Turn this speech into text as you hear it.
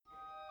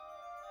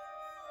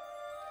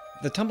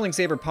The Tumbling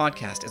Saber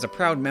podcast is a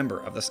proud member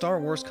of the Star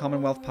Wars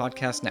Commonwealth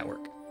Podcast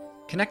Network.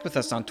 Connect with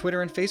us on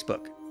Twitter and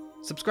Facebook.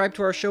 Subscribe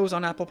to our shows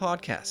on Apple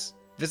Podcasts.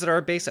 Visit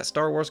our base at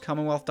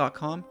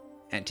StarWarsCommonwealth.com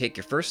and take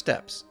your first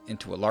steps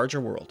into a larger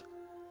world.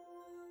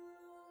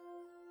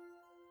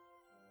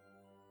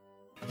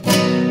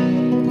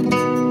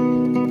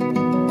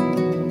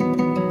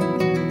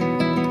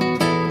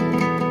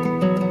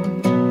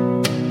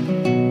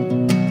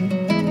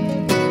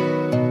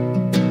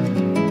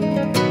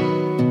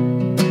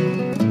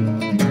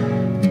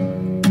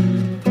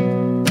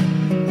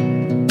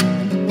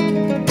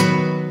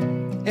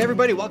 Hey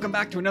everybody, welcome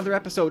back to another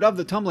episode of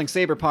the Tumbling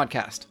Saber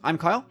podcast. I'm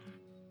Kyle.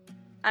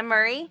 I'm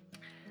Murray.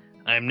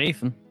 I'm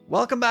Nathan.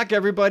 Welcome back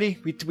everybody.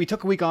 We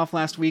took a week off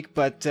last week,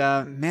 but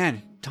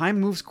man, time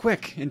moves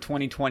quick in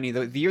 2020.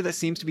 The year that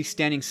seems to be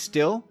standing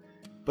still,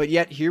 but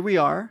yet here we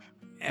are,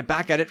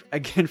 back at it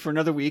again for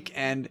another week.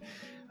 And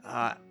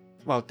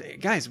well,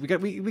 guys, we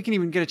can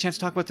even get a chance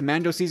to talk about the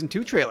Mando Season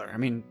 2 trailer. I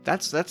mean,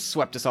 that's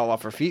swept us all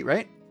off our feet,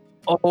 right?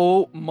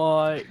 Oh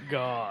my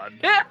god.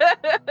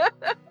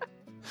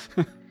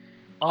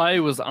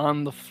 I was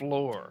on the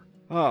floor.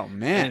 Oh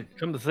man. And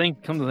come to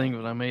think of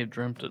it, I may have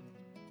dreamt it.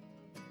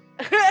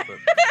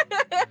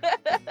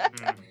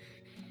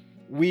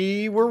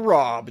 We were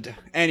robbed.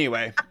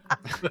 Anyway.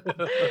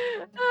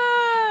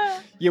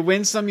 You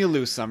win some, you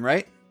lose some,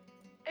 right?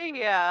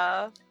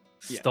 Yeah.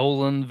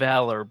 Stolen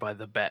valor by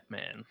the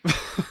Batman.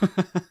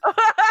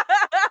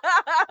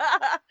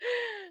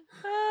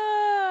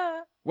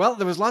 Well,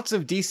 there was lots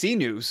of DC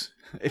news,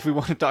 if we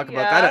want to talk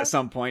about that at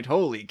some point.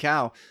 Holy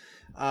cow.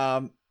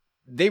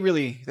 They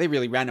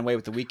really ran away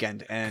with the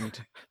weekend, and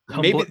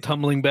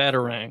Tumbling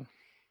Batarang.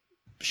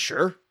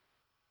 Sure.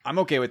 I'm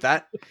okay with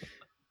that.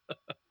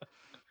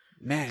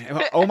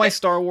 Man, oh my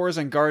Star Wars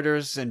and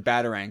garters and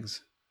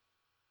batarangs.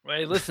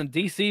 Hey, listen,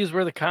 DC is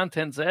where the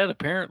content's at,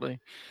 apparently.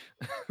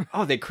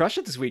 Oh, they crushed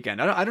it this weekend.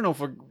 I don't know if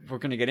we're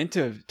going to get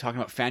into talking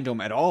about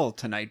fandom at all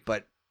tonight,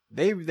 but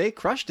they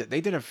crushed it.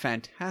 They did a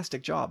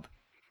fantastic job.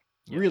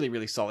 Yeah. Really,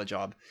 really solid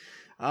job.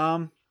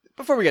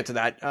 Before we get to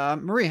that,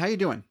 Marie, how you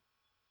doing?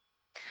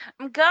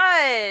 I'm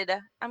good.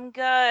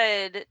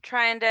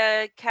 Trying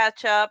to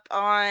catch up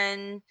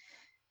on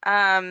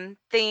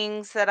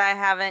things that I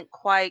haven't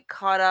quite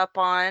caught up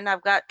on.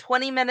 I've got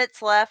 20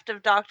 minutes left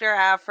of Dr.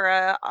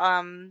 Aphra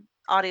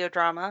audio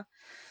drama.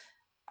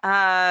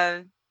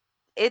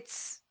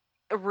 It's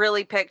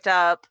really picked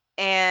up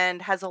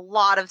and has a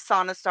lot of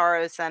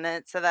Sonostaros in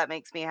it, so that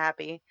makes me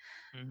happy.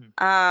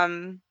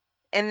 Mm-hmm.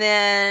 And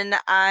then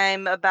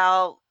I'm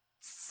about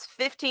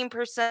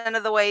 15%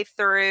 of the way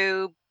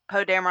through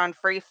Poe Dameron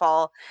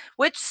Freefall,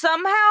 which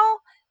somehow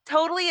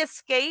totally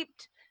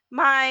escaped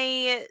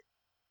my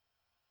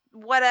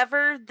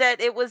whatever that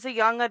it was a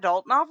young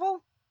adult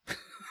novel.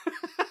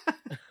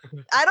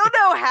 I don't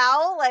know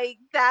how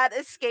that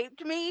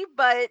escaped me,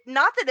 but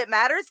not that it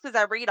matters because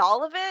I read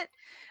all of it.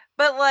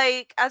 But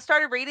I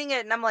started reading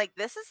it and I'm like,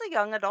 this is a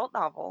young adult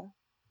novel.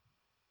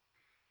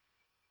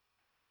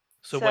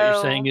 So what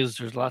you're saying is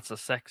there's lots of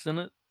sex in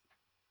it?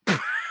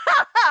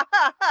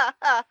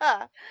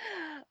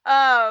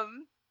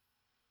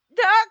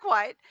 Not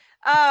quite.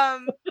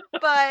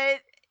 But I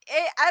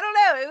don't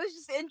know. It was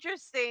just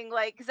interesting,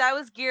 because I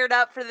was geared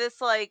up for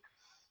this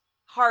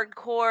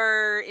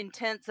hardcore,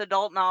 intense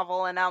adult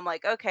novel, and I'm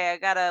like, okay, I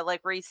gotta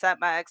reset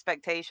my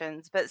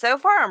expectations. But so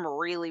far, I'm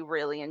really,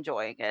 really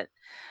enjoying it.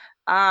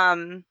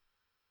 And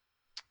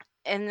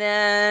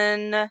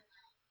then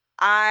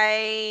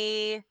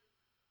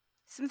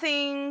some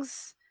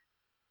things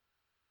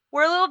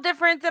were a little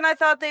different than I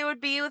thought they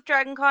would be with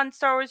DragonCon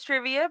Star Wars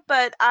Trivia,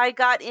 but I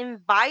got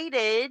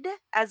invited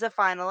as a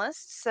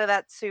finalist, so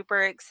that's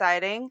super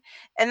exciting.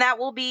 And that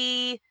will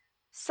be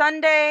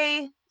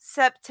Sunday,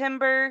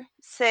 September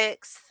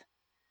 6th,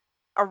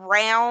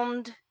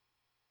 around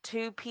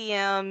 2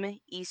 p.m.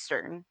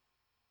 Eastern.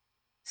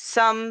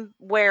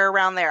 Somewhere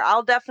around there.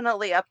 I'll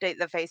definitely update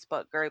the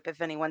Facebook group if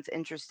anyone's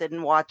interested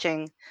in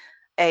watching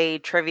a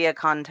trivia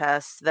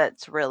contest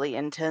that's really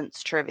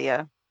intense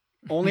trivia.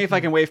 Only if I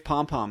can wave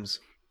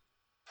pom-poms.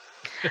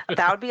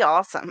 That would be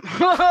awesome.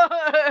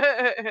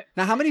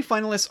 Now, how many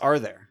finalists are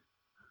there?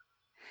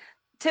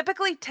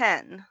 Typically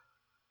 10.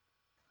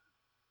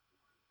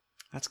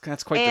 That's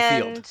quite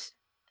the field.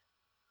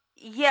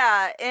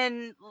 Yeah,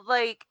 and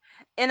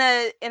in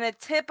a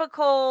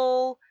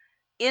typical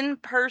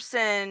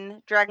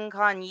in-person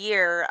DragonCon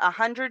year,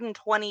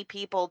 120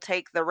 people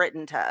take the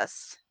written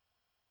test.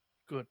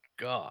 Good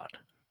God.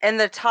 And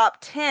the top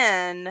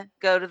 10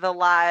 go to the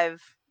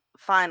live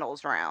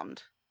finals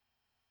round.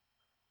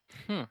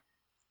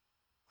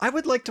 I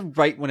would like to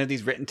write one of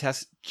these written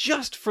tests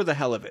just for the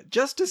hell of it,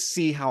 just to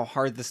see how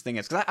hard this thing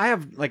is. Because I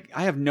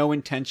have no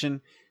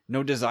intention,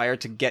 no desire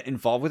to get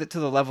involved with it to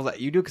the level that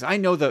you do. Because I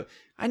know the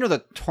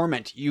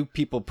torment you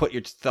people put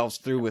yourselves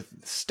through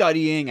with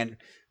studying and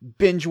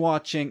binge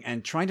watching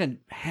and trying to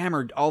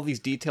hammer all these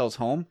details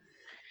home.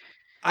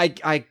 I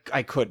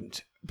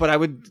couldn't, but I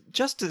would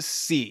just to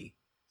see.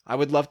 I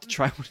would love to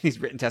try one of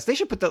these written tests. They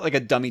should put that a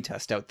dummy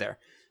test out there,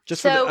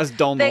 just for us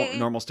dull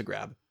normals to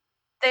grab.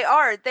 They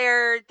are.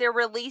 They're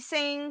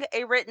releasing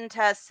a written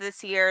test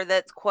this year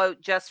that's,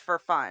 quote, just for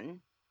fun.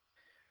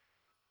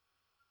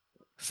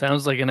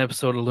 Sounds like an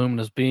episode of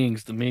Luminous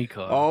Beings to me,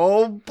 Cog.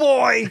 Oh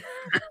boy.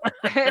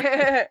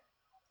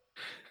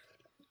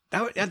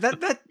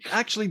 That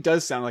actually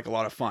does sound like a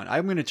lot of fun.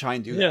 I'm going to try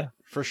and do that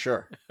for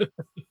sure.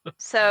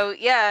 So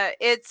yeah,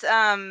 it's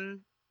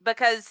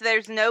because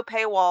there's no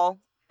paywall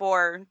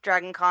for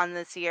Dragon Con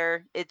this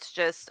year. It's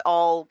just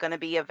all going to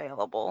be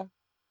available.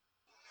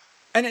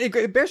 And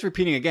it bears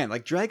repeating again.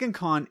 Like Dragon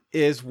Con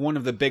is one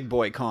of the big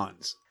boy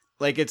cons.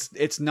 Like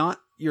it's not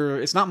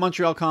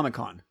Montreal Comic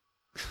Con.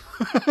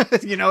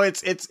 You know,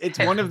 it's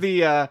one of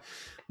the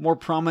more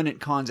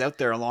prominent cons out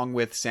there, along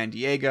with San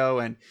Diego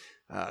and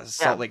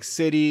Salt Lake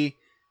City.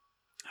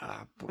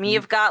 I mean,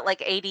 you've got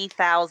like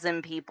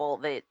 80,000 people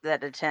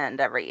that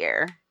attend every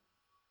year.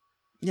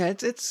 Yeah,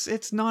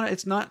 it's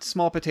not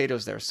small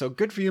potatoes there. So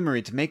good for you,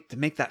 Marie, to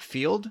make that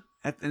field,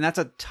 and that's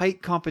a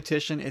tight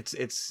competition. It's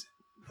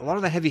a lot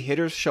of the heavy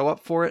hitters show up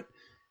for it.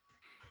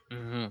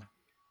 Mm-hmm.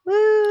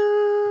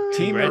 Woo!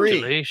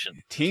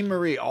 Team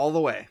Marie, all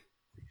the way.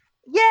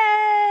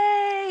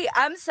 Yay!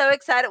 I'm so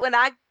excited. When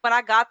I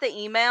got the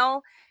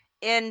email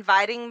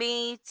inviting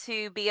me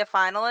to be a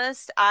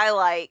finalist, I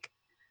like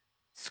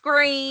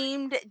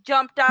screamed,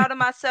 jumped out of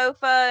my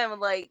sofa, and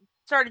like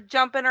started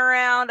jumping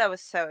around. I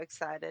was so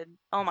excited.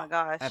 Oh my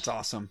gosh. That's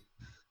awesome.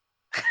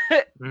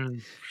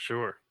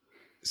 Sure.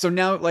 So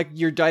now, like,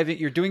 you're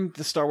doing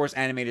the Star Wars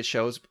animated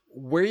shows.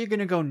 Where are you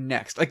going to go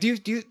next? Like, do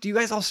you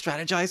guys all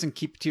strategize and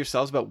keep to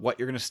yourselves about what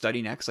you're going to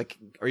study next? Like,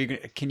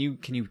 can you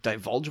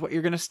divulge what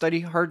you're going to study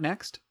hard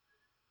next?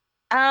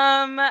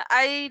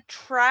 I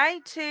try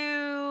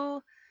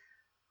to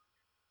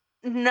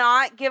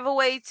not give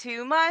away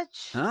too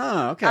much.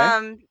 Oh,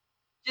 okay.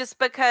 Just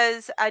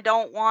because I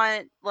don't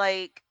want,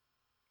 like,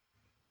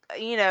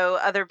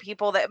 other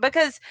people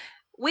because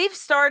we've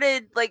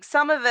started, like,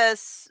 some of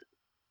us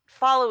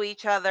follow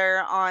each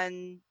other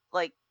on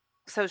like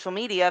social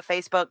media,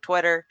 Facebook,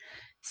 Twitter.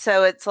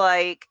 So it's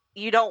like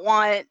you don't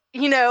want,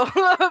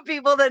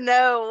 people to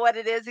know what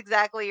it is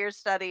exactly you're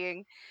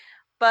studying.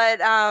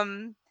 But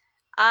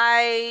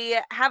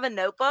I have a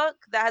notebook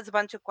that has a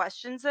bunch of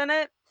questions in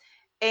it.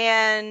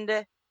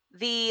 And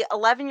the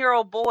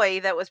 11-year-old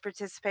boy that was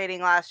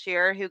participating last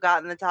year, who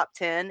got in the top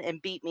 10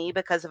 and beat me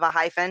because of a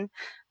hyphen,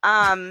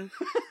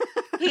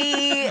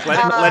 he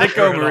let it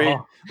go, Marie.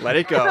 Let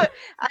it go.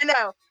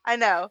 I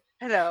know.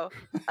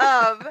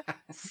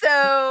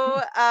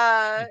 So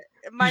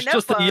my He's notebook.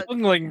 Just a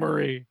youngling,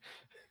 Marie.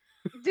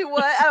 Do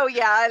what? Oh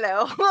yeah, I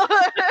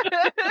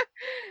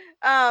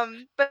know.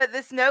 But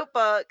this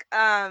notebook,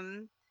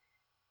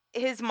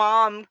 his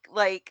mom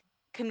like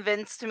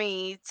convinced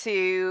me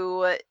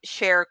to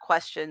share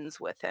questions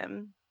with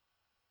him.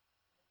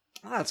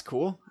 Oh, that's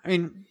cool. I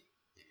mean,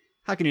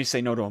 how can you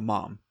say no to a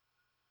mom?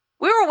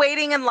 We were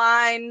waiting in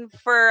line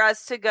for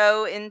us to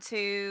go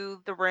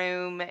into the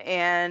room,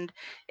 and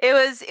it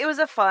was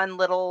a fun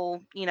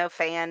little,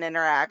 fan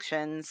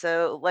interaction.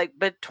 So like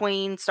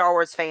between Star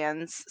Wars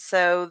fans.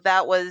 So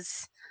it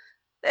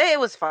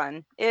was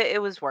fun.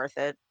 It was worth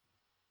it.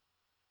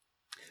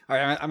 All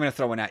right, I'm going to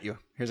throw one at you.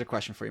 Here's a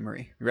question for you,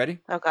 Marie. You ready?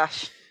 Oh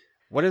gosh.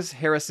 What is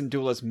Hera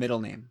Syndulla's middle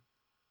name?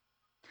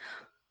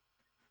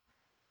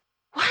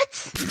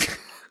 What?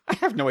 I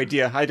have no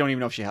idea. I don't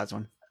even know if she has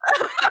one.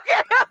 Okay,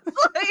 I was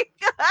like,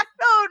 I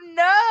don't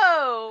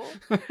know.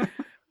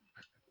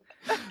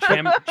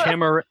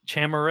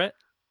 Chamaret?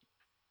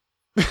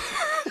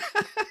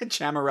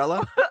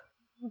 Chamarella?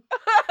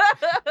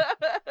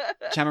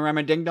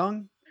 Chamarama Ding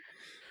Dong?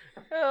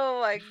 Oh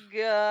my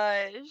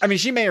gosh. I mean,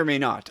 she may or may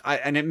not.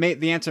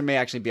 The answer may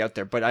actually be out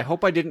there, but I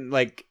hope I didn't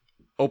like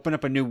open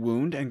up a new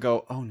wound and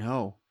go, oh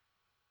no.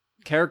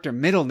 Character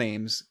middle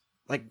names,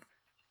 like,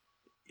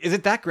 is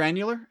it that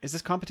granular? Is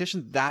this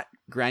competition that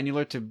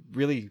granular to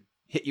really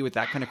hit you with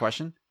that kind of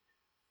question?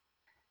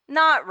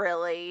 Not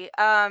really.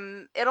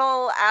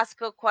 It'll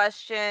ask a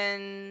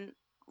question,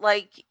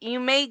 like you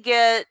may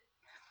get,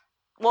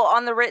 well,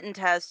 on the written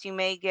test, you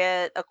may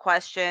get a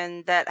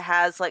question that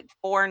has like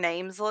 4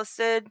 names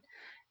listed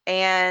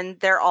and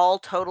they're all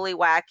totally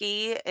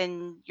wacky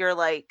and you're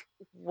like,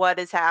 what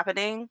is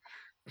happening?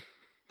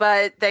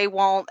 But they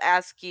won't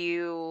ask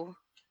you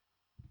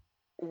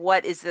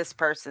what is this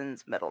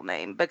person's middle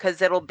name,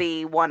 because it'll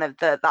be one of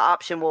the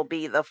option will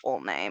be the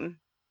full name.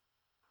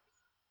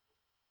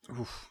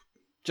 Oof.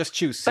 Just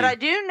choose C. But I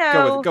do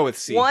know go with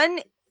C.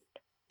 One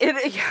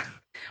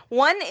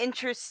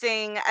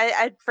interesting,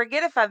 I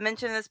forget if I've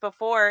mentioned this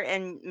before,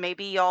 and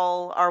maybe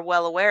y'all are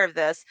well aware of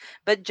this,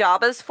 but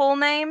Jabba's full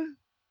name.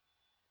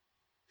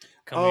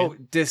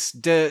 Starts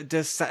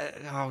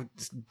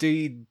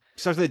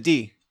with a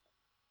D.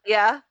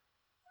 Yeah.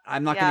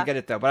 I'm not going to get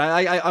it though, but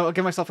I'll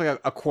give myself like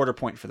a quarter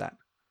point for that.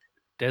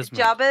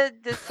 Desmond. Jabba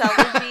the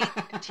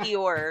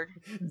Tior.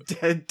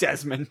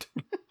 Desmond.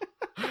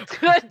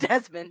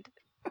 Desmond.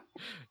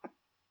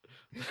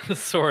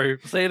 Sorry,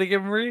 say it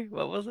again, Marie.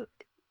 What was it?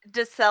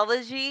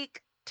 Deselajik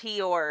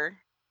Tior.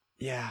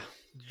 Yeah.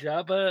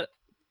 Jabba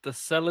the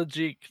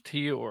Selajik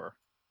Tior.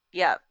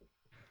 Yep.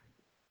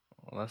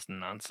 Well, that's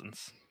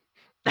nonsense.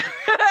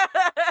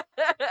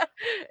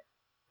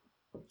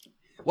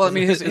 Well, I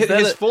mean,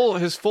 his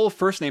full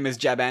first name is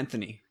Jab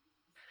Anthony.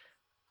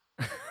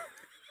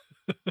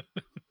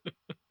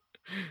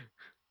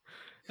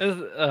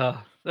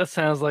 That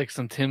sounds like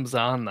some Tim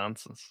Zahn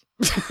nonsense.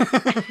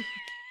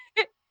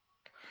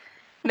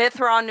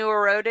 Mithra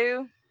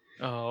Nuarodu.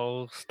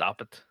 Oh,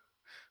 stop it.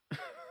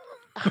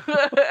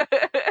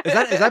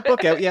 Is that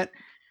book out yet?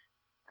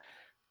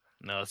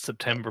 No, it's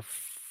September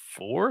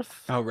 4th.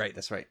 Oh, right.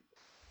 That's right.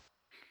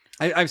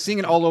 I've seen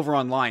it all over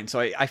online, so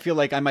I feel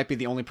like I might be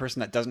the only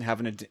person that doesn't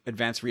have an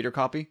advanced reader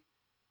copy.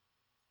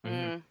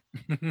 Mm.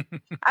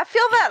 I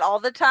feel that all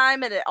the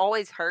time, and it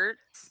always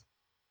hurts.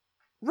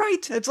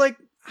 Right. It's like,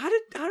 how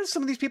did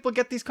some of these people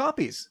get these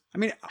copies? I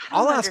mean,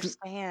 I'll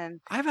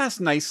understand. I've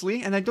asked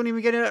nicely, and I don't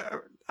even get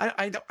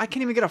I can't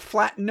even get a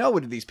flat no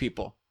to these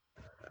people.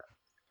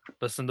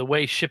 Listen, the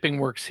way shipping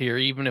works here,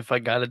 even if I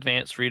got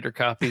advanced reader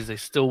copies, they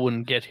still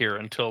wouldn't get here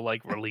until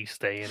like release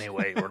day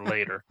anyway, or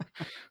later.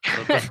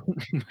 So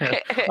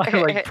I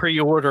like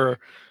pre-order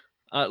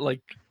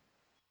like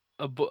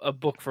a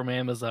book from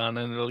Amazon,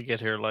 and it'll get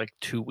here like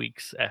 2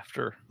 weeks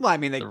after. Well, I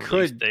mean, they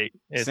could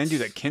send you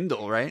the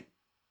Kindle, right?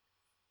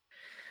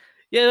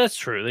 Yeah, that's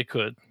true. They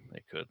could.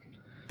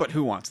 But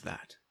who wants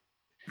that?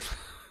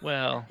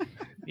 Well,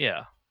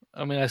 yeah.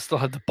 I mean, I still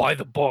had to buy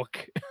the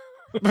book.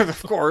 But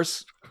of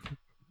course.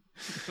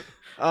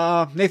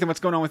 Nathan,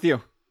 what's going on with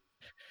you?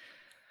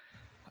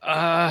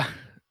 Not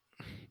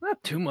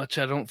too much,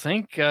 I don't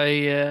think.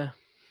 I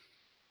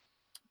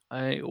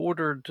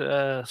ordered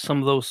some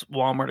of those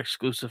Walmart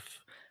exclusive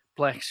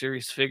Black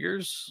Series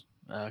figures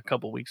a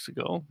couple weeks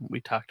ago.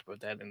 We talked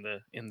about that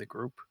in the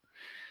group.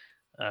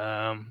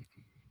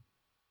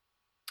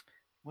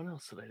 What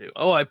else did I do?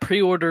 Oh, I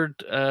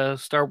pre-ordered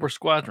Star Wars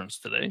Squadrons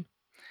today.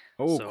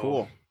 Oh,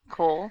 so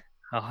cool.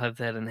 I'll have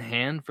that in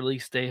hand for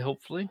release day,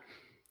 hopefully.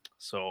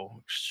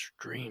 So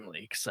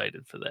extremely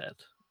excited for that.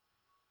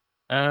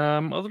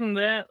 Other than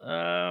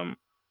that,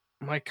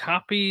 my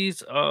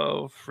copies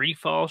of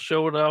Freefall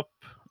showed up.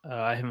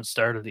 I haven't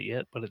started it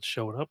yet, but it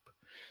showed up.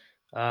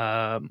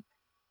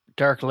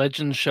 Dark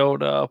Legends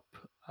showed up.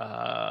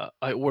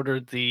 I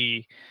ordered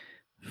the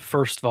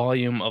first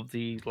volume of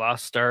the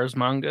Lost Stars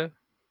manga.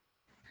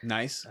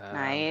 Nice.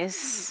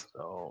 Nice.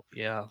 So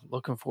yeah,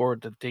 looking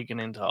forward to digging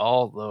into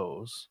all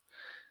those.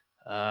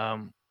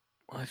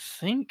 I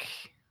think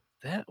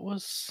that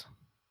was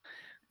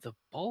the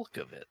bulk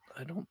of it.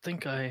 I don't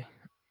think I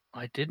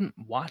didn't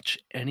watch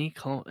any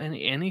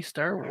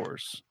Star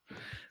Wars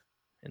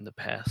in the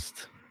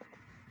past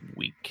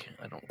week,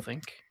 I don't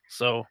think.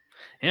 So,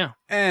 yeah.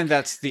 And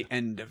that's the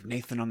end of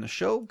Nathan on the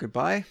show.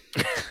 Goodbye.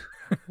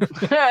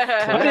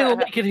 I didn't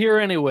like it here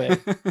anyway.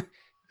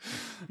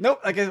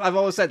 Nope, like I've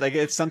always said,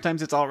 like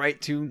sometimes it's all right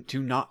to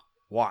not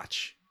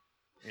watch.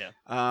 Yeah.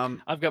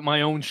 I've got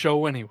my own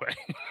show anyway.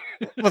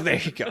 Well, there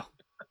you go.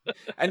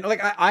 And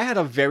like I had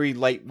a very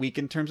light week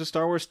in terms of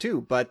Star Wars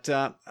too, but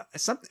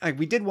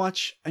we did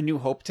watch A New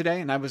Hope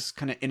today, and I was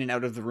kind of in and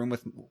out of the room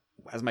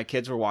as my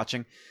kids were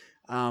watching.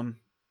 But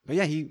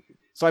yeah,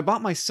 so I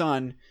bought my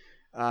son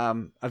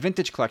a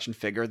vintage collection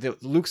figure, the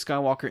Luke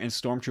Skywalker in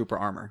Stormtrooper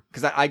armor,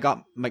 because I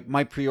got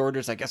my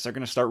pre-orders. I guess are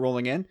going to start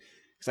rolling in,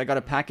 because I got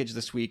a package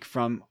this week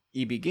from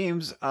EB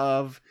Games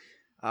of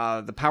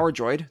the Power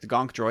Droid, the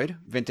Gonk Droid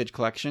vintage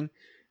collection.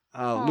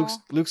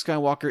 Luke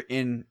Skywalker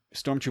in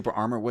Stormtrooper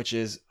armor, which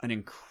is an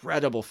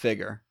incredible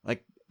figure.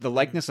 Like the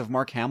likeness of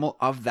Mark Hamill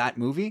of that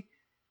movie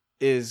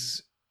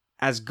is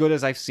as good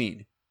as I've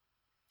seen,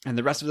 and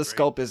the rest of the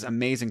sculpt is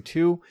amazing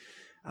too.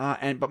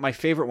 But my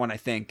favorite one, I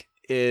think,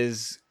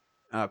 is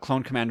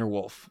Clone Commander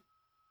Wolf,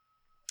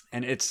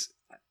 and it's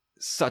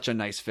such a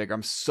nice figure.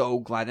 I'm so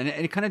glad, and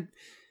it kind of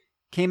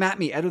came at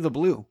me out of the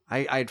blue.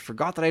 I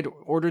forgot that I'd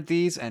ordered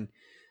these, and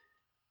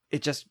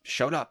it just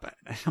showed up.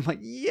 I'm like,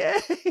 yay,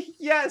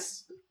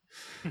 yes.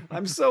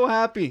 I'm so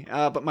happy.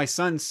 But my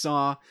son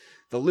saw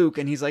the Luke,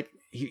 and he's like,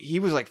 he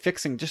was like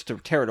fixing just to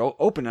tear it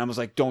open. And I was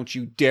like, don't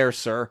you dare,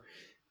 sir.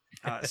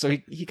 So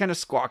he kind of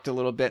squawked a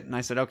little bit, and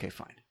I said, okay,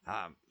 fine.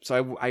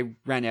 So I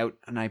ran out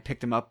and I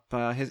picked him up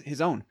his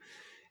own.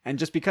 And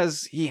just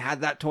because he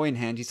had that toy in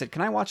hand, he said,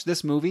 can I watch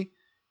this movie?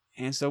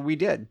 And so we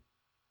did.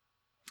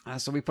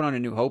 So we put on A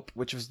New Hope,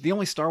 which was the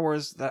only Star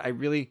Wars that I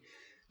really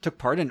took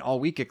part in all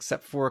week,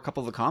 except for a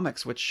couple of the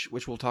comics, which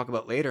we'll talk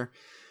about later.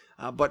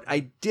 But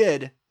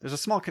there's a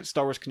small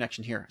Star Wars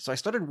connection here. So I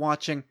started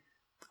watching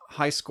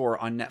High Score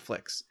on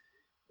Netflix,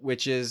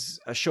 which is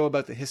a show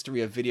about the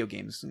history of video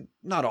games.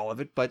 Not all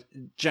of it, but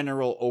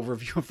general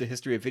overview of the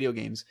history of video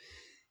games.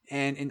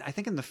 And I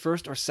think in the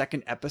first or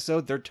second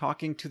episode, they're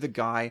talking to the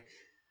guy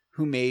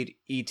who made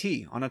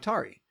E.T. on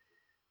Atari.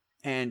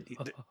 And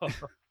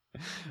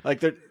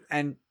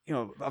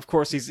of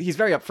course he's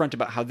very upfront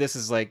about how this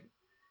is like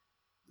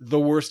the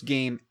worst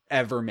game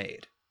ever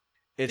made.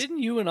 Didn't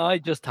you and I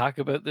just talk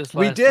about this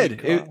last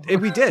week?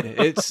 We did.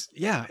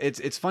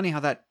 It's funny how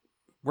that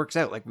works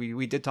out. Like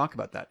we did talk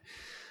about that.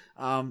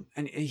 And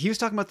he was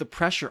talking about the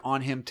pressure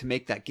on him to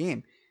make that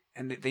game,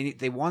 and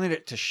they wanted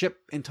it to ship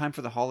in time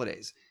for the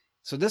holidays.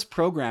 So this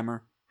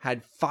programmer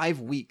had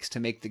 5 weeks to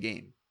make the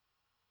game.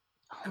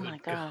 Oh my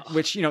gosh.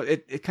 Which,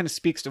 it kind of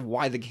speaks to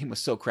why the game was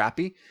so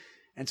crappy.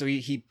 And so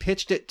he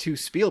pitched it to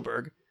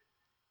Spielberg,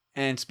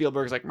 and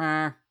Spielberg's like,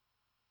 "Meh,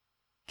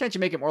 can't you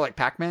make it more like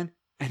Pac-Man?"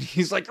 And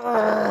he's like,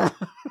 no,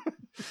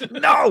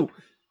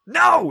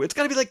 it's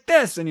got to be like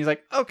this. And he's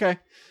like, okay.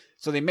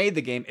 So they made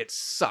the game. It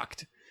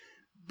sucked.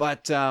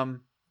 But,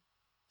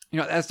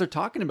 as they're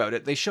talking about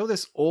it, they show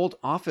this old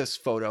Office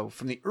photo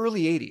from the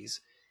early 80s.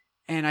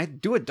 And I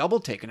do a double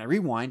take and I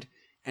rewind,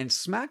 and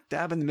smack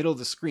dab in the middle of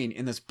the screen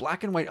in this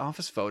black and white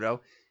Office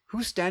photo,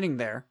 who's standing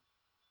there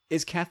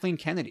is Kathleen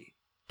Kennedy,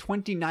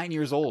 29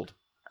 years old.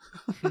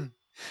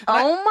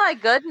 Oh my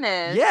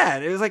goodness. Yeah,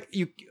 it was like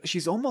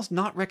she's almost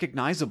not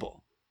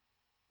recognizable.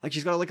 Like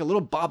she's got like a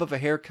little bob of a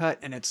haircut,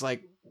 and it's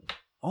like,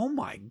 oh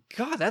my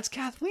God, that's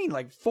Kathleen,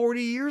 like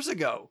 40 years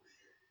ago.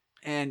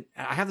 And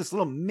I have this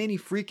little mini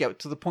freak out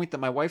to the point that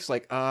my wife's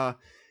like,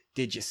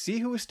 did you see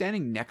who was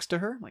standing next to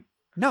her? I'm like,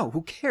 no,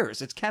 who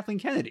cares? It's Kathleen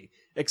Kennedy.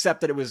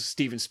 Except that it was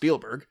Steven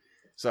Spielberg.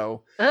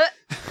 So I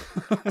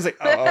was like,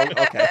 oh,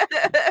 okay.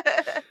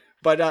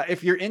 But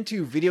if you're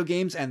into video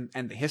games and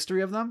the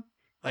history of them,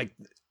 like,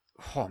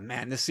 oh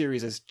man, this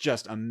series is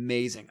just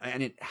amazing.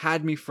 And it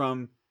had me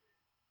from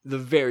the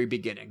very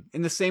beginning.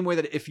 In the same way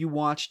that if you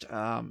watched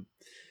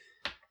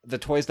The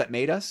Toys That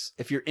Made Us,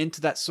 if you're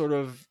into that sort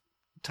of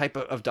type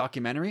of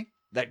documentary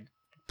that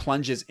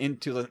plunges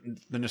into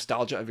the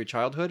nostalgia of your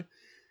childhood,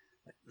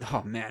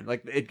 oh man,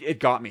 like it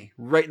got me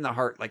right in the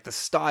heart. Like the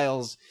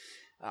styles,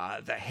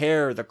 the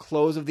hair, the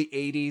clothes of the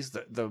 80s,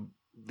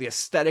 the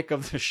aesthetic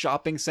of the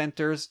shopping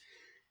centers,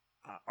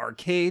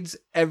 arcades,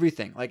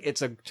 everything. Like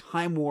it's a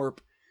time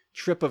warp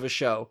trip of a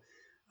show.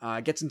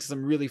 It gets into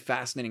some really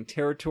fascinating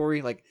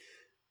territory. Like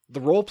the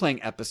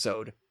role-playing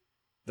episode,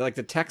 the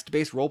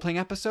text-based role-playing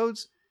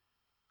episodes,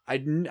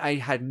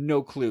 I had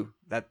no clue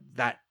that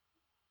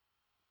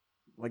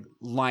like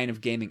line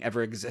of gaming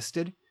ever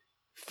existed.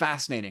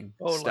 Fascinating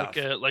stuff.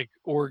 Like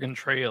Oregon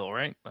Trail,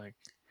 right? Like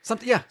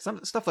something, yeah,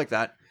 some stuff like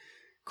that.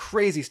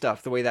 Crazy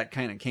stuff. The way that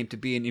kind of came to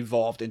be and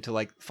evolved into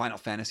like Final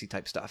Fantasy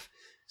type stuff.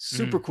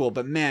 Super cool.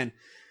 But man,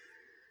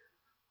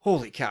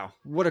 holy cow,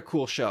 what a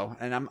cool show!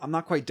 And I'm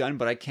not quite done,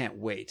 but I can't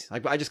wait.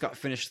 Like I just got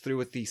finished through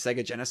with the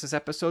Sega Genesis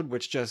episode,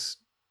 which just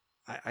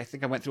I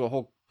think I went through a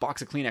whole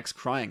box of Kleenex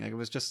crying. Like it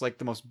was just like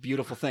the most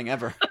beautiful thing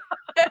ever.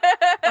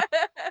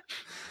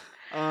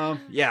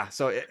 Yeah.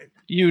 So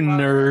you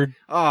nerd.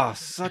 Oh,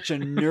 such a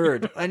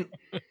nerd. And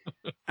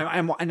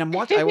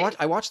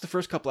I watched the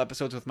first couple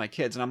episodes with my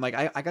kids, and I'm like,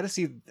 I gotta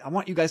see. I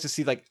want you guys to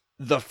see like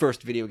the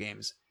first video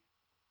games.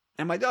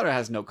 And my daughter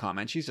has no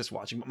comment; she's just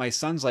watching. But my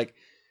son's like,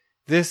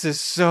 "This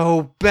is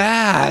so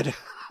bad."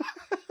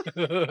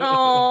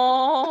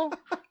 Oh.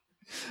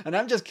 And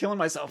I'm just killing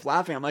myself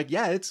laughing. I'm like,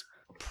 "Yeah, it's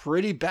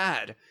pretty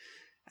bad."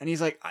 And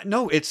he's like,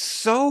 "No, it's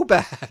so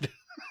bad."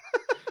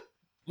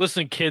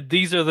 Listen, kid,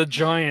 these are the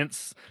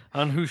giants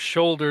on whose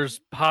shoulders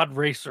Pod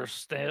Racer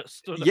stood.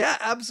 Yeah,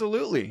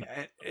 absolutely.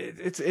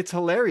 It's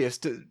hilarious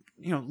to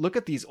look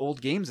at these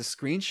old games, the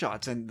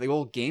screenshots and the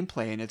old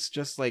gameplay, and it's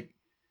just like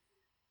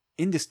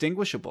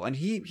indistinguishable. And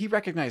he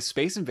recognized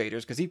Space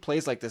Invaders because he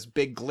plays like this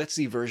big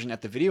glitzy version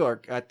at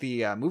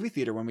the movie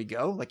theater when we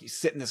go. Like you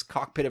sit in this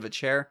cockpit of a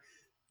chair.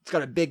 It's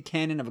got a big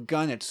cannon of a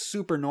gun. It's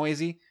super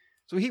noisy.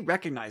 So he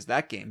recognized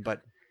that game,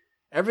 but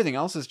everything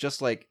else is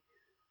just like,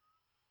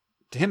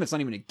 to him, it's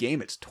not even a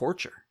game, it's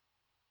torture.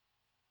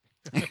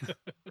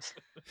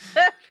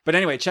 But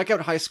anyway, check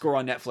out High Score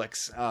on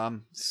Netflix.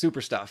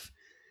 Super stuff.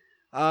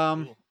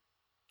 Cool.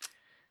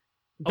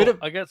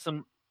 I got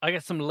some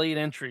late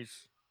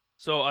entries.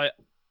 So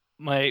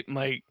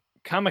my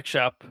comic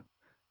shop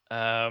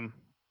had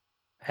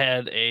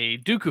a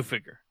Dooku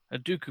figure, a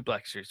Dooku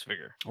Black Series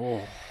figure.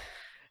 Oh.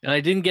 And I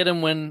didn't get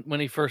him when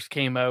he first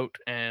came out,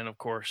 and of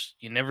course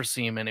you never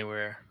see him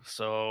anywhere.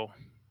 So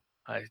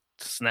I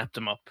snapped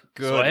him up.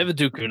 Good. So I have a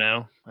Dooku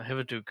now.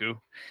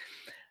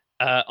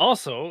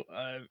 Also,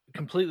 I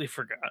completely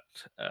forgot.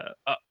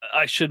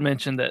 I should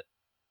mention that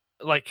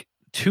like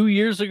 2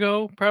 years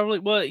ago, probably.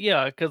 Well,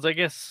 yeah, because I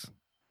guess,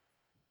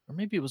 or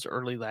maybe it was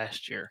early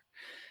last year.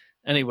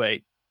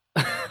 Anyway,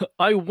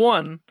 I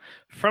won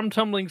from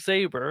Tumbling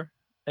Saber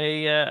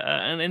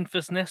an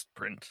Enfys Nest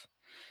print.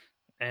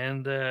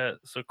 And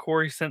so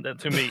Corey sent that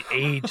to me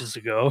ages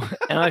ago,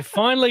 and I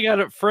finally got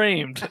it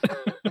framed.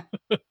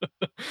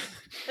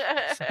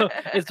 So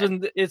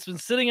it's been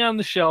sitting on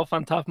the shelf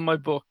on top of my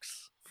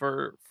books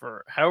for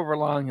however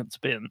long it's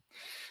been.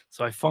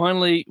 So I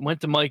finally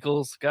went to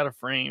Michael's, got a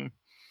frame.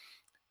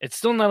 It's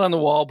still not on the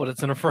wall, but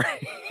it's in a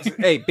frame.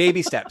 Hey,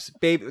 baby steps,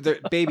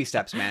 baby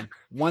steps, man.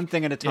 One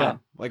thing at a time. Yeah.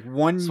 Like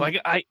one. So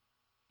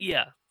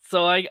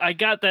So I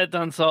got that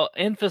done. So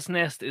Enfys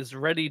Nest is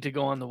ready to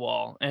go on the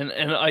wall, and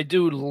I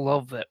do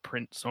love that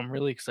print. So I'm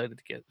really excited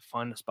to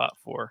find a spot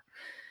for.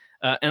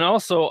 And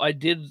also I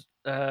did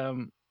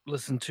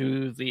listen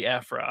to the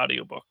Aphra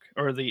audiobook,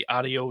 or the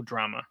audio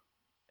drama,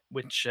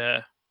 which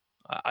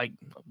I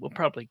will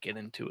probably get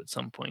into at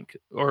some point.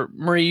 Or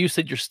Marie, you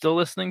said you're still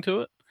listening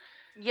to it?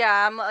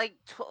 Yeah, I'm like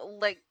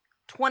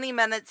 20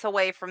 minutes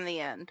away from the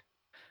end.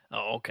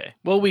 Oh, okay.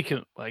 Well,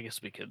 I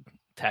guess we could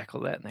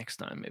tackle that next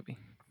time, maybe.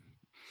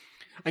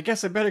 I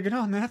guess I better get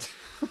on that.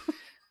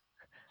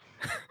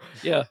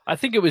 Yeah, I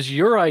think it was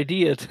your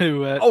idea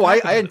to.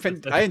 I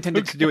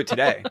intended to do it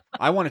today.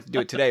 I wanted to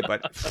do it today,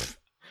 but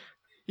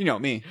you know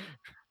me.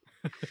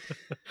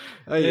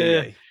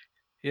 Yeah,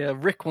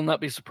 Rick will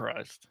not be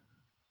surprised.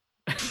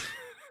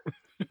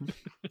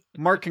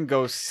 Mark can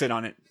go sit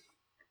on it.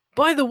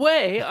 By the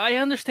way, I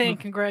understand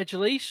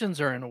congratulations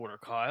are in order,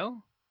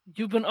 Kyle.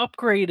 You've been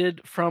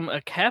upgraded from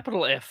a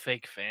capital F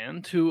fake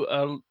fan to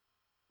a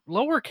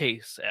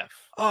lowercase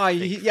f. Oh, I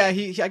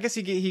guess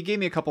he gave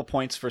me a couple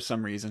points for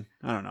some reason.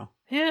 I don't know.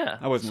 Yeah,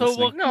 I wasn't listening.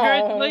 Well,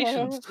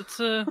 congratulations.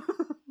 No.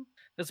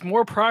 It's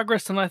more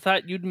progress than I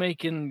thought you'd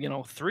make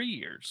in 3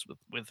 years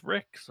with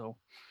Rick. So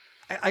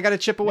I got to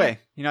chip away.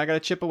 I got to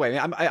chip away.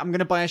 I'm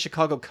gonna buy a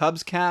Chicago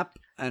Cubs cap,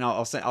 and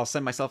I'll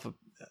send myself a.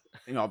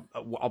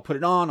 I'll put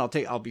it on.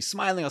 I'll be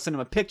smiling. I'll send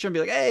him a picture and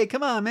be like, "Hey,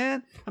 come on,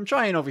 man! I'm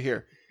trying over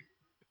here."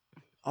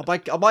 I'll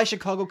buy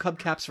Chicago Cub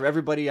caps for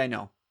everybody I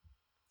know,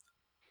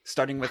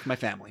 starting with my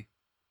family.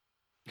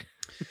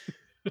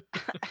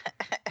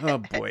 Oh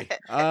boy.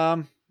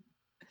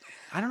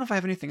 I don't know if I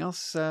have anything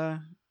else for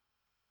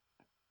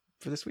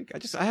this week.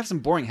 I have some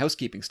boring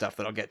housekeeping stuff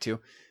that I'll get to.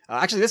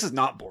 Actually, this is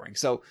not boring.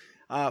 So,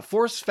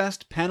 Force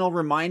Fest panel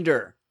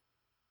reminder.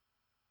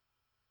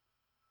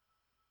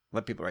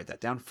 Let people write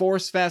that down.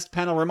 Force Fest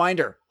panel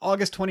reminder.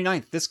 August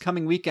 29th, this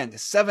coming weekend,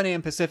 7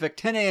 a.m. Pacific,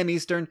 10 a.m.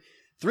 Eastern,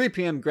 3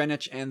 p.m.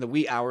 Greenwich, and the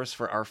wee hours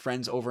for our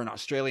friends over in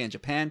Australia and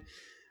Japan.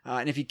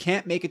 And if you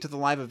can't make it to the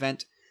live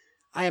event,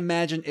 I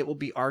imagine it will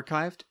be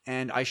archived,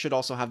 and I should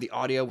also have the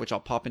audio, which I'll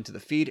pop into the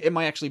feed. It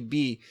might actually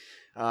be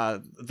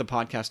the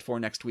podcast for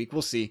next week.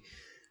 We'll see.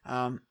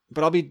 But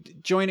I'll be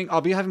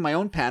having my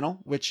own panel,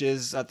 which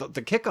is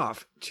the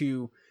kickoff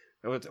to,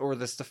 or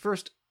this the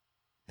first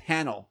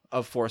panel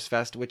of Force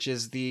Fest, which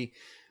is the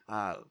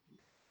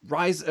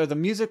rise or the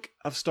music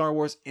of Star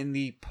Wars in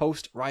the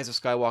post Rise of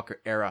Skywalker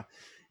era.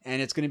 And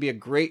it's going to be a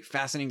great,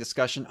 fascinating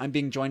discussion. I'm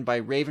being joined by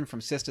Raven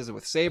from Sisters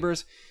with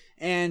Sabers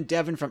and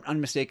Devin from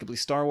Unmistakably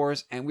Star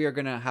Wars, and we are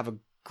going to have a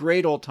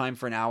great old time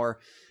for an hour.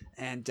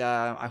 And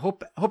I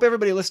hope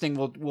everybody listening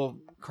will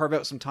carve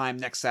out some time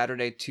next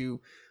Saturday to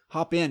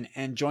hop in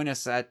and join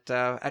us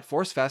at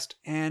Force Fest,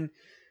 and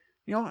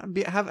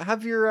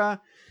have your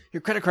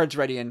credit cards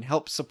ready and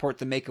help support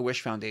the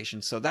Make-A-Wish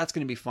Foundation. So that's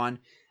going to be fun.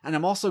 And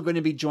I'm also going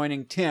to be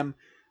joining Tim,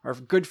 our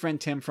good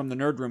friend Tim from the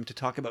Nerd Room, to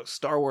talk about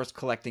Star Wars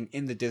collecting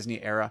in the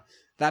Disney era.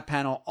 That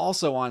panel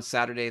also on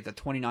Saturday the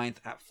 29th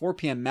at 4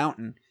 p.m.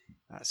 Mountain,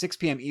 6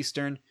 p.m.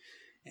 Eastern,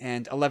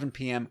 and 11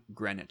 p.m.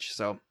 Greenwich.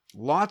 So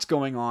lots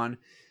going on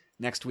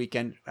next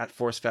weekend at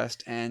Force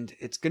Fest, and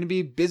it's going to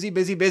be busy,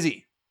 busy,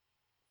 busy.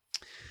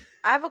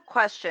 I have a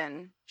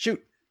question.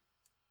 Shoot.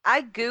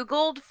 I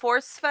Googled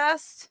Force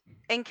Fest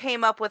and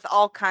came up with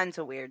all kinds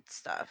of weird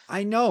stuff.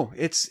 I know.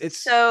 It's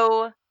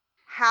So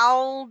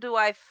how do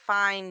I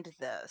find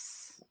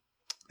this?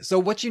 So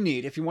what you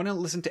need, if you want to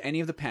listen to any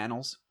of the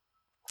panels,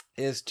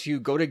 is to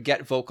go to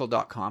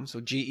getvocal.com,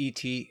 so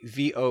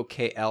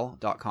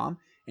getvokl.com,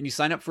 and you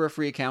sign up for a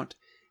free account,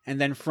 and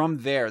then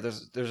from there,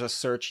 there's a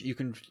search. You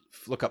can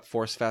look up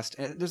Force Fest.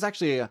 There's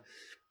actually a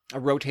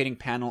rotating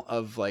panel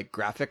of like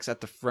graphics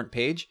at the front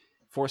page.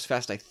 Force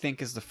Fest, I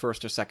think, is the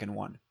first or second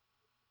one.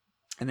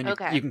 And then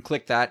you can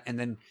click that, and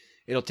then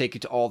it'll take you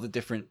to all the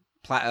different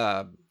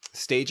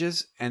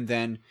stages, and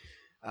then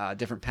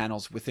different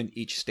panels within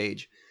each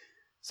stage.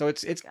 So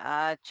it's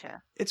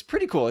gotcha. It's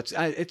pretty cool.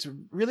 It's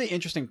really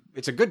interesting.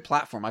 It's a good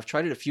platform. I've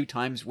tried it a few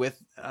times with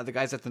the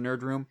guys at the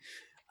Nerd Room.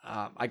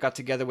 I got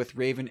together with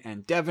Raven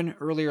and Devin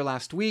earlier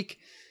last week.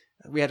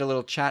 We had a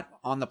little chat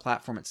on the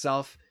platform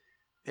itself.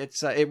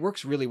 It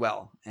works really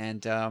well,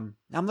 and I'm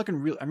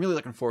really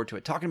looking forward to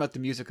it. Talking about the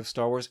music of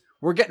Star Wars,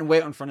 we're getting way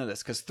out in front of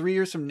this, because 3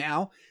 years from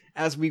now,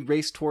 as we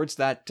race towards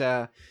that,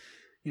 the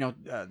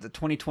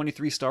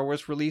 2023 Star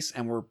Wars release,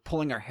 and we're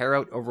pulling our hair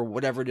out over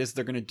whatever it is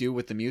they're going to do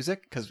with the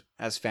music, because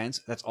as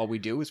fans, that's all we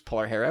do is pull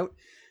our hair out.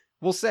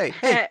 We'll say,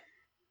 "Hey,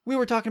 we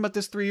were talking about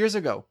this 3 years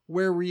ago.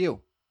 Where were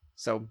you?"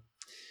 So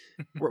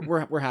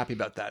we're happy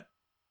about that.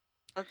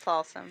 That's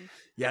awesome.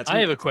 Yeah, I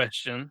have a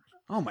question.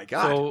 Oh my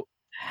god! So,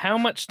 how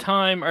much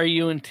time are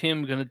you and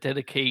Tim going to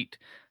dedicate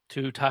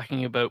to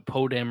talking about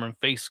Poe Dameron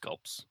face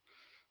sculpts?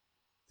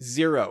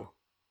 0.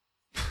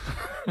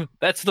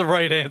 That's the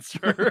right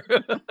answer.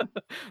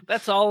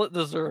 That's all it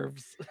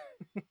deserves.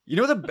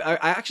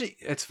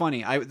 It's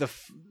funny.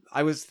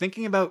 I was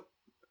thinking about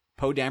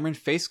Poe Dameron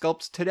face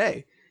sculpts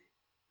today.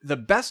 The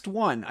best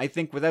one, I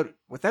think,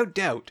 without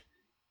doubt,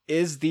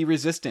 is the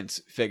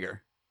Resistance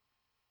figure,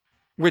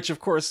 which of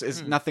course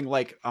is nothing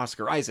like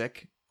Oscar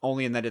Isaac,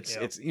 only in that it's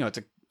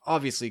a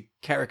obviously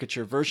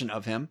caricature version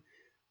of him,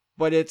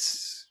 but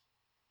it's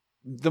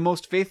the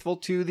most faithful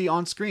to the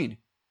on-screen.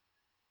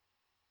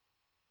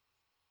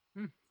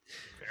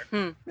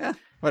 Yeah,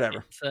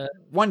 whatever.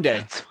 One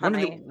day,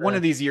 one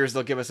of these years,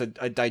 they'll give us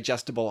a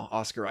digestible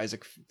Oscar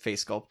Isaac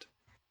face sculpt.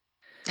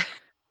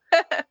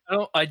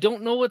 I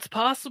don't know what's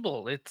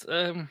possible. It's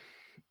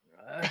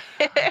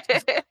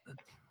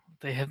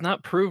They have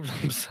not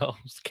proved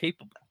themselves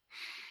capable.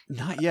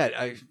 Not yet.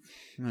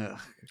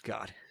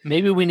 God.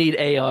 Maybe we need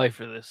AI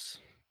for this.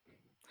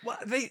 Well,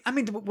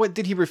 what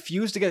did he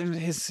refuse to get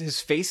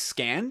his face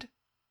scanned?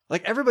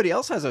 Like everybody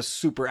else has a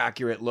super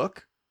accurate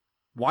look.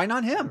 Why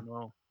not I him? don't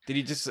know. Did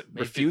he just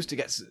refuse to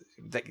get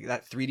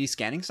that 3D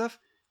scanning stuff?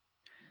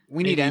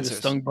 We Maybe need he answers. was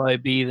stung by a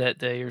bee that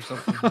day or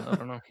something. I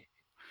don't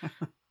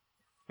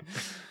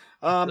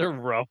know. They're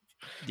rough.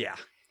 Yeah.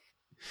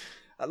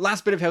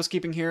 Last bit of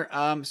housekeeping here.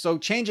 So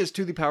changes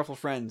to the Powerful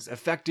Friends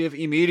effective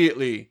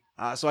immediately.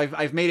 So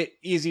I've made it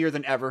easier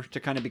than ever to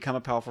kind of become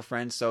a Powerful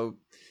Friend. So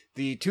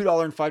the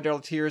 $2 and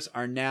 $5 tiers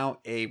are now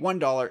a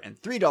 $1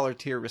 and $3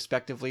 tier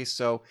respectively.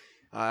 So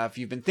if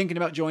you've been thinking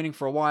about joining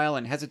for a while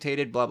and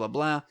hesitated, blah blah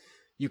blah,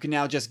 you can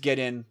now just get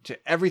into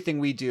everything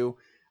we do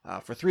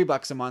for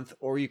 $3 a month,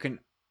 or you can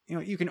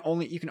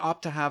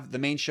opt to have the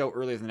main show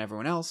earlier than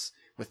everyone else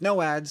with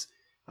no ads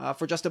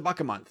for just $1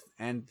 a month.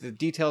 And the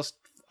details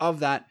of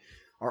that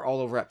are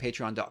all over at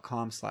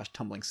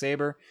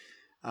patreon.com/tumblingsaber.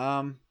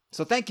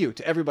 So thank you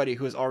to everybody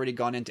who has already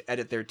gone in to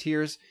edit their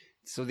tiers.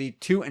 So the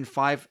 2 and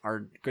 5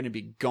 are going to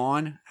be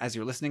gone as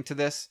you're listening to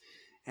this.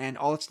 And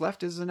all that's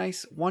left is a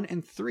nice 1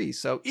 and 3.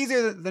 So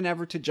easier than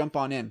ever to jump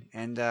on in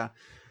and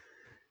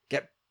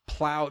get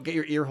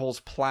your ear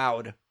holes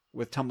plowed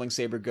with Tumbling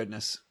Saber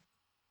goodness.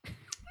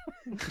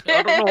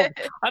 I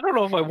don't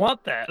know if I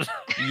want that.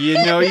 You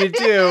know you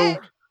do.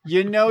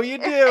 You know you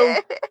do.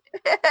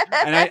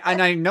 And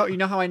I know, you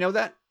know how I know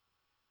that?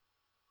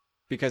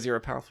 Because you're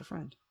a powerful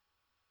friend.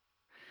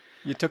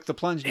 You took the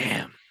plunge.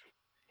 Damn.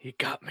 He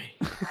got me.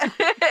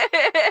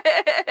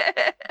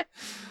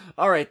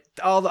 All right.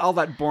 All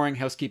that boring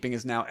housekeeping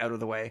is now out of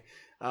the way.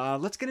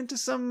 Let's get into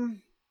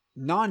some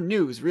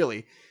non-news,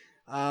 really.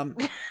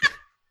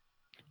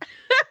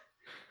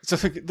 So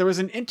there was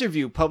an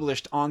interview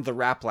published on The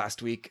Wrap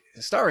last week,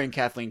 starring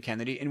Kathleen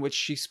Kennedy, in which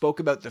she spoke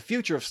about the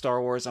future of Star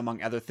Wars,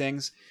 among other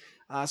things.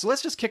 So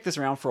let's just kick this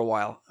around for a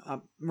while.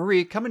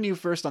 Marie, coming to you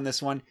first on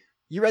this one.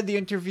 You read the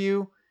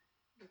interview.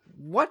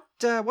 What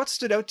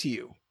stood out to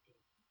you?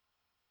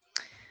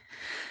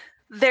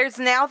 There's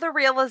now the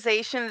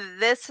realization that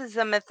this is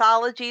a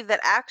mythology that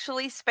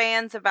actually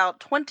spans about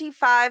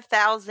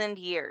 25,000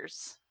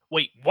 years.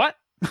 Wait, what?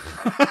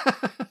 I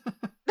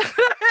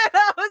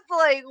was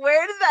like,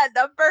 where did that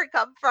number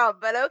come from?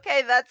 But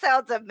okay, that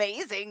sounds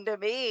amazing to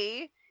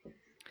me.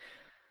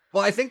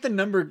 Well, I think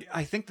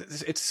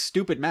it's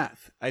stupid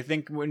math. I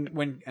think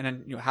when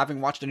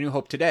having watched A New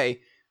Hope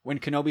today, when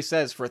Kenobi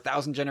says for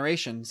 1,000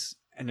 generations,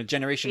 and a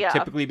generation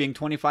typically being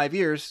 25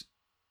 years,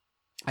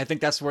 I think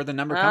that's where the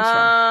number comes from.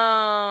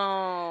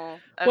 Oh,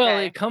 okay. Well,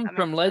 it comes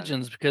from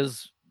Legends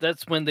because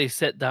that's when they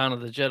set Dawn of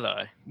the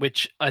Jedi,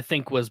 which I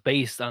think was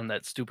based on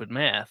that stupid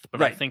math.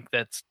 But right. I think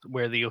that's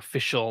where the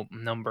official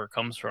number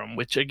comes from,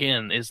 which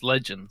again is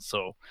Legends.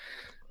 So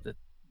that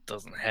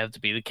doesn't have to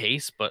be the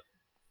case, but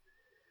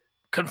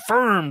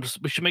confirms.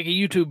 We should make a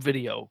YouTube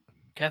video.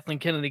 Kathleen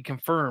Kennedy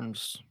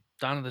confirms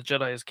Dawn of the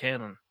Jedi is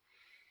canon.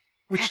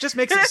 Which just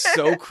makes it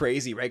so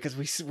crazy, right? Because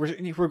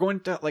we're going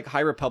to like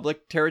High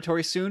Republic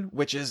territory soon,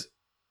 which is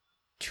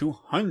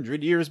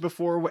 200 years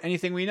before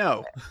anything we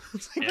know.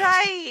 Like,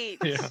 right.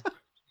 Yeah.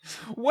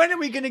 When are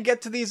we going to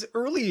get to these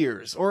early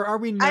years? Or are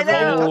we never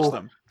going to touch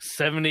them?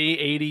 70,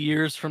 80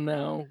 years from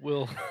now,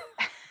 we'll...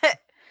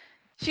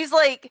 She's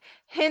like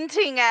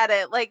hinting at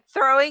it, like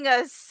throwing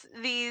us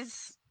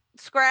these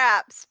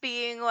scraps,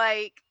 being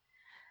like,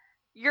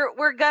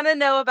 we're going to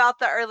know about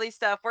the early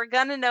stuff. We're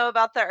going to know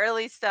about the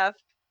early stuff.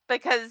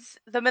 Because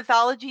the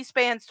mythology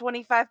spans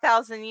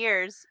 25,000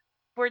 years.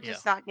 We're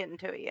just not getting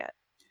to it yet.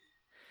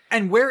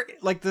 And where,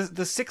 like,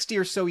 the 60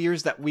 or so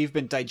years that we've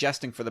been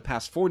digesting for the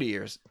past 40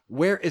 years,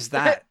 where is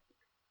that?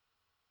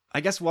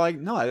 I guess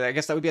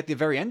that would be at the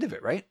very end of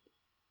it, right?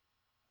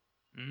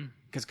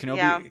 Because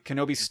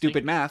Kenobi's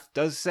stupid math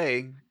does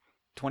say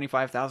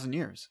 25,000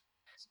 years.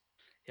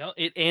 Yeah,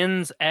 it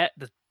ends at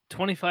the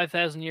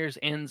 25,000 years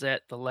ends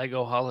at the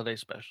Lego holiday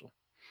special.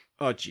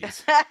 Oh,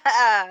 jeez.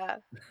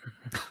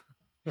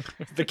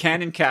 The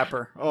cannon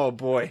capper. Oh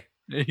boy.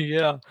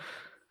 Yeah.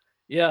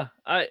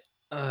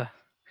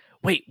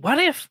 Wait, what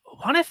if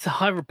the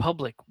High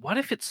Republic, what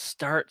if it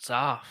starts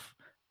off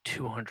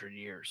 200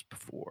 years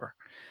before,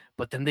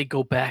 but then they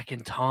go back in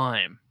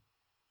time?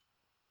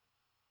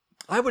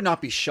 I would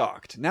not be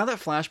shocked. Now that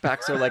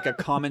flashbacks are like a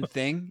common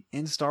thing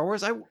in Star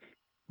Wars,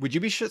 would you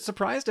be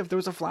surprised if there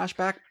was a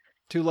flashback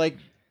to like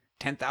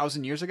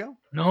 10,000 years ago?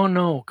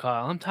 No,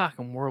 Kyle. I'm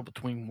talking World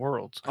Between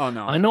Worlds. Oh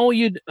no. I know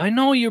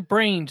your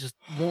brain just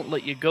won't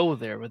let you go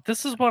there, but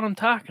this is what I'm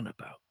talking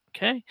about.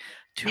 Okay,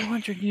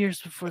 200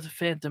 years before the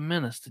Phantom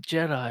Menace, the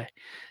Jedi,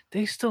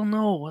 they still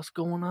know what's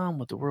going on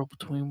with the World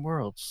Between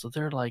Worlds. So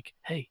they're like,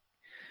 hey,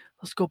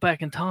 let's go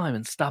back in time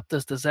and stop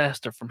this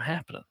disaster from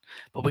happening.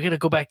 But we got to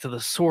go back to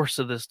the source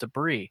of this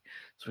debris.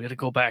 So we got to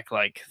go back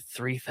like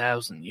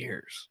 3,000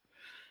 years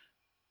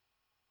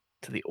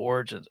to the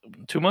origin.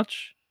 Too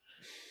much?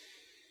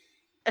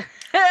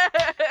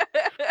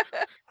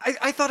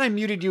 I thought I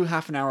muted you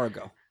half an hour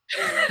ago.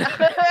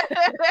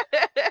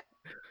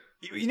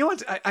 You know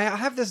what? I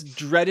have this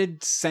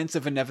dreaded sense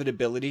of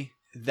inevitability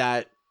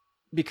that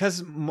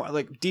because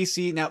like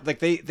DC now, like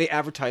they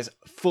advertise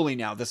fully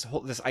now this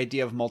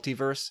idea of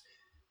multiverse,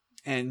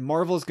 and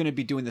Marvel is going to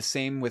be doing the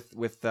same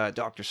with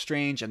Doctor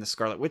Strange and the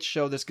Scarlet Witch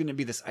show. There's going to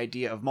be this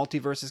idea of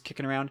multiverses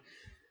kicking around,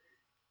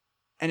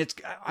 and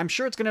I'm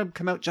sure it's going to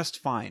come out just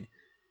fine.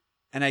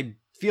 And I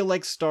feel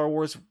like Star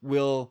Wars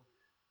will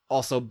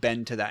also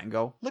bend to that and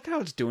go, look how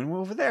it's doing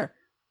over there.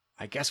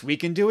 I guess we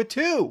can do it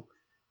too.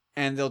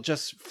 And they'll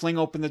just fling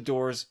open the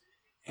doors,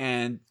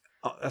 and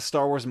a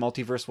Star Wars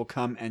multiverse will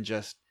come and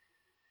just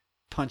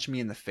punch me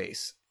in the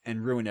face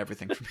and ruin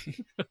everything for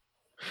me.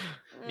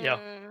 Yeah.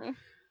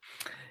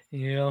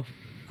 Yeah.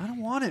 I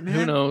don't want it,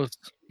 man.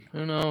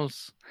 Who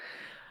knows?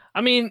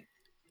 I mean,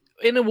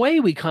 in a way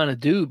we kind of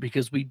do,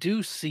 because we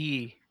do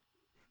see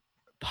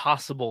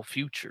possible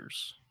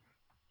futures,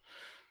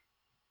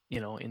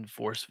 in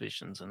Force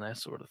visions and that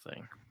sort of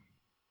thing.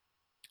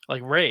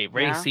 Like Rey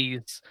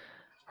sees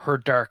her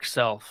dark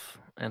self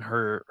and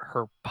her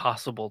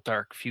possible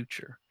dark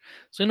future.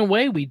 So in a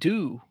way we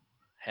do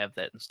have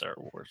that in Star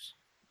Wars.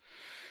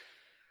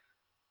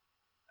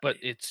 But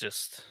it's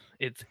just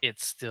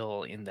it's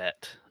still in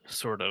that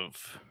sort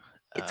of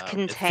it's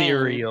contained.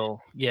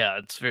 Ethereal. Yeah,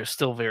 it's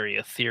still very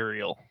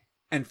ethereal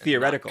and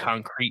theoretical.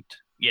 Concrete.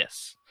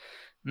 Yes.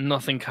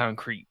 Nothing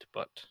concrete,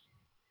 but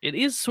it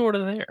is sort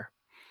of there.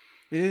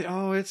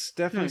 It's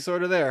definitely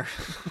sort of there.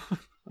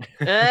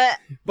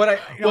 But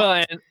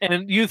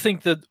and you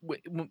think that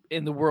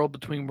in the world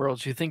between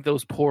worlds, you think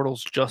those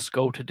portals just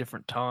go to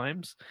different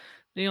times?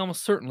 They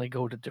almost certainly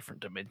go to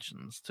different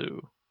dimensions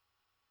too.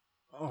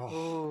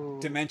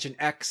 Dimension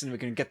X, and we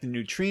can get the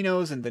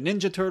neutrinos and the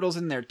Ninja Turtles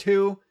in there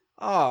too.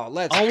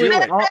 Let's do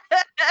it.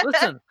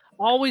 Listen,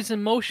 always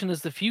in motion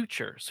is the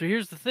future. So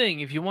here's the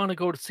thing: if you want to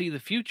go to see the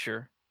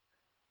future,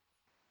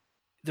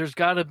 there's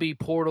got to be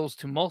portals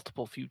to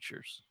multiple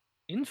futures,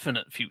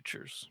 infinite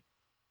futures.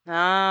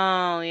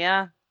 Oh,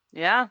 yeah.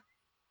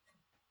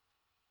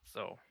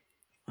 So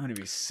I'm gonna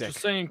be sick.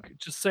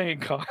 Just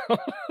saying, Kyle.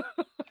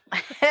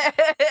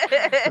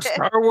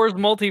 Star Wars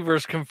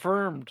multiverse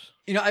confirmed.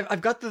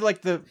 I've got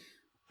the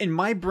in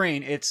my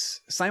brain,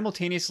 it's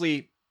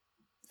simultaneously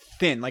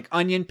thin, like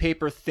onion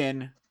paper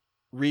thin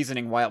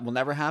reasoning why it will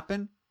never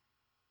happen.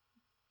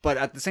 But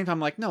at the same time, I'm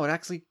like, no, it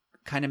actually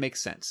kind of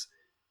makes sense.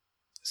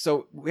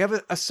 So we have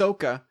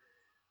Ahsoka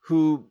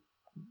who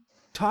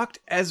talked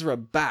Ezra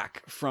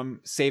back from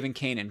saving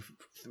Kanan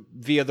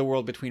via the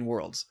world between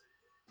worlds.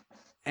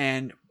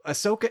 And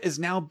Ahsoka is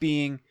now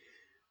being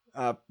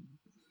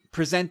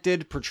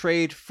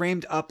portrayed,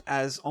 framed up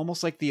as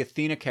almost like the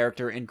Athena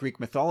character in Greek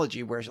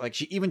mythology, where like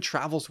she even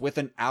travels with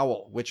an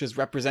owl, which is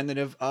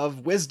representative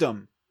of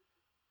wisdom.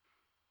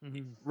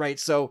 Mm-hmm. Right?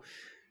 So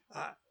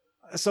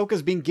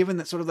Ahsoka's being given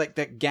that sort of like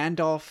that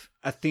Gandalf,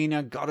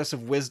 Athena, goddess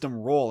of wisdom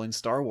role in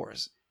Star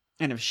Wars.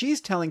 And if she's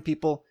telling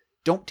people,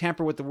 don't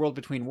tamper with the world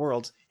between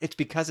worlds, it's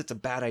because it's a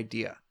bad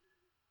idea.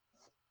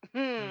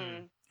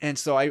 And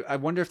so I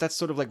wonder if that's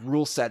sort of like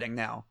rule setting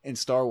now in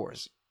Star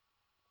Wars.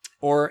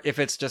 Or if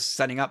it's just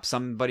setting up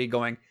somebody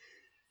going,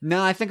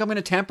 no, I think I'm going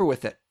to tamper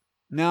with it.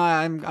 No,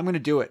 I'm going to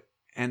do it.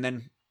 And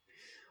then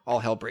all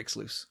hell breaks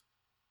loose.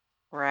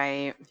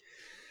 Right.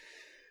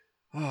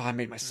 Oh, I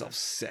made myself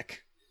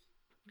sick.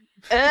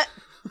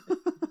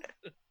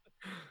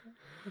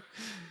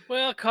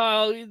 Well,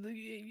 Kyle,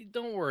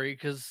 don't worry,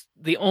 because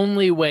the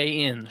only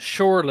way in,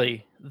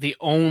 surely the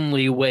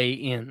only way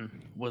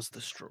in was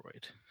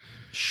destroyed.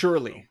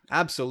 Surely.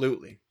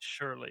 Absolutely.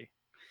 Surely.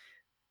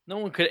 No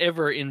one could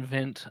ever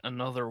invent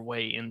another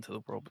way into the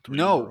world between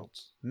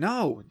worlds.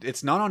 No,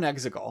 it's not on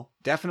Exegol.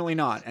 Definitely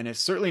not. And it's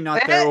certainly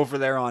not there over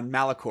there on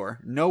Malachor.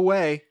 No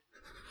way.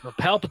 Well,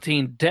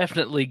 Palpatine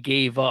definitely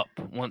gave up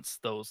once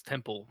those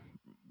temple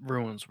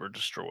ruins were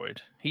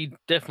destroyed. He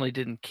definitely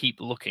didn't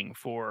keep looking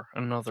for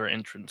another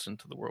entrance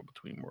into the world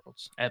between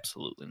worlds.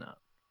 Absolutely not.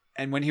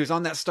 And when he was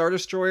on that Star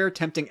Destroyer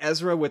tempting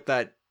Ezra with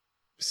that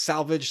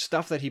salvage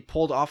stuff that he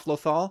pulled off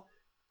Lothal,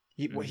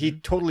 he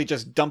totally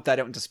just dumped that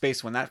out into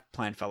space when that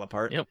plan fell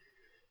apart. Yep.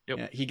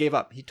 Yeah, he gave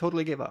up. He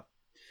totally gave up.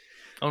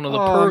 Oh no, the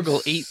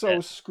Purgle ate so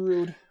that.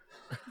 Screwed.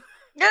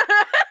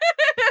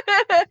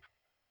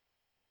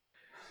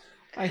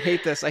 I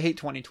hate this. I hate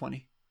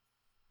 2020.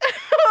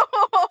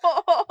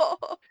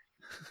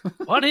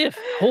 What if?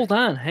 Hold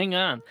on, hang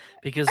on,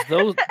 because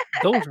those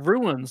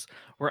ruins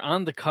were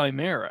on the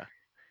Chimera,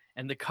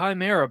 and the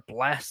Chimera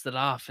blasted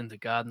off into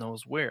God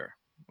knows where,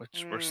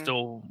 which we're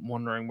still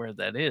wondering where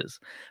that is.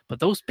 But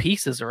those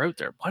pieces are out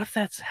there. What if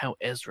that's how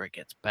Ezra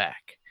gets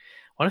back?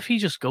 What if he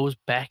just goes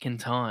back in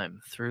time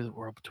through the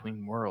world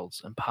between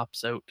worlds and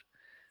pops out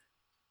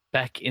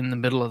back in the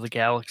middle of the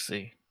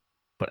galaxy,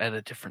 but at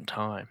a different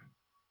time?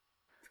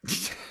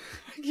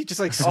 He just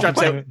like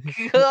struts out.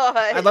 God.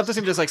 I'd love to see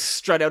him just like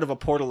strut out of a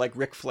portal like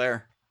Ric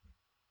Flair.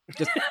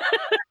 Just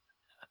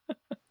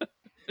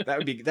that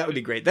would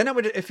be great. Then I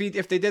would, if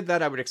they did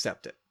that, I would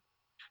accept it.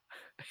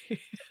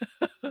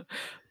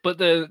 But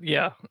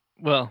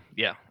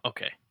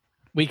okay,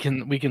 we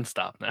can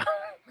stop now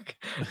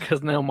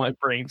because now my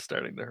brain's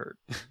starting to hurt.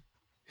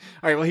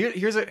 right. Well,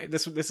 here's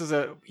this is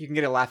a you can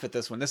get a laugh at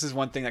this one. This is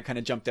one thing that kind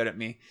of jumped out at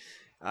me.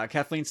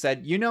 Kathleen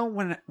said,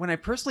 when I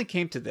personally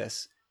came to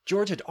this,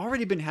 George had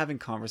already been having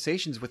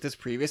conversations with his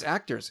previous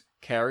actors,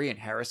 Carrie and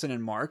Harrison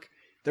and Mark.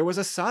 There was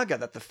a saga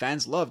that the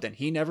fans loved and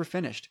he never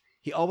finished.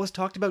 He always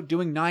talked about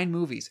doing 9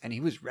 movies and he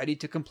was ready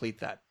to complete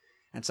that.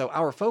 And so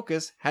our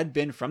focus had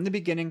been from the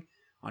beginning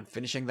on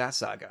finishing that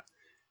saga.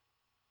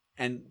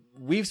 And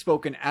we've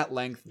spoken at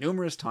length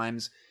numerous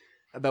times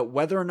about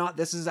whether or not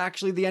this is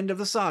actually the end of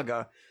the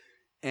saga.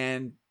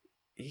 And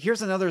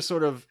here's another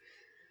sort of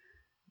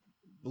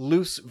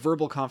loose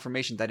verbal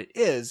confirmation that it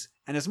is.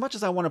 And as much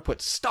as I want to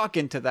put stock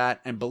into that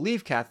and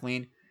believe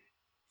Kathleen,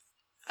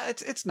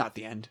 it's not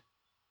the end.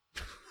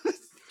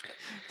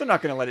 They're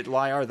not going to let it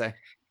lie, are they?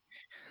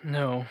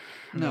 No.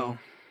 Not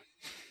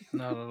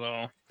at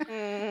all.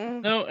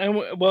 No,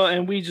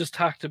 and we just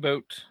talked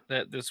about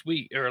that this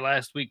week or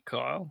last week,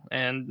 Kyle.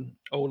 And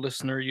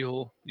listener,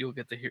 you'll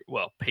get to hear.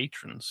 Well,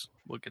 patrons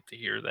will get to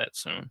hear that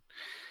soon.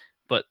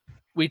 But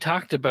we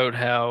talked about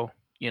how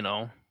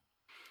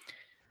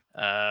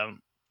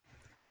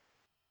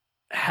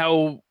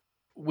how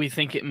we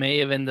think it may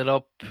have ended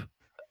up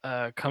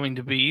coming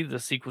to be. The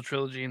sequel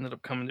trilogy ended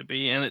up coming to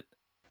be,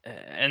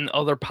 and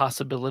other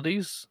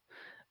possibilities.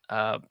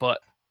 But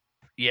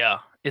yeah,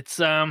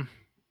 it's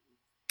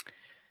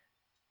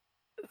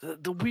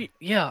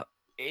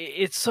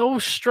it's so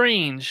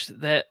strange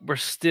that we're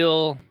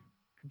still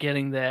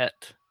getting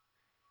that.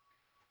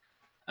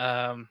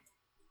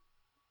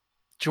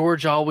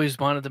 George always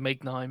wanted to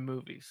make 9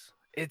 movies.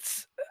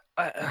 It's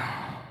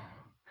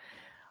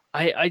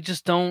I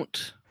just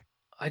don't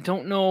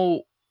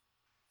know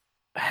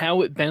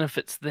how it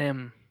benefits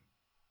them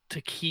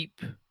to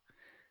keep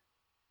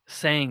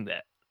saying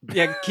that.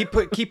 Yeah, keep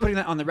putting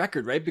that on the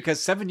record, right?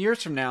 Because 7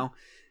 years from now,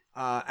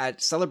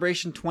 at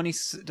Celebration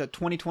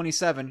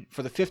 2027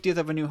 for the 50th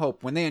of A New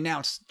Hope, when they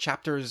announce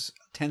chapters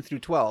 10 through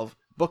 12,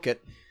 book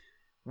it,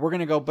 we're going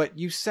to go, but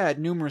you said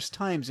numerous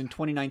times in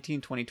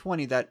 2019,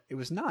 2020 that it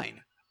was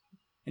 9.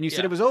 And you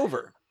said it was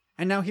over.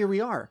 And now here we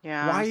are.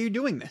 Yeah. Why are you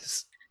doing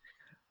this?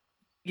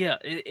 Yeah,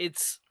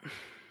 it's...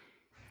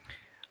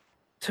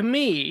 To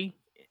me,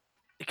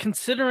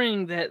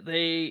 considering that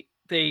they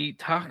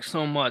talk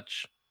so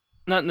much,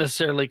 not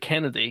necessarily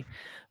Kennedy,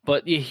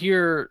 but you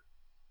hear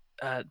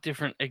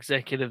different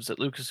executives at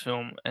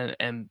Lucasfilm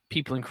and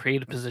people in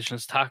creative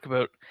positions talk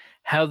about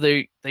how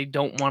they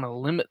don't want to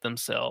limit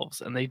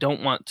themselves and they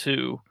don't want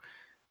to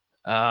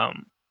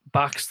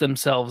box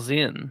themselves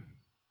in.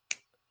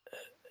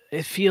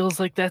 It feels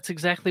like that's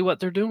exactly what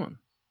they're doing,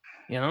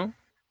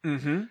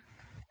 Mm-hmm.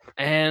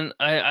 And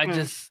I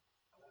just,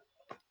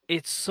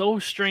 it's so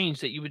strange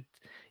that you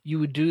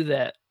would do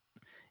that,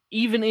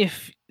 even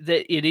if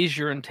that it is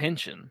your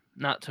intention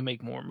not to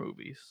make more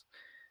movies.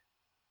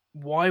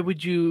 Why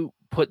would you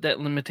put that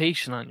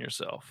limitation on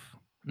yourself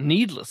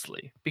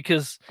needlessly?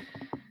 Because,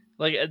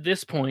 like, at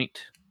this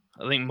point,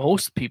 I think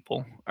most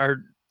people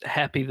are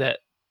happy that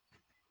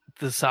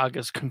the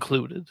saga's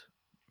concluded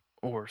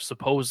or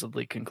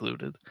supposedly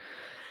concluded.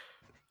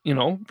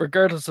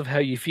 Regardless of how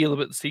you feel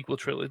about the sequel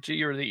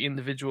trilogy or the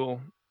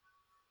individual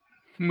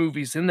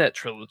movies in that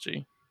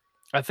trilogy,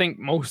 I think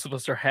most of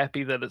us are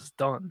happy that it's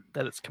done,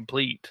 that it's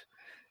complete,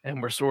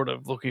 and we're sort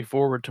of looking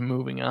forward to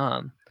moving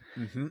on.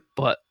 Mm-hmm.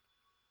 But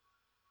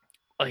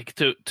like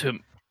to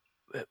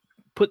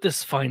put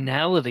this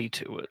finality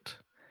to it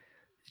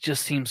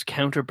just seems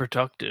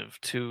counterproductive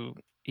to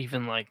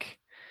even like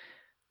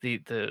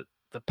the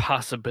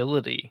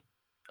possibility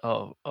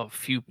of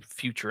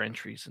future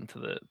entries into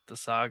the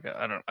saga.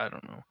 I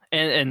don't know.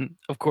 And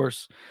of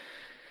course,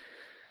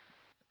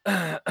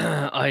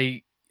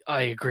 I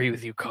agree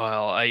with you,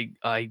 Kyle.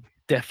 I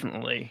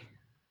definitely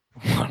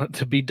want it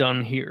to be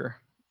done here.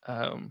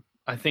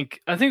 I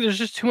think there's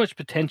just too much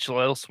potential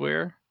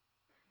elsewhere.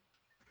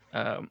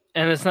 And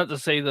it's not to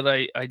say that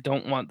I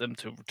don't want them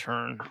to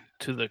return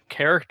to the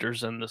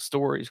characters and the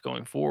stories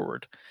going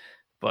forward,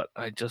 but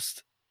I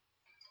just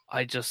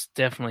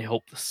definitely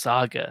hope the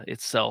saga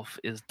itself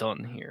is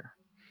done here.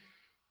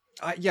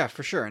 Yeah,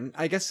 for sure. And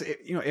I guess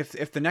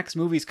if the next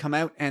movies come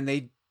out and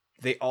they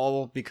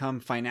all become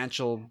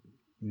financial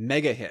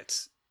mega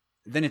hits,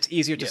 then it's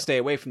easier to stay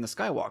away from the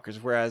Skywalkers.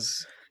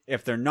 Whereas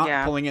if they're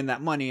not pulling in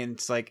that money, and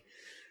it's like,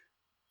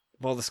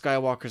 well, the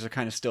Skywalkers are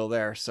kind of still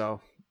there,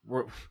 so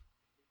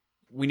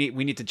we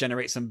need to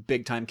generate some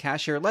big time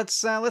cash here. Let's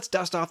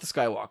dust off the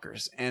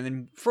Skywalkers, and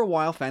then for a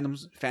while,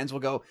 fans will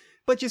go,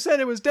 but you said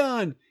it was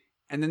done.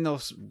 And then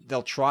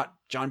they'll trot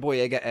John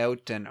Boyega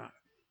out, and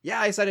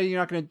I said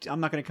I'm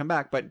not gonna come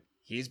back, but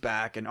he's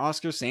back. And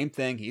Oscar, same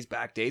thing, he's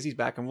back. Daisy's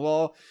back, and we're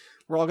all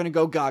gonna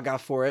go gaga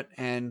for it.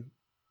 And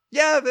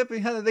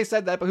they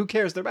said that, but who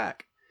cares? They're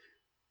back,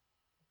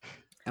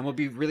 and we'll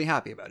be really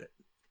happy about it.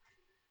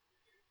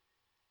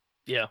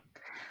 Yeah.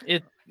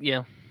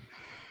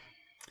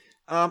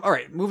 All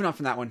right, moving on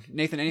from that one,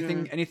 Nathan.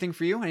 Anything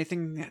for you?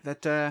 Anything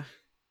that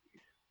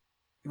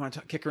you want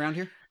to kick around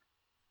here?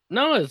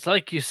 No, it's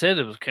like you said,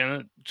 it was kind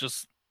of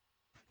just,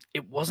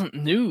 it wasn't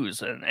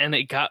news, and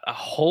it got a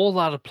whole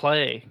lot of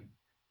play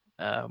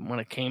when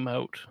it came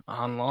out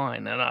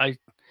online, and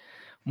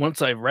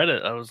once I read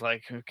it, I was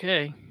like,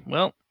 okay,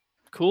 well,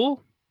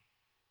 cool.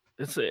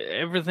 It's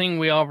everything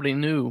we already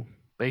knew,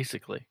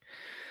 basically.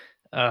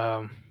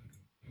 I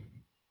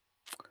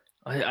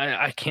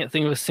can't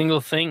think of a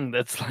single thing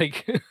that's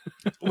like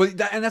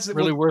that's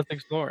really worth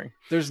exploring.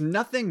 There's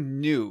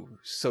nothing new,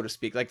 so to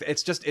speak. Like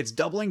it's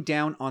doubling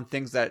down on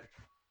things that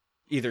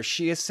either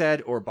she has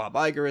said or Bob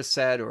Iger has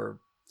said or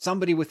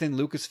somebody within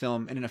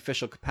Lucasfilm in an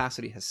official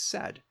capacity has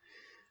said.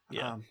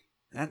 Yeah.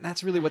 And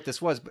that's really what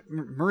this was. But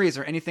Marie, is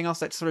there anything else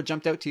that sort of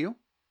jumped out to you?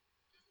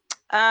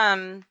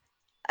 I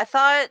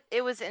thought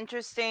it was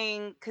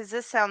interesting because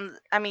it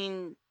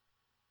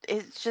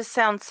just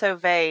sounds so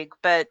vague,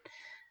 but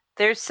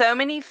there's so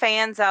many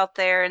fans out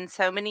there and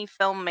so many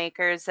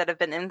filmmakers that have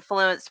been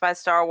influenced by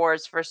Star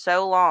Wars for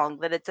so long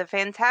that it's a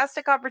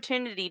fantastic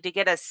opportunity to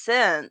get a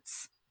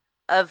sense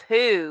of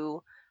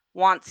who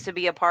wants to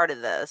be a part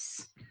of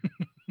this.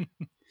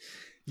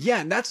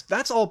 Yeah, and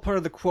that's all part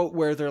of the quote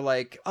where they're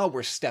like, "Oh,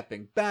 we're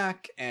stepping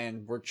back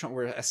and we're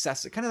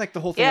assessing," kind of like the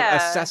whole thing of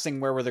assessing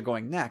where they're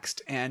going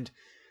next. And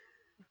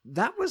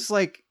that was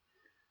like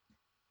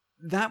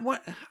that one.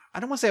 I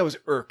don't want to say I was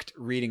irked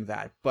reading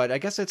that, but I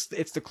guess it's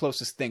the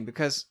closest thing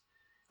because,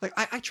 like,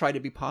 I try to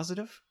be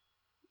positive.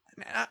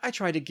 I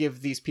try to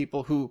give these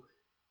people who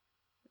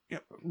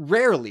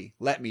rarely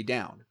let me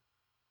down.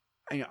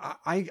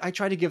 I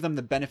try to give them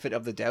the benefit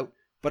of the doubt.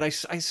 But I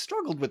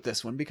struggled with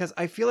this one because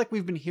I feel like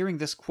we've been hearing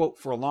this quote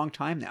for a long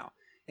time now.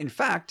 In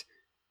fact,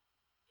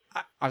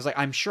 I was like,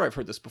 I'm sure I've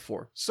heard this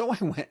before. So I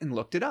went and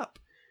looked it up.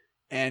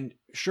 And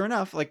sure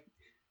enough, like,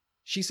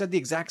 she said the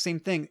exact same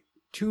thing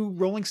to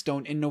Rolling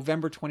Stone in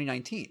November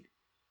 2019.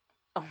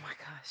 Oh my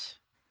gosh.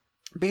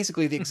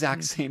 Basically the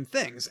exact same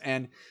things.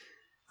 And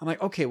I'm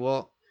like, okay,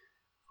 well,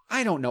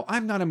 I don't know.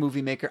 I'm not a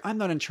movie maker. I'm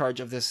not in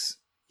charge of this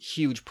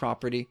huge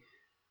property.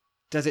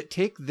 Does it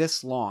take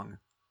this long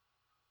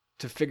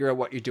to figure out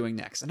what you're doing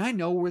next? And I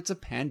know it's a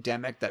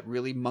pandemic that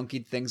really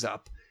monkeyed things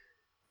up,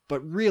 but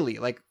really,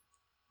 like,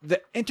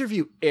 the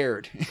interview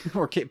aired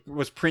or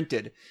was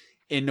printed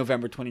in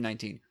November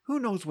 2019. Who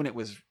knows when it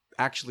was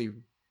actually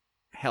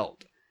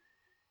held,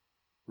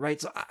 right?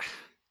 So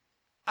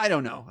I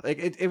don't know. Like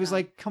it was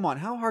like, come on,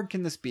 how hard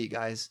can this be,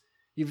 guys?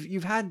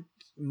 You've had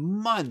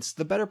months,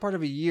 the better part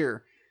of a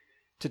year,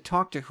 to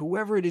talk to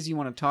whoever it is you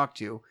want to talk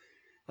to.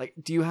 Like,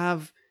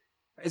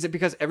 is it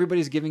because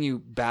everybody's giving you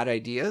bad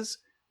ideas?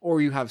 Or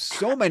you have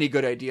so many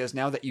good ideas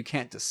now that you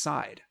can't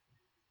decide.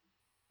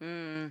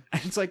 And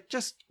it's like,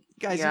 just,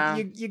 guys,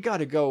 you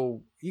gotta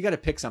go. You gotta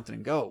pick something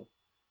and go.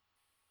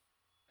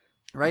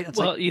 Right? It's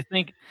well, you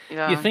think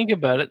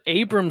about it.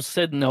 Abrams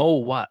said no,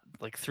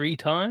 like 3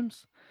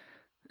 times?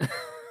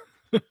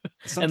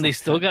 And they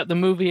still got the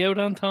movie out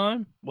on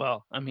time?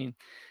 Well, I mean,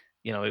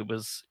 it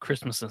was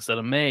Christmas instead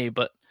of May,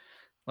 but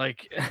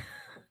like,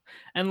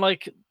 and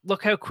like,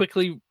 look how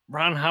quickly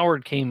Ron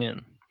Howard came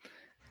in.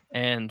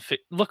 And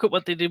look at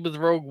what they did with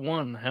Rogue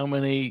One. How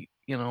many,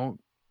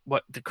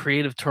 what the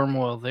creative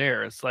turmoil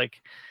there. It's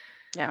like,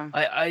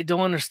 I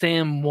don't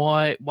understand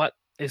what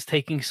is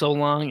taking so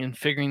long in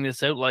figuring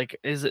this out. Like,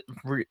 is it,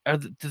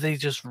 do they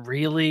just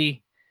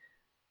really,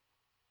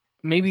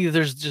 maybe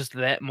there's just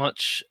that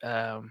much,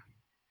 I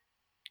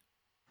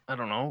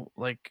don't know,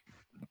 like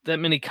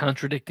that many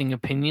contradicting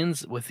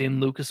opinions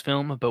within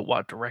Lucasfilm about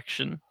what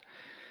direction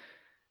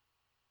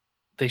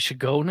they should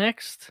go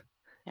next.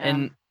 Yeah.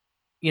 And,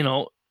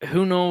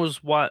 who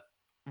knows what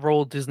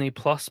role Disney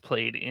Plus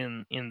played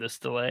in this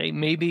delay.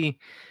 Maybe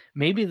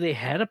they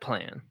had a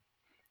plan,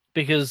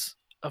 because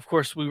of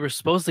course we were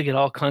supposed to get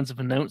all kinds of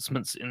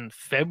announcements in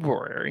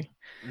February,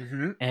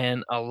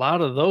 and a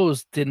lot of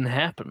those didn't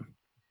happen.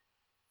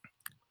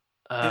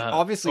 And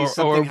obviously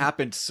something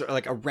happened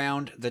like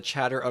around the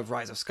chatter of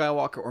Rise of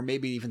Skywalker, or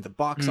maybe even the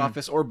box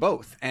office, or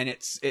both, and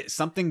it's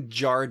something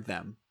jarred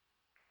them.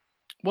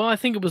 Well, I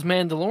think it was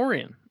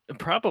Mandalorian.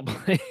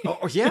 Probably.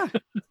 Oh, yeah.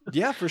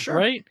 Yeah, for sure.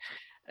 Right?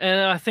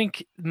 And I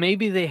think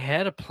maybe they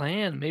had a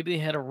plan. Maybe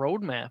they had a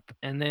roadmap.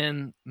 And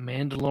then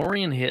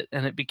Mandalorian hit,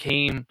 and it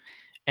became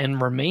and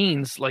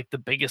remains like the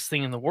biggest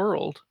thing in the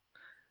world.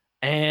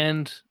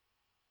 And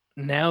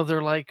now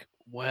they're like,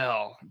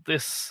 well,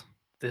 this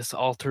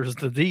alters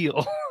the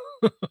deal.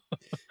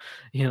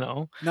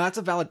 No, that's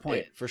a valid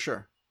point, for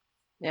sure.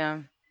 Yeah.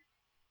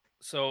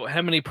 So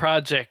how many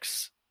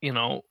projects,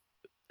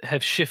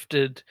 have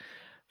shifted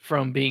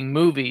from being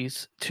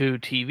movies to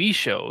TV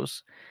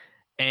shows,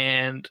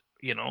 and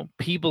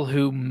people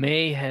who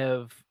may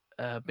have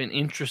been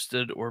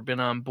interested or been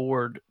on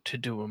board to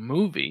do a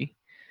movie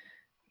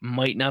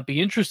might not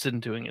be interested in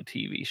doing a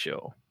TV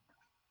show,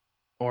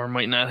 or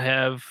might not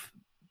have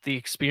the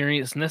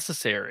experience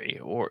necessary,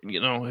 or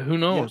who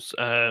knows.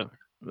 Yeah.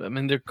 I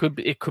mean, it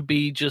could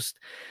be just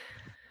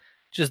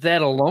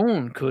that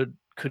alone could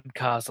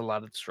cause a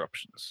lot of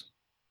disruptions.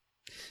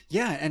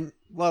 Yeah, and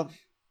well,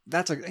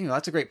 that's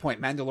a great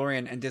point.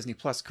 Mandalorian and Disney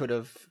Plus could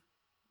have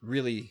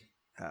really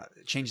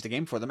changed the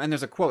game for them. And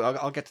there's a quote.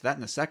 I'll get to that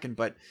in a second.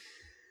 But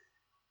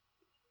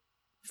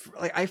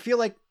I feel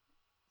like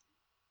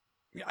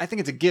I think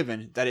it's a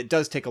given that it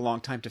does take a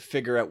long time to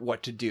figure out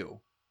what to do.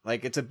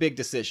 Like, it's a big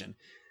decision.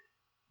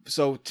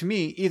 So to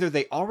me, either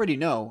they already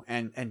know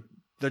and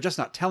they're just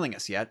not telling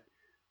us yet,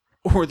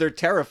 or they're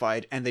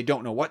terrified and they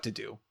don't know what to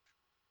do.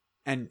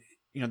 And,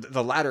 you know,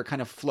 the latter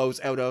kind of flows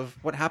out of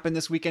what happened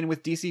this weekend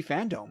with DC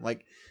Fandom.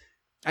 Like,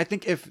 I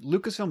think if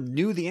Lucasfilm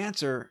knew the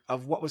answer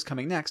of what was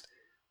coming next,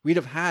 we'd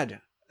have had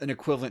an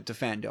equivalent to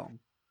Fandom.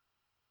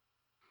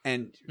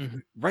 And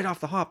right off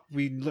the hop,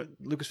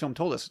 Lucasfilm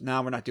told us,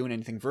 "No, we're not doing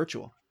anything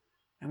virtual."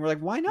 And we're like,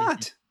 why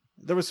not?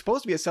 There was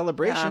supposed to be a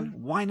celebration. Yeah.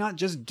 Why not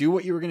just do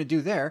what you were going to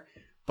do there,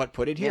 but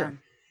put it here?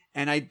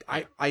 Yeah. And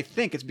I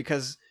think it's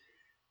because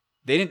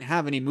they didn't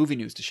have any movie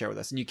news to share with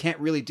us. And you can't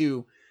really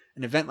do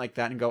an event like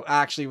that and go,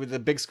 actually, with the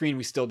big screen,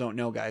 we still don't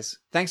know, guys.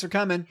 Thanks for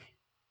coming.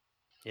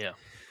 Yeah.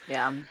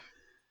 Yeah.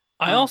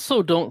 I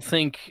also don't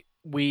think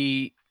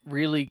we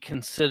really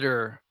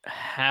consider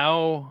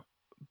how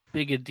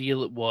big a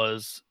deal it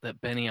was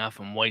that Benioff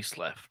and Weiss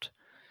left,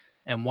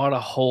 and what a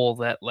hole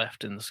that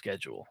left in the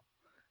schedule.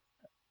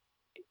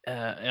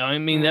 I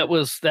mean, that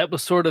was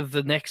sort of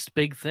the next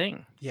big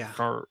thing,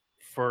 for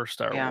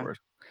Star Wars,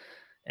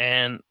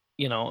 and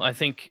you know, I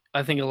think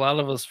a lot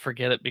of us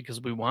forget it because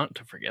we want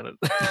to forget it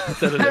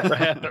that it ever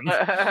happened.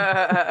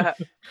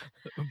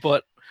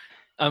 But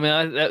I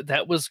mean,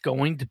 that was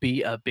going to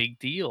be a big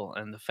deal,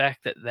 and the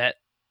fact that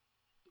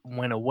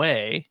went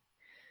away.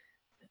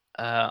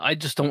 I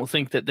just don't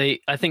think that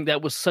I think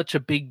that was such a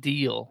big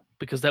deal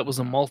because that was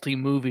a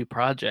multi-movie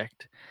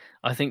project.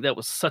 I think that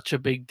was such a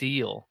big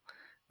deal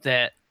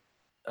that,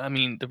 I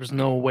mean, there was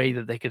no way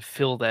that they could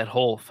fill that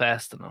hole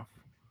fast enough.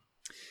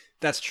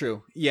 That's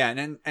true. Yeah.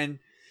 And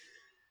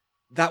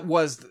that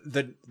was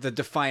the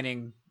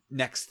defining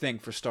next thing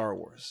for Star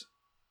Wars.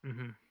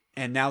 Mm-hmm.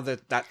 And now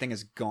that thing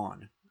is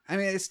gone. I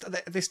mean,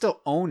 they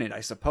still own it, I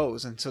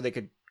suppose. And so they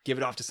could give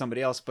it off to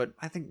somebody else. But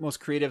I think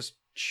most creatives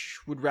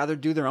would rather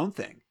do their own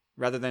thing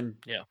rather than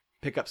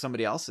pick up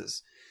somebody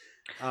else's.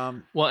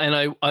 Well,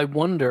 and I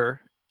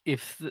wonder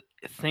if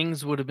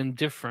things would have been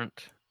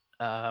different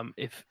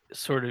if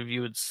sort of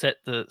you would set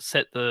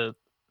the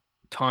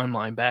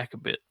timeline back a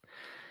bit.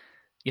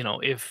 You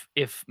know, if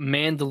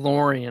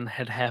Mandalorian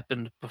had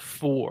happened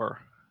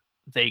before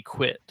they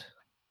quit,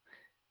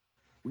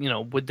 you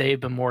know, would they have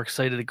been more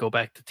excited to go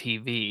back to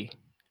TV?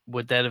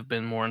 Would that have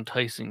been more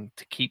enticing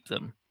to keep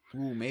them?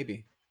 Ooh,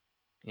 maybe.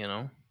 You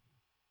know?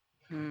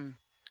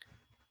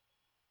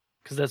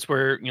 Because that's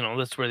where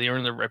they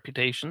earn their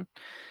reputation,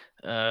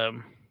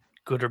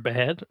 good or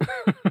bad.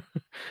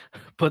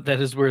 But that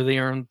is where they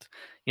earned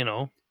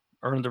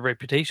the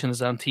reputation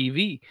is on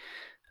TV,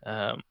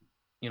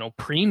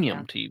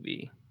 premium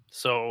TV.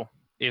 So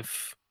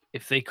if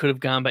they could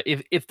have gone back,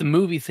 if the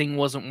movie thing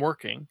wasn't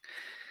working,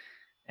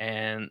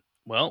 and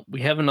well,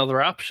 we have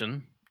another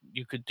option.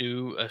 You could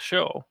do a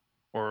show,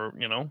 or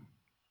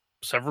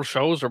several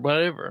shows, or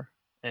whatever,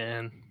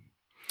 and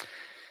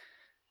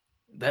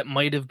that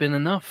might have been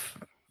enough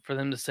for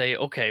them to say,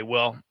 okay,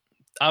 well,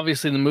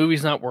 obviously the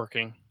movie's not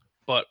working,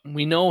 but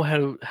we know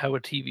how a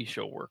TV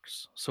show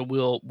works, so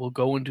we'll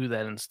go and do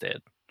that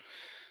instead.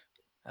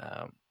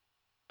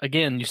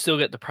 Again, you still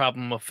get the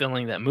problem of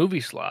filling that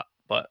movie slot,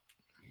 but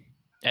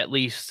at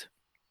least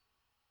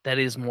that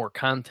is more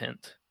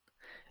content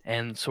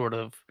and sort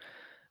of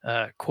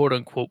quote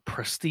unquote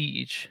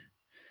prestige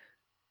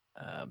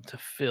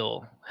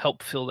to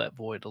help fill that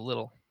void a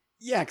little.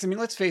 Yeah, because I mean,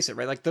 let's face it,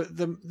 right? Like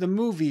the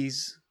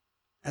movies,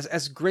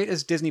 as great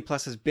as Disney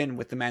Plus has been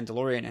with The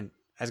Mandalorian, and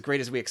as great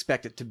as we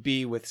expect it to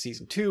be with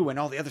season 2 and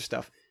all the other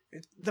stuff,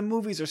 the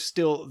movies are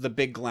still the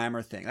big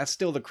glamour thing. That's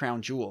still the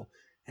crown jewel,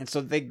 and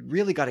so they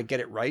really got to get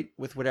it right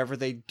with whatever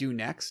they do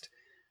next.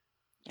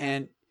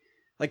 And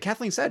like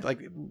Kathleen said, like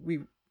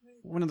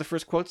one of the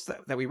first quotes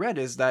that we read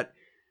is that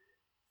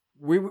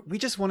we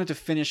just wanted to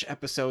finish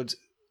episodes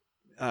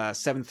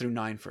 7 through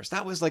 9 first.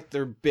 That was like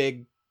their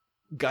big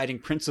guiding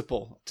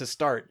principle to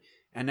start,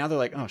 and now they're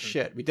like, oh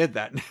shit, we did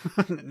that.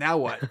 Now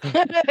what?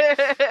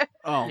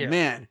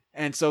 Man.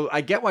 And so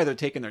I get why they're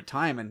taking their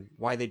time and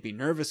why they'd be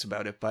nervous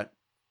about it, but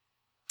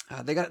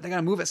they got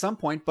to move at some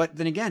point. But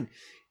then again,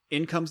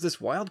 in comes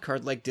this wild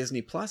card like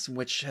Disney Plus,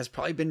 which has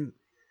probably been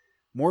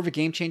more of a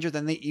game changer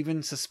than they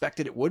even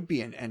suspected it would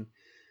be. And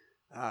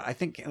I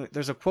think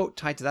there's a quote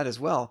tied to that as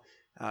well.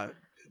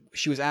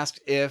 She was asked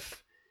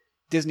if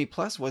Disney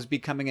Plus was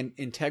becoming an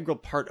integral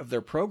part of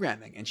their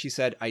programming, and she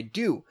said, "I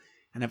do,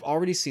 and I've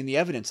already seen the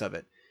evidence of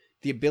it.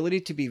 The ability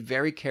to be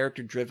very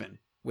character-driven,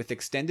 with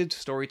extended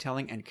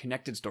storytelling and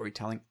connected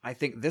storytelling. I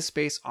think this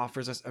space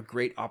offers us a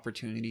great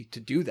opportunity to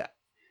do that."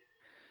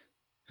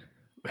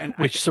 And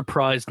which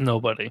surprised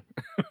nobody.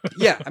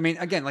 Yeah, I mean,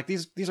 again, like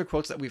these are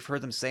quotes that we've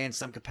heard them say in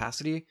some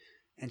capacity,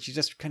 and she's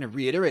just kind of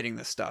reiterating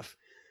this stuff.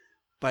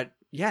 But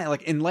yeah,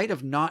 like in light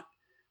of not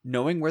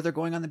knowing where they're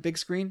going on the big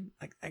screen,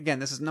 like again,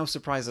 this is no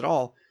surprise at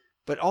all,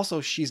 but also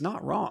she's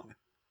not wrong,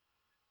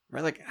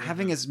 right? Like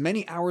having as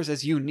many hours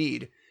as you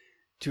need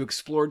to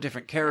explore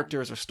different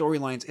characters or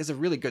storylines is a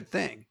really good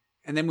thing.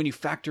 And then when you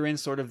factor in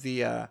sort of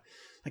the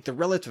like the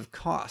relative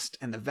cost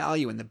and the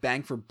value and the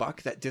bang for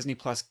buck that Disney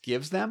Plus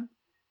gives them,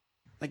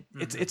 Like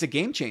it's a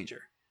game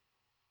changer,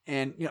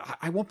 and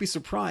I won't be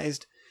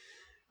surprised.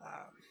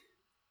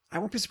 I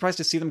won't be surprised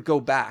to see them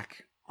go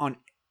back on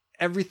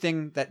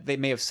everything that they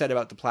may have said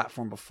about the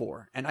platform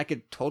before, and I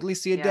could totally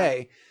see a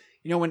day.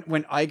 When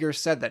Iger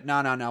said that,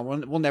 no,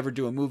 we'll never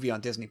do a movie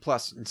on Disney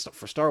Plus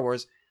for Star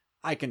Wars,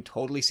 I can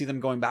totally see them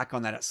going back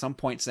on that at some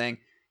point, saying,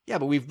 yeah,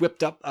 but we've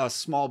whipped up a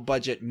small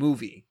budget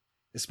movie,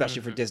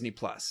 especially for Disney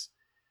Plus.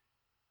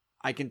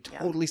 I can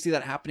totally see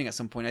that happening at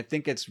some point. I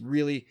think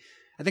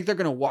they're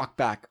going to walk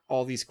back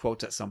all these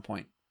quotes at some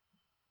point.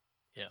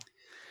 Yeah.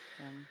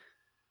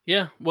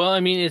 Yeah. Well, I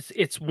mean,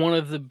 it's one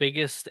of the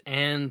biggest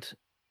and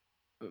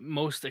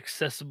most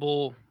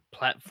accessible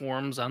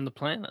platforms on the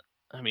planet.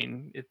 I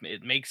mean,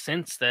 it makes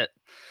sense that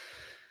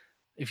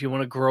if you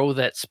want to grow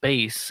that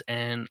space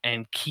and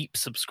keep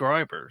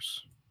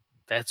subscribers,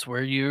 that's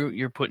where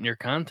you're putting your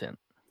content.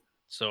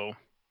 So,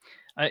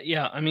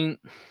 I mean,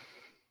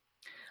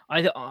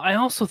 I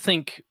also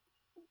think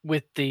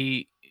with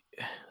the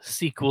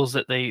sequels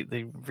that they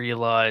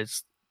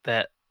realized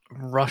that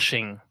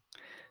rushing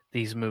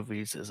these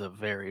movies is a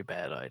very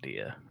bad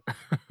idea.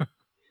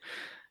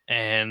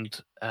 And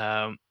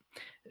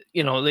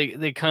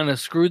they kind of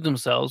screwed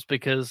themselves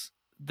because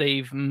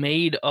they've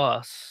made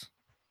us,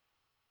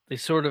 they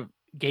sort of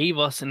gave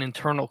us an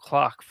internal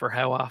clock for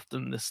how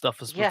often this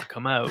stuff is supposed to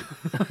come out.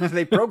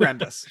 They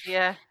programmed us.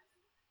 Yeah.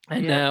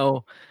 And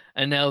now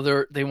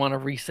they want to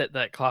reset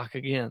that clock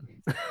again.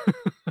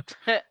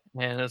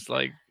 And it's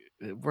like,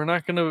 we're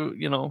not going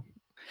to,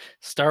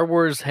 Star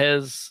Wars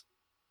has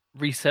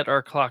reset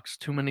our clocks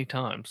too many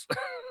times.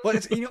 Well,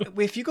 it's,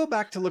 if you go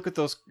back to look at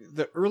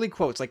the early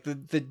quotes, like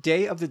the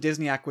day of the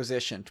Disney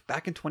acquisition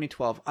back in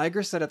 2012,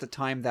 Iger said at the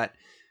time that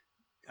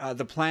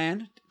the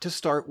plan to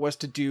start was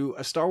to do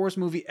a Star Wars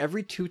movie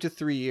every 2 to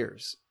 3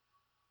 years.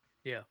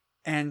 Yeah.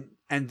 And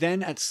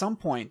then at some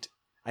point,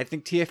 I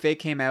think TFA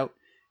came out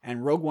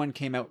and Rogue One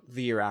came out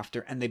the year after,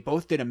 and they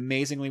both did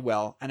amazingly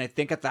well. And I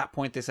think at that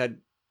point they said,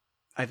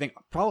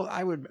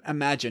 I would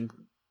imagine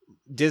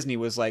Disney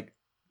was like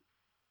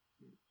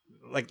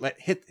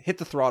hit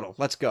the throttle,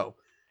 let's go.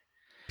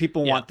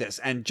 People want this,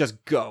 and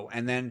just go.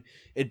 And then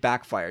it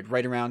backfired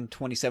right around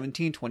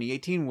 2017,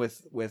 2018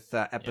 with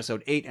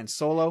episode 8 and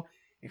Solo.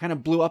 It kind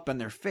of blew up in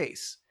their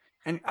face.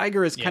 And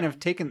Iger has kind of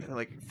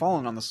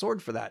fallen on the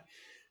sword for that.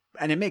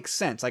 And it makes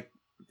sense. Like,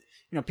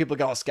 people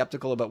got all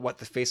skeptical about what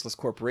the Faceless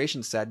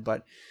Corporation said,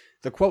 but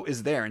the quote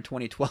is there in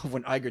 2012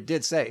 when Iger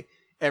did say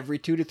every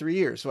 2 to 3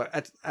 years. So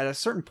at a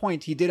certain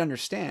point, he did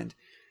understand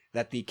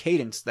that the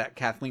cadence that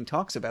Kathleen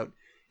talks about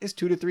is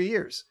 2 to 3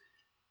 years.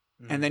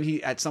 And then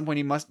at some point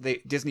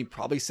Disney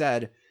probably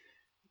said,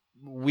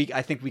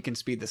 I think we can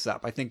speed this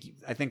up. I think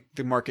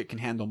the market can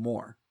handle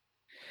more.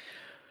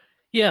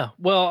 Yeah.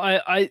 Well,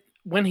 I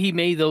when he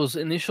made those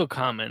initial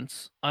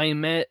comments, I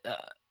met,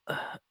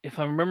 if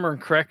I'm remembering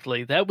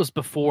correctly, that was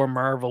before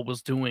Marvel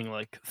was doing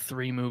like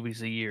 3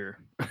 movies a year.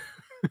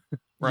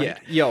 Right?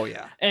 Yeah. Oh,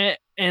 yeah.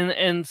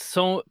 And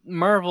so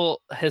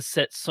Marvel has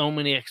set so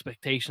many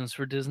expectations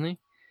for Disney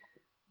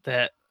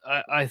that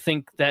I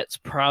think that's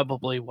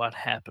probably what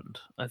happened.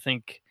 I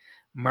think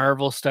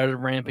Marvel started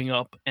ramping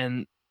up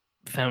and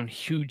found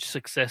huge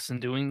success in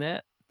doing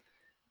that.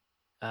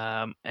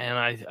 And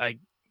I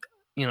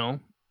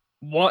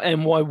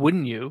why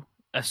wouldn't you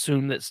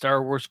assume that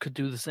Star Wars could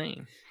do the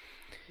same?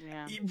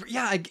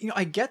 Yeah.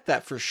 I get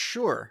that for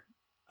sure.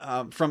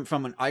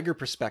 From an Iger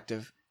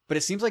perspective, but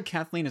it seems like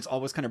Kathleen has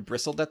always kind of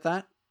bristled at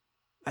that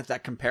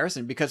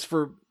comparison, because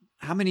for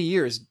how many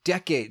years,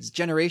 decades,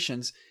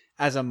 generations,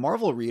 as a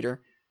Marvel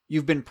reader,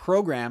 you've been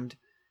programmed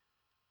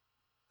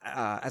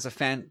as a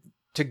fan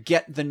to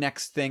get the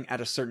next thing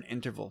at a certain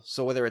interval.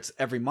 So whether it's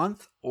every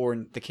month, or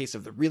in the case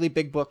of the really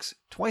big books,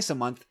 twice a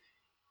month,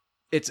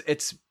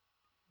 it's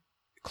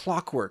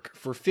clockwork.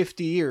 For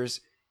 50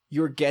 years,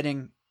 you're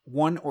getting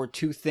 1 or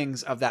 2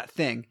 things of that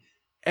thing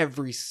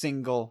every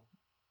single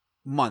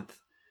month.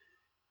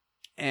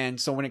 And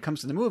so when it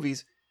comes to the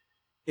movies,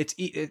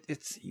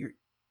 you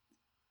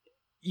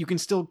can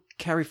still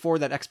carry forward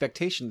that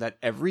expectation that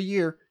every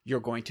year you're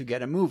going to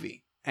get a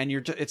movie, and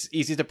it's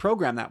easy to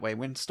program that way.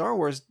 When Star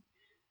Wars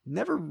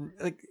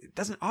it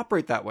doesn't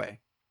operate that way,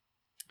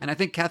 and I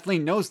think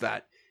Kathleen knows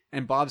that.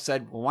 And Bob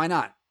said, "Well, why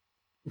not?"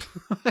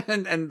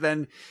 and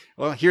then,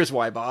 well, here's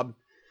why, Bob.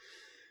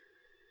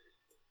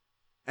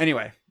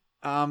 Anyway,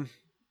 the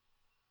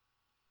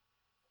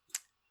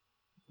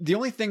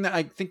only thing that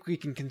I think we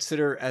can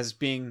consider as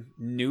being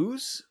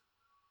news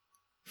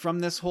from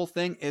this whole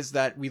thing is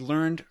that we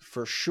learned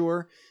for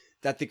sure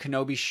that the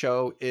Kenobi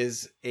show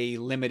is a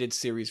limited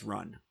series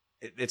run.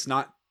 It's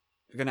not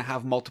going to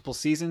have multiple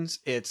seasons.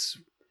 It's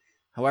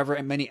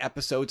however many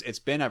episodes it's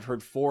been. I've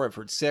heard 4, I've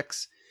heard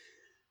 6.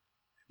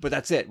 But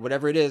that's it.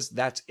 Whatever it is,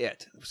 that's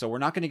it. So we're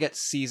not going to get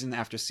season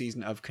after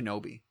season of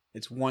Kenobi.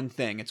 It's one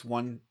thing. It's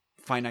one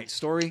finite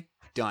story.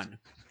 Done.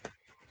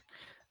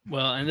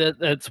 Well, and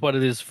that's what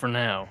it is for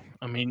now.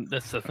 I mean,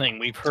 that's the thing.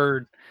 We've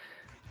heard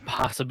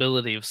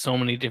possibility of so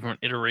many different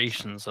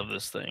iterations of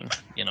this thing.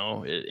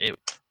 It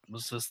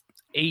was just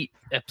 8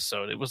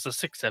 episode. It was a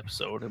 6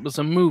 episode. It was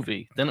a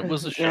movie. Then it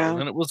was a show. Yeah.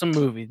 Then it was a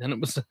movie. Then it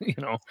was,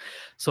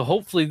 So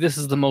hopefully this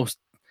is the most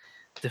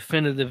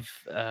definitive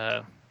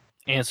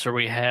answer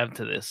we have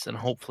to this, and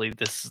hopefully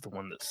this is the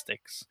one that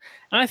sticks.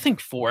 And I think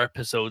 4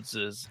 episodes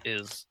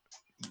is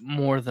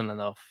more than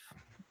enough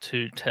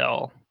to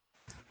tell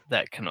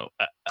that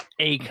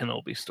a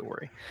Kenobi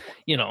story.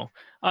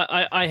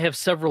 I have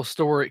several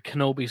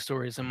Kenobi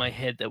stories in my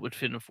head that would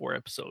fit in 4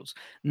 episodes.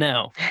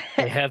 Now,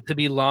 they have to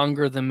be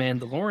longer than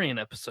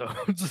Mandalorian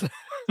episodes.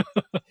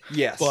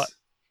 Yes. But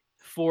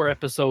 4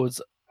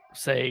 episodes,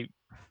 say,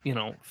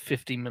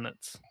 50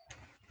 minutes.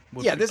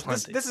 Yeah, this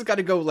has got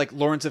to go like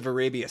Lawrence of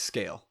Arabia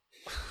scale.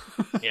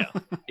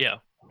 Yeah.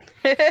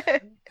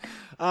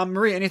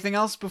 Marie, anything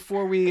else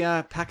before we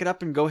pack it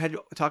up and go ahead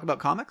and talk about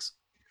comics?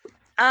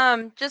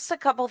 Just a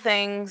couple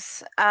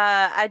things.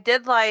 I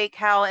did like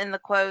how in the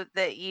quote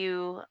that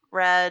you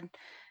read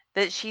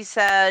that she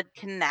said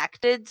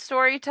connected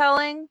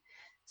storytelling.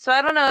 So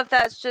I don't know if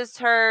that's just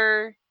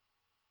her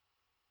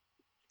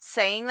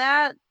saying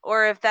that,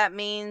 or if that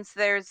means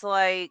there's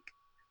like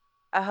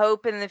a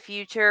hope in the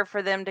future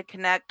for them to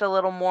connect a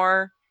little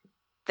more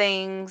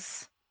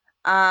things.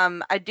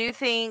 I do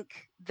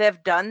think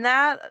they've done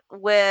that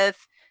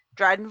with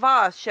Dryden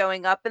Voss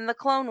showing up in the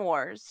Clone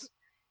Wars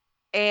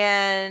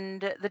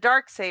and the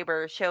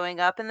Darksaber showing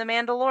up in the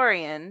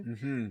Mandalorian.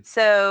 Mm-hmm.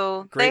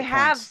 So Great they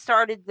have points.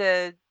 started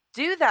to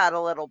do that a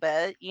little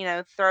bit,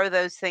 throw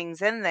those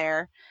things in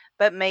there,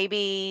 but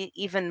maybe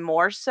even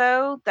more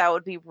so. That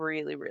would be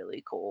really,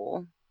 really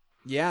cool.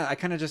 Yeah, I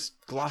kind of just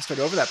glossed right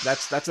over that,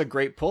 but that's a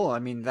great pull. I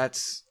mean, I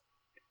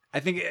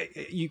think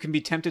you can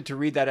be tempted to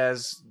read that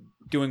as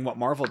doing what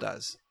Marvel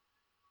does.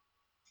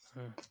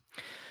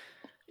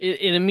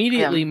 It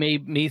immediately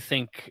made me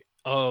think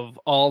of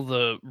all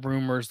the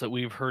rumors that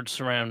we've heard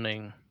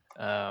surrounding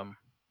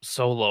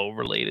Solo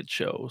related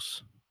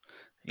shows,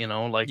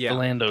 like the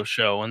Lando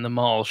show and the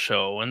Maul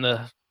show and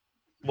the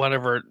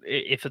whatever,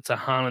 if it's a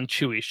Han and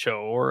Chewie show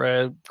or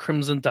a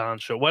Crimson Dawn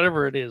show,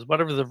 whatever it is,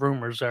 whatever the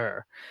rumors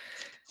are.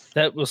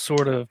 That was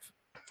sort of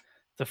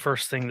the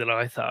first thing that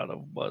I thought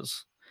of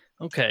was,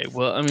 okay,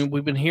 well, I mean,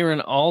 we've been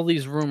hearing all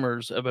these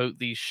rumors about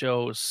these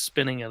shows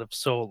spinning out of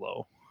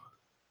Solo.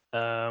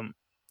 And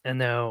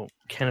now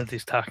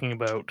Kennedy's talking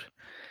about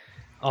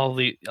all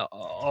these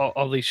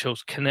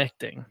shows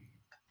connecting.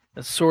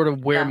 That's sort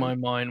of where my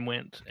mind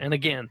went. And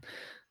again,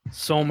 there's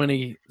so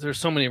many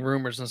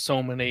rumors, and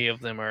so many of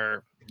them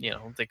are,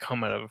 they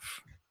come out of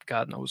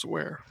God knows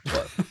where.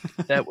 But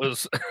that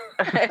was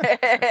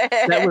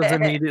that was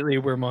immediately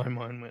where my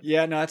mind went.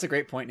 Yeah, no, that's a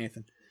great point,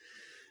 Nathan.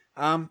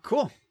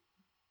 Cool.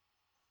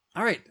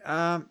 All right,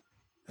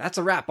 that's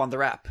a wrap on the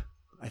wrap,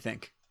 I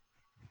think.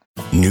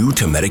 New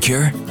to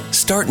Medicare?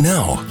 Start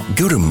now.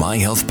 Go to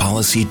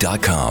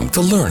myhealthpolicy.com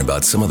to learn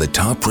about some of the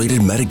top-rated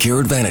Medicare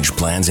Advantage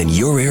plans in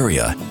your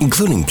area,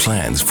 including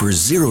plans for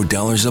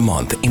 $0 a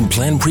month in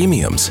plan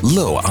premiums,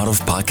 low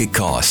out-of-pocket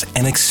costs,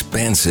 and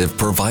expansive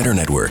provider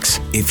networks.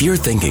 If you're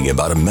thinking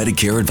about a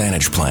Medicare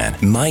Advantage plan,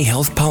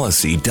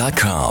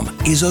 myhealthpolicy.com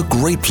is a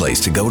great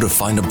place to go to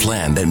find a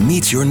plan that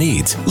meets your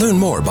needs. Learn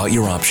more about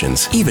your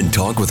options. Even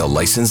talk with a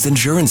licensed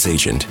insurance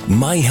agent.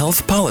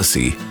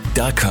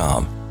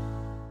 myhealthpolicy.com.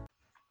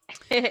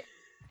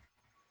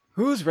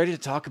 Who's ready to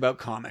talk about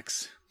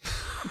comics?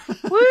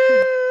 Woo!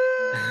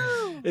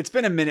 It's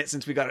been a minute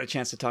since we got a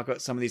chance to talk about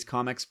some of these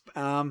comics.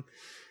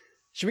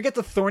 Should we get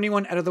the thorny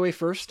one out of the way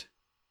first?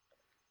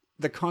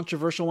 The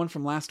controversial one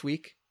from last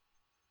week?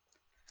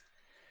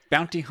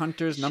 Bounty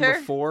Hunters number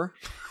 4.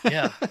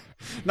 Yeah.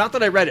 Not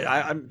that I read it.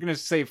 I'm going to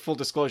say full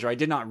disclosure. I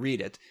did not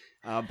read it,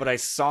 but I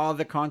saw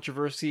the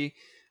controversy.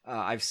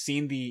 I've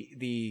seen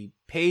the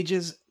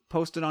pages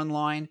posted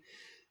online,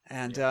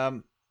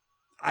 and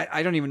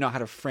I don't even know how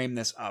to frame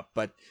this up,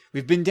 but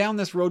we've been down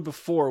this road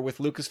before with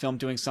Lucasfilm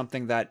doing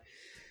something that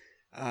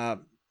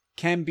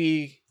can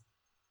be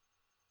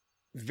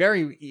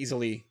very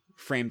easily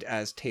framed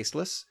as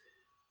tasteless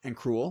and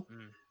cruel.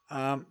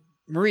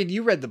 Marie,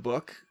 you read the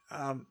book.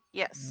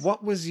 Yes.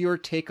 What was your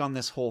take on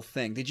this whole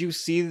thing? Did you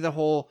see the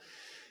whole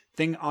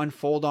thing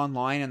unfold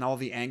online and all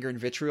the anger and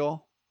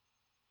vitriol?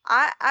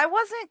 I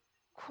wasn't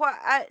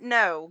quite...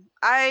 no.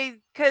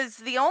 Because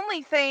the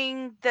only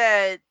thing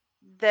that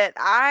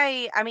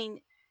I mean,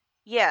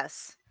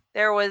 yes,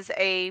 there was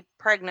a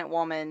pregnant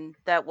woman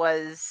that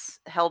was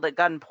held at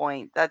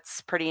gunpoint. That's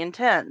pretty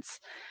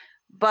intense.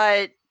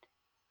 But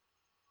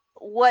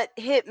what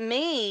hit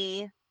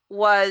me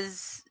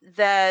was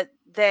that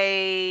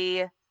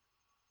they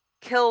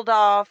killed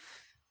off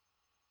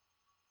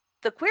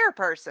the queer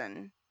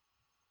person.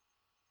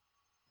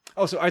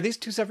 Oh, so are these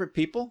two separate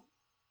people?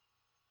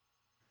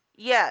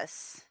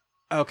 Yes.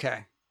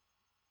 Okay,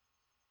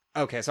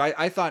 so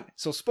I thought...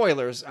 So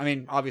spoilers, I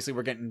mean, obviously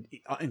we're getting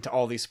into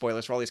all these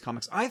spoilers for all these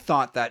comics. I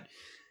thought that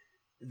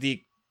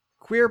the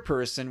queer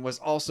person was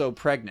also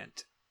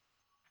pregnant.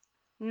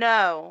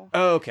 No.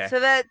 Oh, okay. So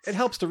that's... It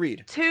helps to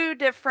read. Two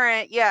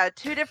different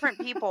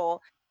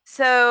people.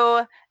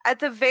 So at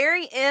the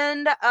very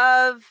end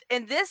of...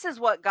 And this is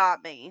what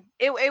got me.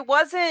 It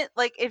wasn't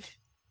like if...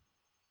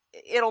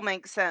 it'll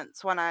make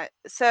sense when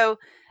so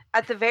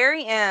at the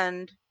very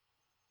end,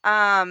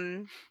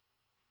 her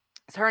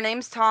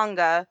name's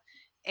Tonga,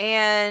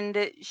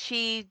 and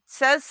she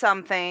says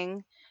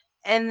something,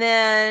 and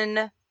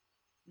then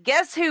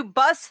guess who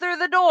busts through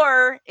the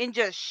door and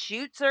just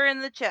shoots her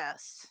in the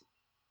chest?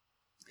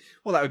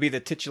 Well, that would be the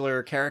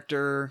titular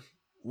character,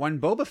 one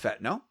Boba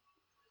Fett, no?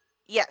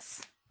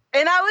 Yes.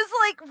 And I was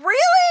like,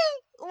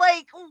 really?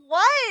 Like,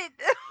 what?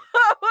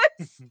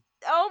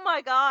 Oh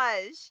my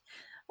gosh.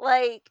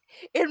 Like,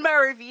 in my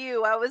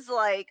review, I was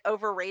like,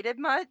 overrated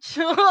much?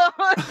 I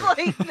was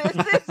like,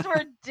 this is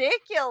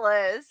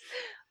ridiculous.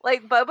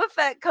 Like, Boba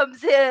Fett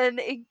comes in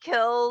and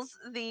kills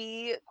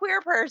the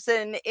queer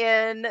person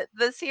in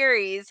the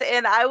series,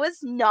 and I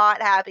was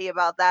not happy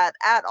about that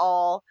at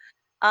all.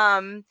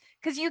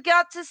 Because you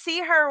got to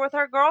see her with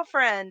her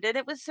girlfriend, and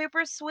it was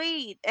super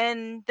sweet.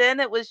 And then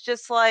it was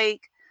just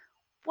like,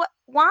 what?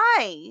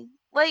 Why?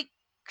 Like,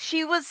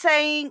 she was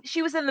in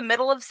the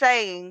middle of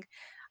saying,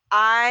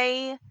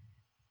 I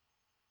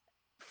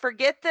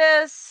forget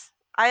this.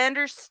 I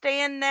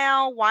understand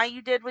now why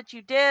you did what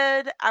you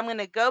did. I'm going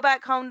to go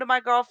back home to my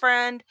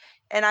girlfriend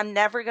and I'm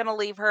never going to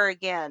leave her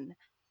again.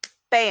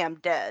 Bam,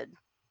 dead.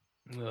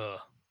 Ugh.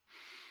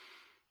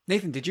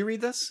 Nathan, did you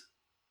read this?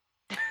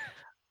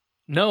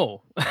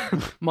 No.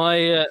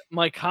 My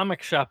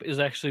comic shop is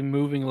actually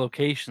moving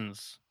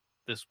locations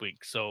this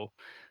week. So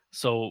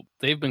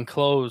they've been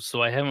closed,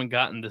 so I haven't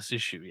gotten this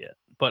issue yet.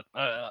 But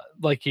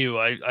like you,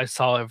 I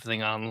saw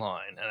everything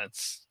online, and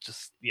it's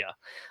just, yeah.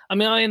 I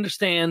mean, I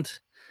understand.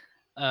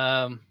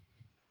 Yeah,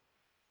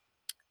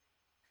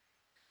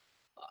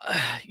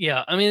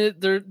 I mean,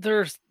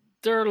 there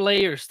are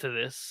layers to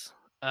this.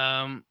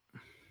 The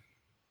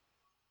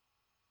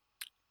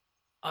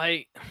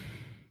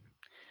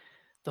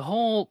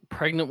whole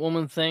pregnant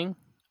woman thing.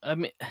 I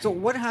mean, so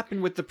what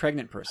happened with the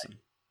pregnant person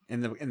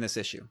in this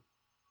issue?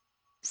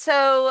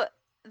 So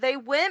they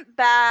went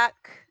back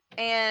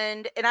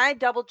and I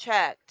double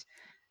checked.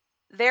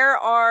 There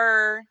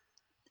are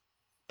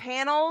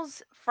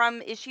panels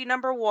from issue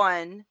number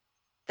 1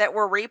 that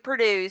were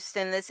reproduced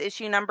in this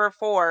issue number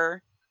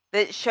 4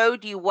 that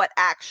showed you what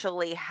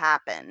actually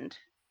happened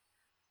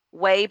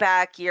way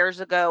back years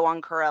ago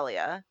on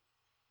Corellia.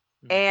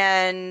 Mm-hmm.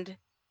 And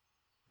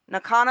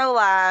Nakano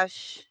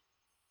Lash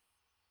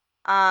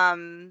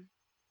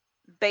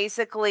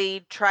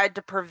basically tried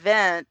to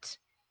prevent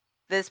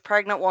this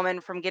pregnant woman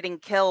from getting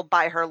killed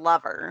by her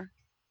lover,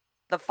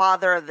 the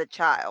father of the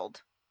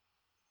child.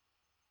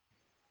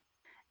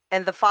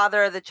 And the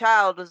father of the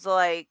child was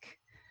like,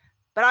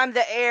 but I'm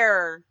the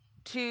heir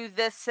to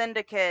this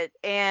syndicate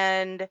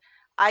and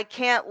I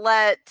can't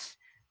let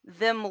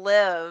them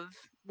live.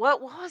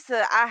 What was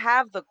it? I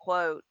have the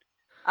quote.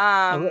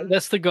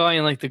 That's the guy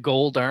in like the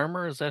gold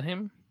armor. Is that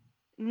him?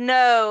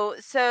 No.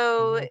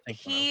 So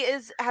he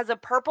has a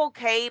purple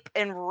cape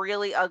and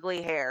really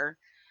ugly hair.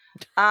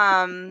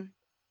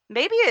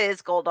 Maybe it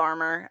is gold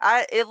armor.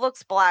 It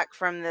looks black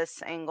from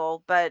this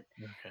angle, but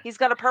okay. He's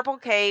got a purple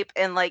cape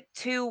and like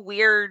 2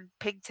 weird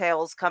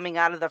pigtails coming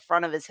out of the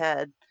front of his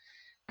head.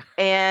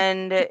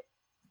 And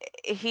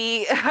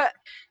he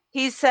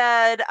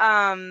said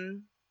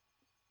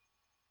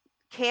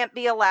can't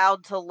be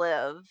allowed to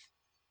live.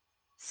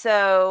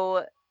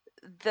 So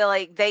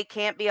they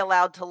can't be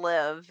allowed to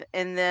live,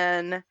 and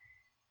then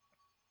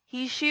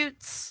he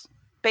shoots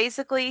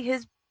basically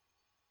he's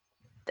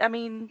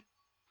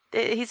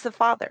the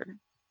father.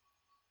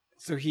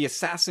 So he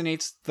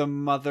assassinates the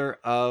mother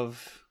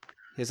of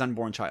his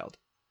unborn child.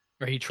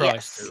 Or he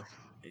tries to.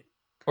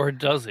 Or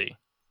does he?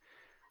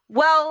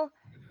 Well,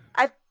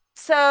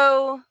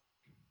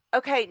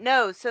 okay,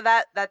 no, so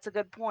that's a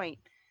good point.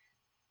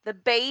 The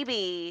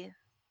baby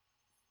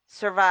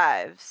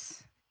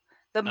survives.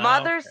 The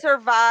mother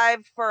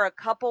survived for a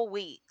couple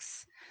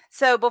weeks.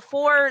 So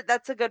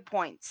that's a good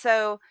point.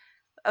 So,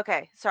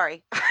 okay,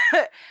 sorry.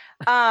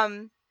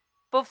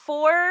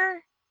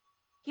 Before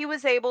he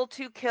was able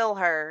to kill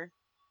her,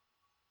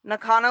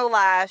 Nakano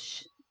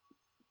Lash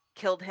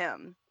killed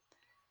him.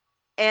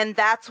 And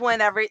that's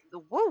when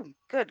whoa,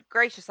 good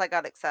gracious, I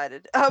got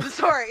excited. I'm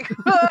sorry.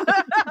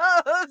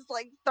 I was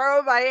like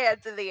throwing my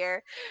hands in the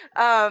air.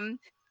 And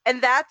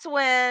that's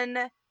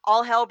when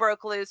all hell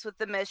broke loose with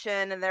the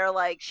mission, and they're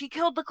like, she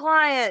killed the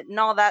client and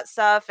all that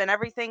stuff, and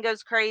everything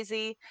goes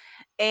crazy.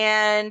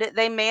 And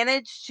they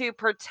managed to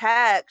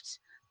protect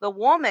the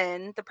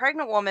woman, the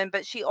pregnant woman,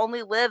 but she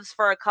only lives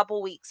for a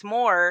couple weeks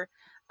more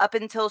up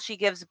until she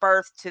gives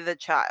birth to the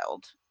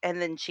child,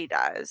 and then she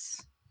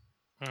dies.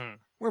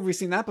 Where have we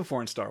seen that before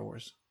in Star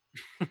Wars?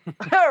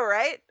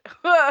 Right?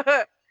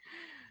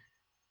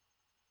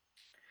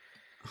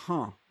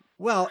 Huh.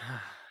 Well,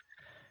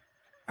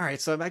 all right,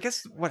 so I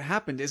guess what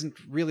happened isn't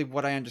really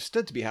what I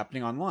understood to be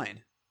happening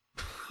online.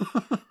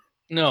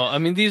 No, I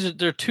mean,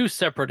 they're 2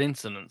 separate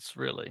incidents,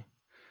 really.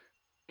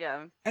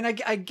 Yeah. And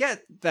I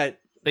get that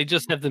they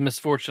just have the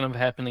misfortune of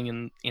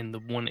happening in the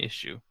one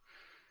issue.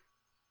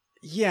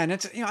 Yeah, and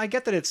it's, I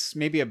get that it's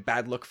maybe a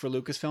bad look for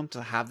Lucasfilm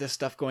to have this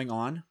stuff going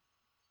on,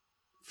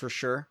 for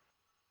sure.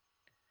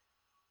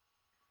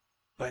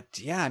 But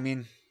yeah, I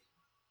mean,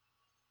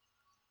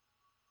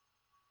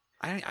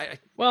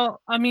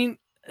 Well, I mean,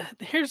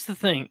 here's the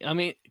thing. I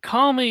mean,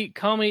 call me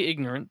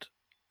ignorant,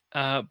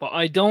 but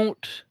I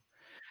don't.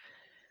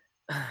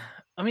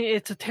 I mean,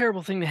 it's a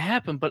terrible thing to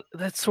happen, but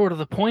that's sort of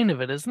the point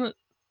of it, isn't it?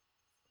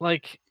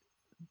 Like,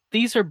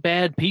 these are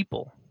bad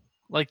people.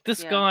 Like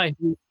this guy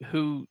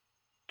who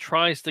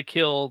tries to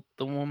kill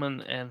the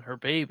woman and her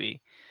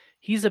baby,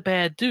 he's a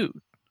bad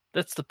dude.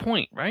 That's the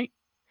point, right?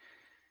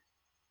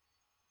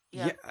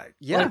 Yeah. Like,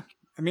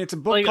 I mean, it's a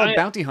book called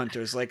Bounty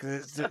Hunters. Like,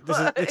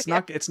 it's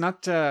not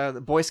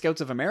the Boy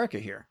Scouts of America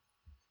here.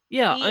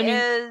 Yeah, I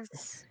mean,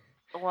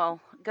 well,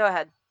 go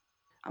ahead.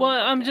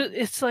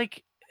 It's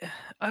like,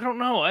 I don't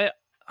know.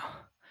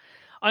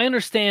 I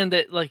understand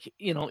that, like,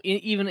 you know,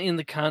 even in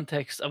the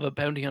context of a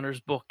bounty hunter's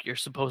book, you're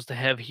supposed to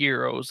have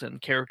heroes and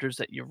characters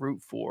that you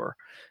root for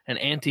and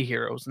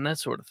anti-heroes and that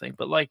sort of thing.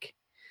 But, like,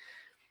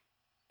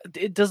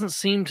 it doesn't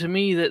seem to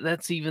me that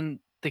that's even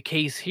the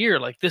case here.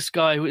 Like, this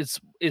guy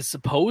is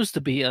supposed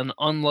to be an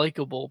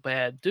unlikable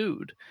bad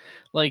dude.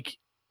 Like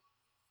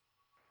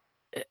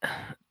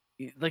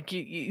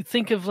you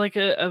think of, like,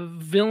 a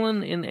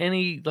villain in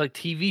any, like,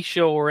 TV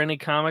show or any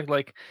comic,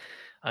 like,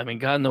 I mean,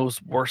 God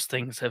knows worse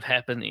things have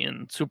happened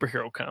in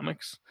superhero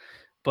comics,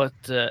 but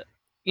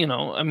you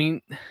know, I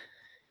mean,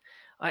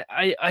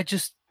 I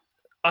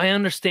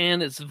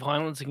understand it's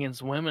violence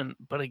against women,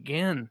 but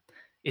again,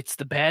 it's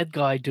the bad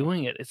guy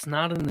doing it. It's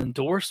not an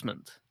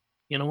endorsement.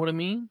 You know what I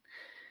mean?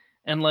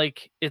 And,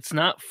 like, it's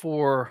not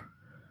for.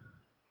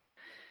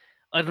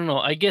 I don't know.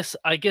 I guess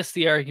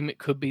the argument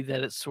could be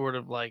that it's sort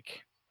of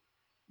like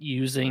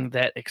using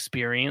that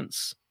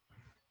experience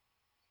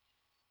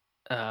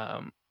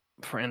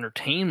for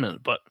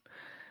entertainment, but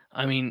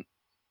I mean,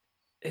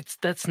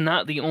 that's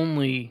not the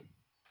only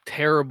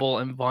terrible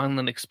and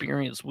violent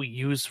experience we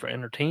use for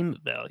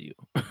entertainment value.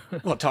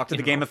 Well, talk to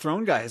the Game of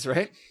Thrones guys,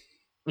 right?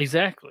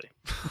 Exactly.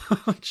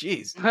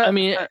 Jeez. I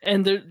mean,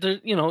 and there,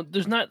 you know,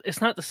 there's not.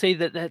 It's not to say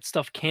that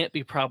stuff can't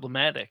be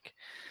problematic,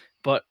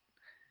 but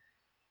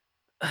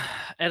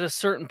at a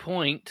certain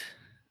point,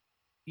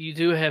 you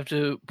do have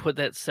to put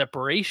that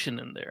separation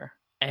in there,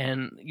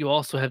 and you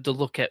also have to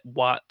look at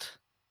what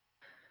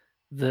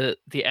the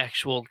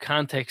actual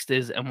context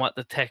is and what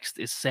the text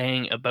is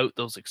saying about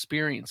those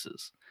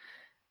experiences.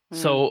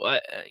 So,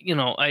 you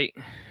know, I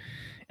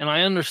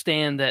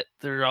understand that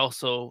there are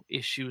also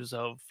issues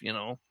of, you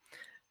know,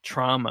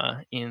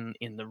 trauma in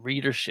the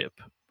readership,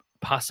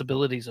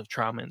 possibilities of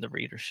trauma in the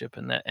readership,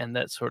 and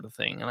that sort of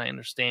thing. And I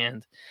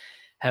understand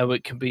how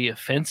it can be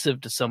offensive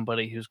to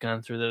somebody who's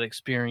gone through that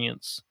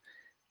experience,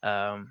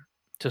 to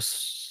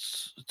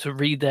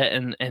read that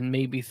and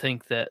maybe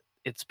think that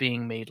it's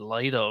being made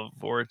light of,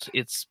 or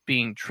it's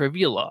being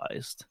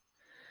trivialized.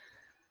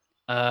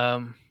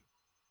 But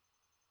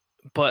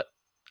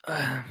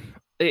I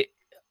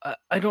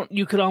don't.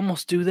 You could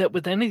almost do that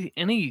with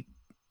any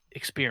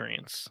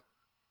experience.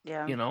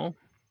 Yeah. You know,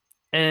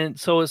 and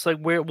so it's like,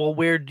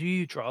 where do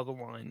you draw the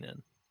line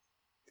then?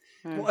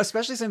 Well,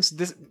 especially since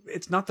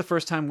it's not the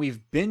first time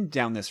we've been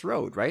down this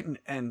road, right?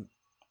 And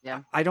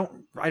yeah, I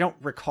don't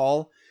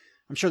recall.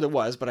 I'm sure there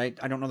was, but I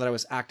don't know that I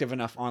was active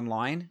enough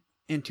online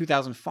in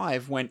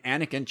 2005 when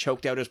Anakin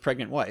choked out his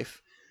pregnant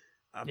wife.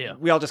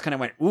 We all just kind of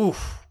went,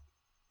 "Oof,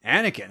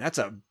 Anakin, that's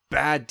a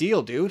bad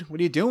deal, dude. What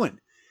are you doing?"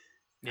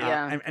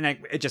 Yeah,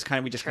 we just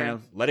kind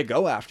of let it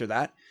go after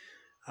that.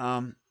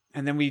 And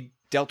then we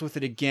dealt with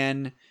it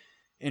again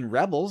in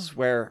Rebels,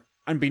 where,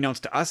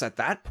 unbeknownst to us at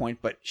that point,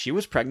 but she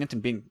was pregnant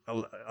and being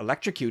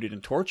electrocuted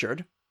and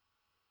tortured.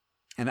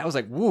 And that was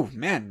like, woo,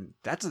 man,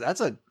 that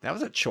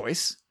was a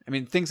choice. I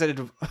mean, things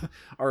that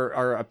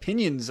our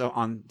opinions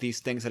on these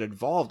things had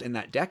evolved in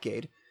that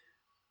decade.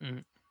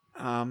 Mm.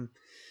 And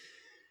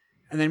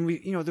then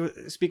we, you know,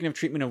 speaking of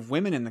treatment of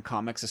women in the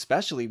comics,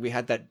 especially, we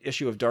had that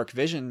issue of Dark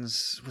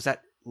Visions. Was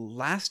that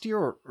last year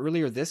or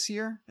earlier this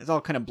year? It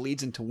all kind of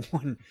bleeds into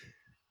one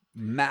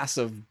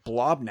massive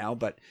blob now,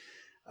 but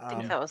I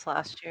think that was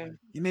last year.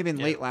 Maybe in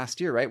late last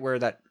year, right? Where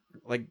that,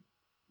 like,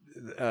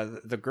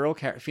 the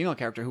female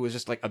character who was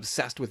just, like,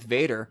 obsessed with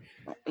Vader,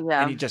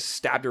 and he just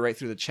stabbed her right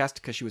through the chest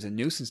because she was a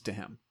nuisance to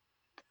him.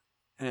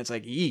 And it's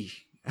like,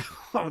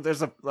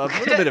 there's a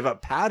little bit of a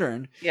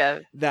pattern.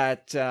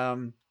 That I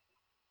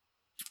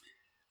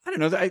don't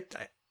know.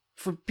 That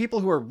for people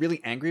who are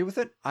really angry with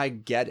it, I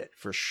get it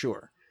for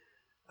sure.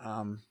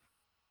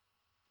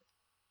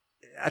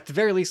 At the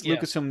very least,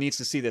 Lucasfilm needs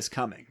to see this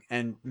coming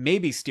and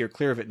maybe steer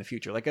clear of it in the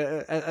future. Like,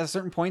 at a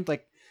certain point,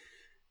 like,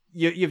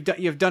 you've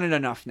done it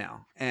enough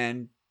now,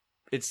 and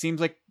it seems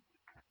like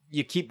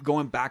you keep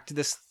going back to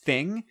this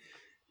thing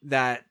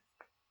that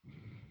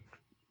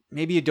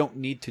maybe you don't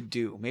need to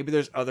do. Maybe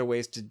there's other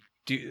ways to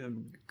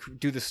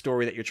do the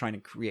story that you're trying to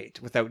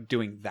create without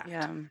doing that.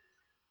 Yeah.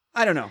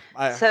 I don't know.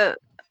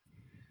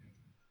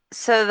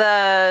 So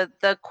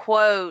the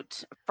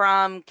quote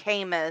from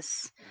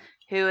Camus,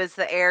 who is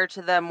the heir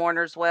to the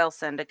Mourner's Whale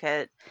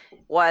Syndicate,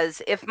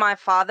 was, "If my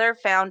father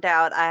found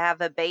out I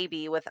have a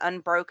baby with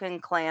unbroken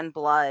clan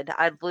blood,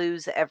 I'd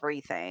lose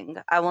everything.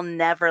 I will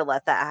never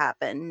let that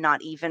happen,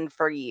 not even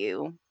for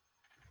you."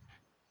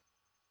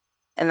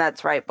 And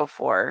that's right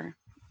before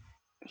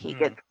he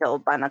gets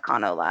killed by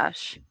Nakano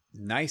Lash.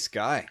 Nice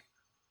guy.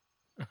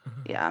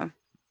 Yeah.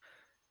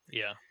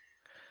 Yeah.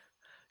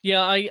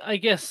 Yeah, I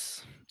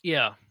guess,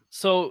 yeah.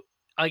 So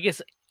I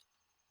guess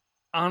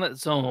on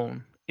its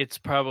own, it's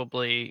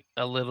probably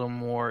a little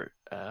more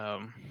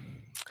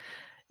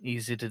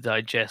easy to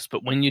digest.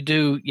 But when you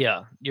do,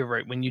 yeah, you're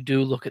right. When you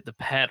do look at the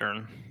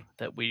pattern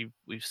that we've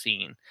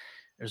seen,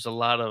 there's a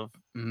lot of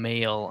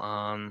male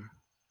on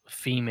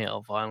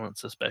female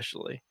violence,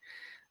 especially.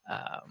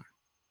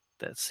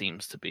 That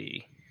seems to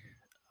be,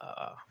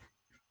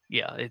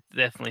 yeah, it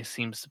definitely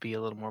seems to be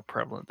a little more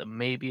prevalent than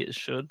maybe it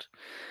should.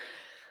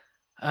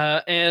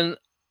 And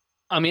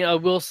I mean, I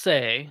will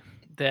say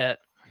that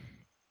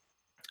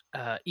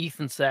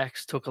Ethan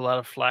Sachs took a lot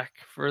of flack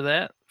for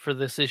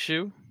this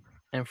issue,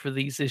 and for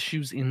these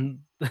issues in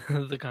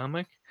the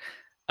comic.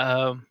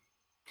 But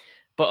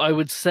I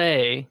would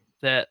say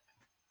that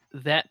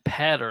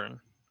pattern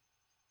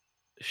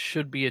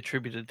should be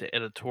attributed to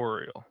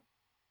editorial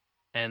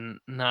and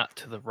not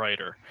to the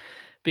writer.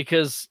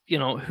 Because,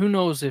 who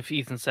knows if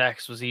Ethan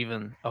Sachs was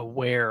even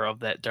aware of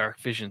that Dark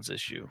Visions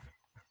issue,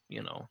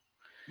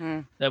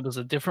 That was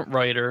a different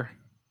writer.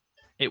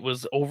 It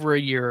was over a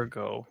year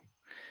ago,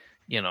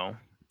 I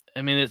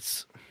mean,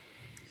 it's...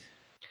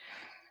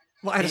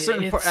 Well, at a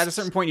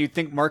certain point, you'd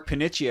think Mark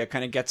Paniccia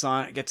kind of gets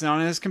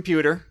on his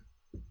computer,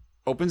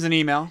 opens an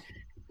email,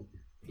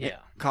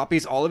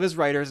 copies all of his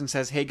writers, and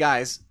says, "Hey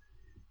guys,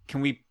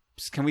 can we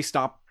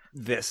stop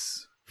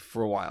this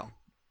for a while?"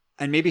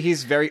 And maybe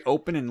he's very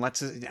open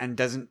and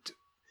doesn't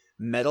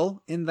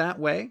meddle in that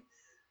way.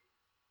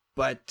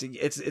 But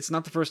it's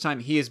not the first time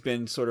he has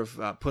been sort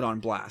of put on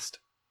blast.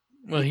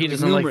 Well, he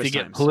doesn't like to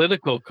get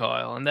political,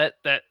 Kyle, and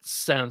that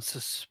sounds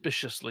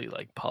suspiciously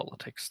like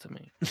politics to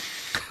me.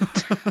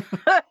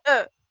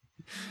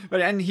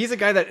 And he's a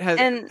guy that has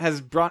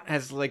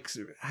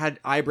had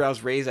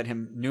eyebrows raised at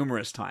him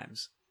numerous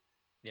times.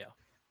 Yeah.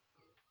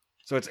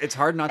 So it's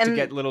hard not to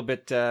get a little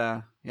bit.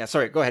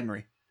 Sorry, go ahead,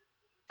 Marie.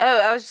 Oh,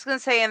 I was just gonna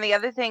say, and the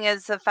other thing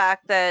is the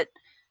fact that,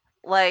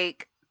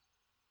 like,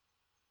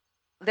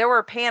 there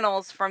were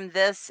panels from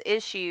this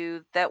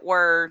issue that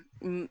were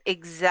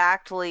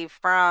exactly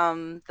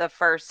from the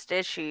first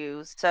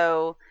issue.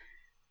 So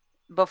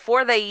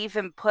before they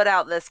even put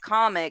out this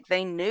comic,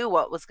 they knew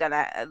what was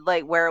gonna,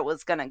 like, where it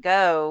was gonna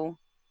go,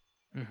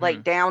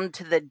 like, down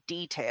to the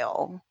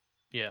detail.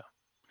 Yeah.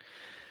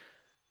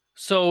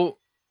 So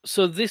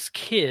this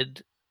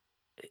kid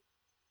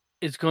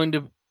is going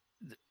to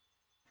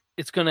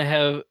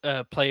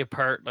have play a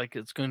part, like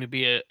it's going to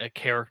be a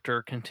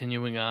character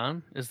continuing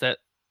on. Is that?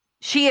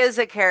 She is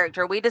a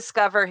character. We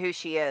discover who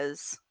she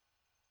is.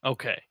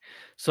 Okay.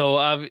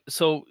 So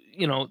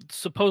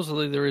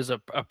supposedly there is a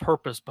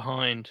purpose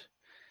behind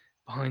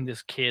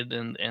this kid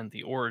and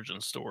the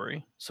origin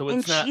story. So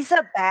it's not... she's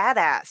a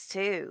badass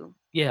too.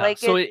 Yeah. Like,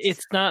 so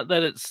it's not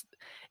that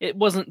it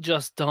wasn't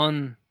just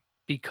done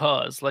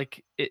because,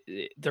 like,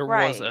 there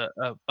was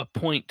a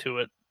point to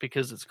it,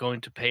 because it's going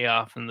to pay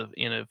off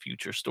in a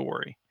future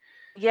story.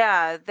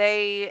 Yeah,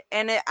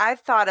 I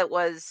thought it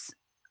was...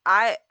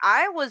 I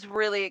was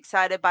really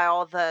excited by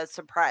all the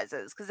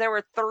surprises, because there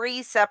were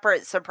 3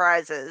 separate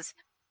surprises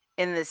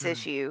in this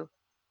issue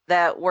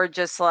that were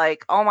just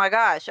like, oh my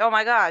gosh, oh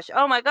my gosh,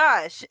 oh my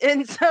gosh.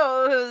 And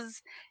so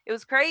it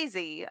was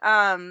crazy.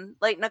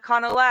 Like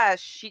Nakano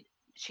Lash,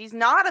 she's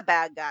not a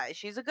bad guy,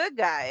 she's a good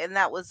guy. And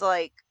that was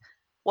like,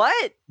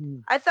 what?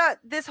 I thought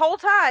this whole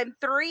time,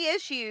 3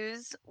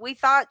 issues, we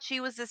thought she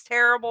was this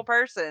terrible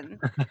person.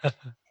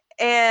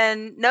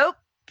 And nope,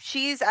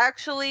 she's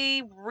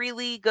actually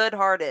really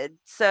good-hearted.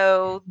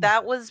 So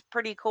that was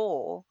pretty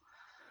cool.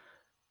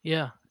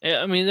 Yeah,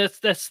 I mean,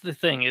 that's the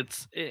thing.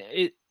 It's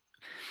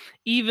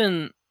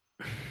even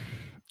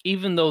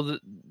though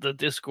the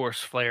discourse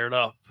flared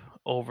up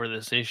over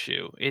this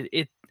issue,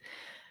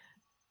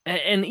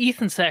 and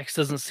Ethan Sachs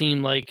doesn't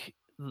seem like,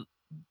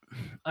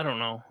 I don't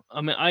know.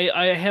 I mean,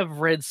 I have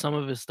read some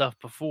of his stuff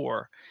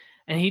before,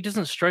 and he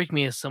doesn't strike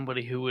me as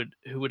somebody who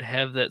would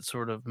have that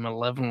sort of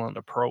malevolent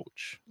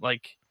approach.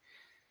 Like,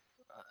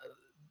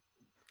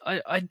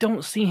 I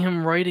don't see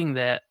him writing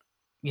that,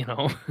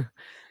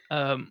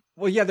 well,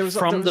 yeah, there was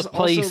the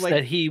place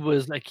that he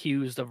was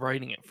accused of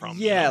writing it from.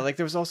 Yeah, like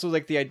there was also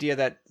like the idea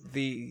that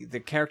the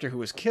character who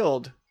was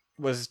killed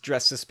was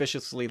dressed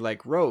suspiciously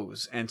like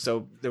Rose, and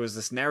so there was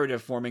this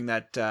narrative forming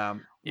that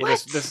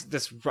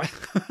this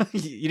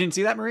you didn't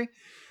see that, Marie?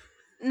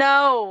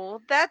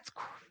 No, that's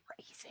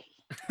crazy.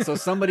 So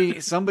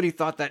somebody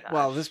thought that,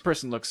 well, this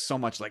person looks so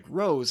much like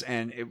Rose,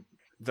 and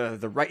either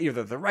the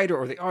writer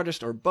or the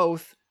artist or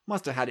both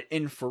must have had it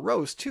in for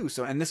Rose too.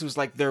 So, and this was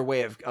like their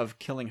way of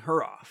killing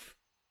her off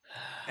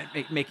and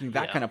making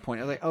that kind of point.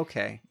 I was like,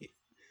 okay,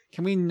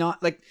 can we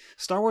not, like,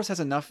 Star Wars has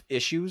enough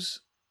issues?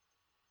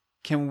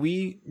 Can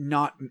we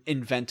not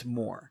invent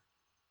more?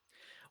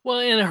 Well,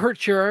 and it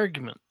hurts your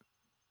argument,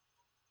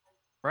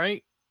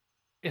 right?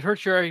 It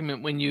hurts your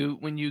argument when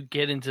you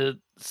get into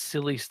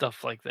silly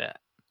stuff like that.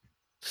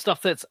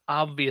 Stuff that's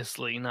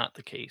obviously not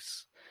the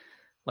case.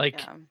 Like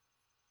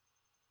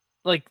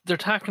they're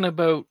talking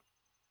about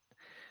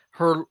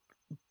her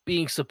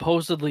being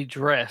supposedly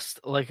dressed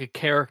like a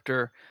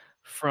character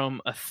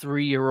from a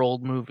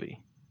 3-year-old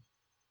movie.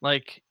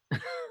 Like,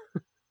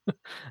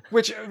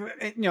 which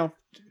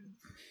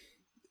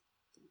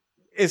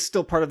is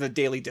still part of the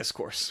daily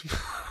discourse.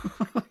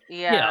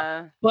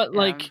 Yeah. But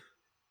like,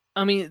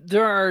 I mean,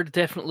 there are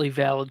definitely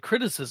valid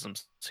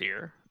criticisms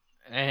here,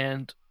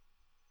 and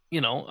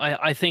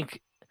I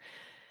think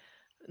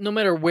no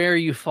matter where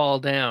you fall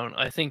down,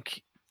 I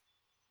think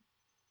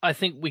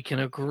we can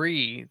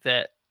agree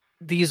that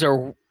these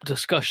are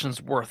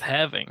discussions worth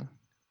having.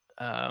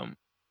 And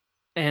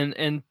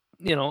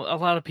a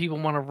lot of people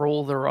want to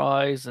roll their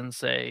eyes and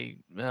say,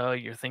 "Oh,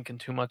 you're thinking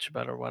too much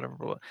about it," or whatever.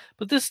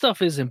 But this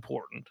stuff is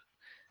important,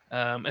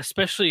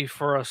 especially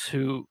for us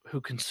who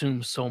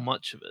consume so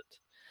much of it.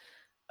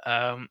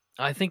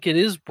 I think it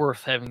is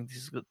worth having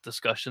these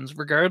discussions,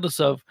 regardless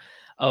of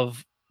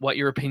what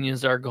your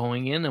opinions are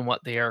going in and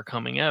what they are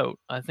coming out.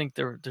 I think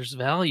there's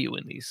value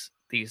in these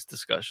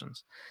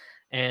discussions,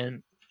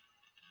 and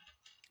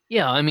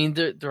yeah, I mean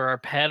there are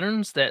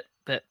patterns that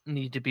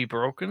need to be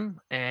broken,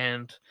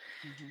 and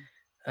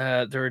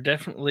there are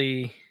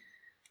definitely,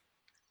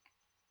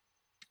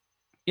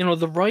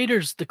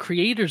 the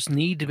creators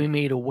need to be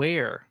made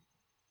aware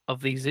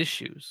of these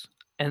issues,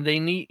 and they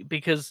need,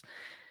 because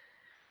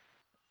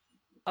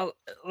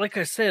like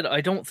I said,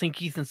 I don't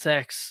think Ethan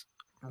Sachs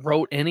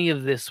wrote any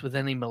of this with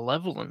any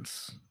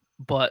malevolence,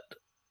 but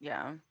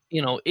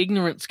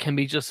ignorance can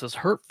be just as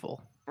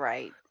hurtful.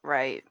 Right.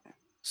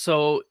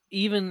 So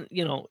even,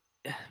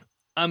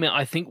 I mean,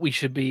 I think we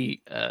should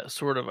be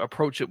sort of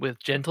approach it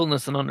with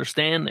gentleness and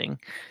understanding.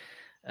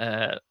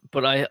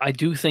 But I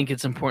do think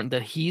it's important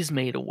that he's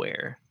made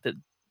aware that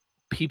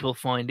people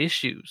find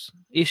issue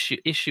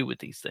with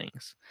these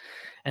things,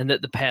 and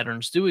that the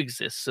patterns do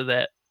exist, so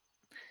that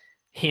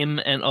him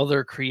and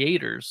other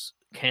creators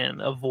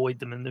can avoid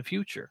them in the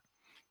future.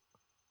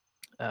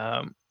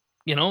 I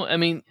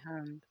mean,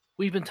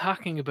 we've been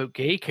talking about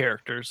gay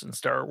characters in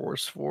Star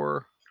Wars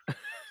for,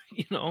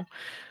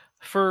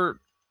 for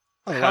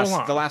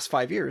the last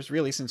 5 years,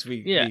 really, since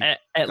we at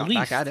got least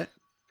back at it.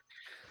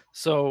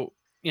 So,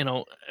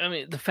 I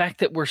mean, the fact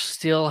that we're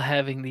still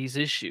having these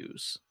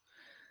issues,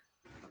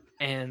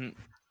 and,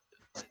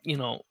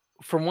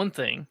 for one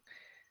thing,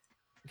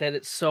 that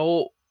it's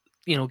so,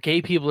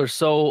 gay people are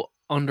so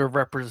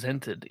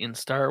underrepresented in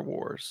Star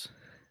Wars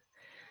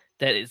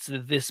that it's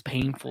this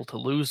painful to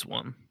lose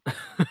one.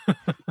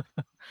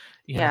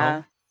 you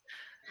know?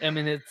 I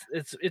mean,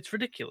 it's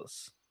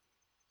ridiculous.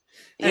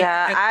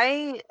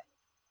 I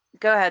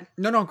go ahead.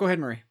 No, go ahead,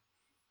 Marie.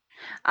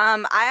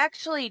 I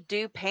actually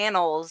do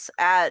panels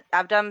I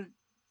do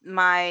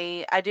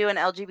an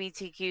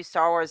LGBTQ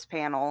Star Wars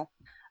panel.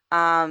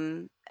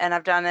 And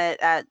I've done it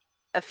at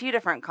a few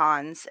different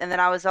cons. And then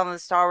I was on the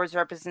Star Wars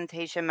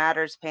Representation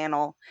Matters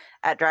panel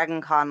at Dragon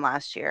Con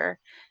last year.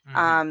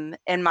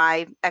 And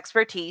my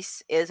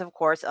expertise is, of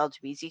course,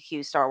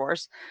 LGBTQ Star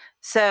Wars.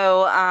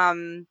 So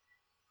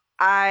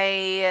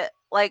I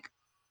like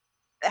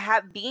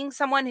being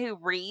someone who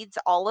reads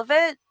all of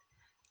it,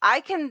 I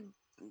can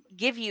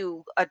give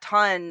you a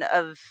ton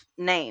of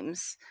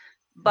names,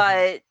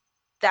 but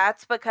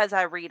that's because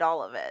I read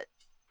all of it.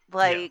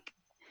 Like,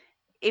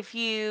 if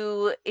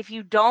you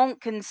don't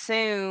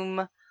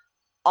consume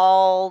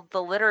all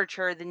the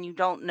literature, then you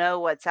don't know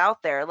what's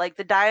out there. Like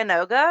the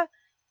Dianoga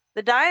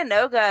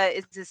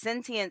is a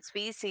sentient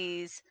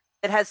species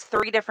that has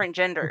 3 different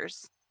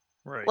genders.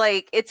 Right.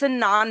 Like, it's a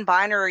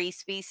non-binary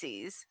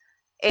species.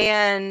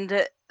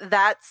 And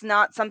that's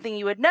not something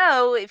you would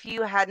know if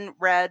you hadn't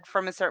read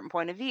from a certain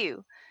point of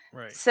view.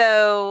 Right.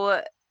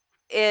 So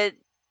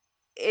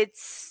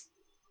it's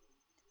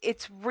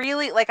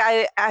really like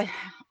I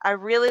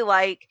really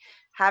like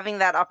having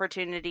that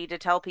opportunity to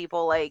tell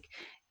people, like,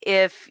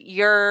 if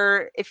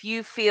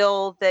you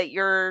feel that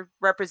you're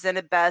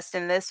represented best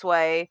in this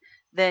way,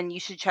 then you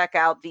should check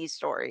out these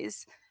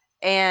stories.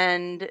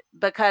 And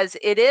because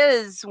it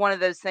is one of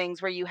those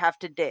things where you have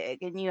to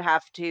dig and you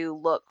have to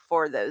look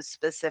for those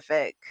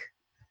specific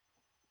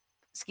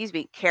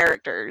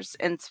characters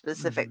and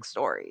specific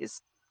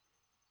stories.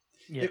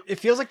 Yeah. It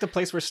feels like the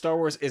place where Star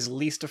Wars is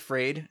least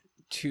afraid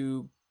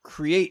to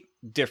create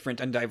different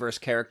and diverse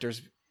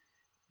characters.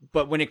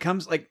 But when it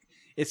comes, like,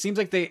 it seems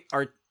like they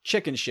are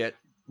chicken shit,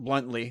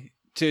 bluntly,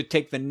 to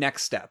take the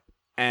next step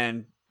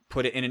and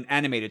put it in an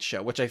animated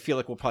show, which I feel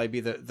like will probably be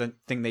the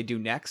thing they do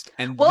next,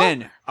 and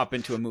then up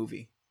into a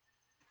movie.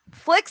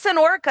 Flix and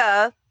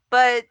Orca,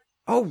 but...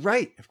 Oh,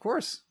 right, of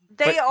course.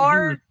 They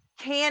are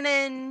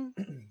canon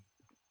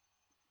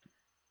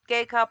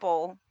gay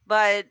couple,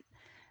 but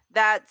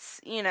that's,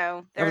 they're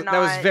not... That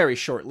was very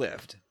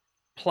short-lived.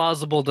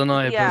 Plausible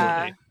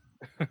deniability.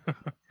 Yeah.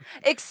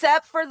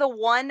 Except for the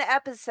one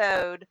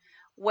episode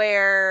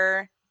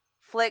where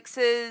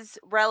Flix's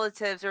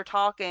relatives are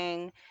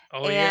talking.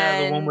 Oh,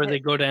 yeah, the one where they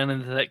go down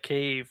into that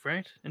cave,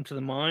 right? Into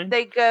the mine?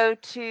 They go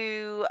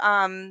to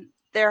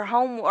their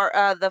home, or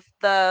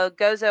the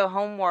Gozo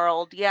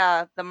homeworld,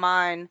 the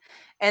mine.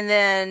 And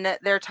then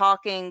they're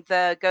talking,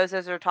 the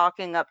Gozos are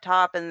talking up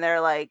top, and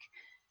they're like,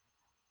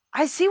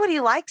 I see what he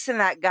likes in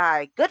that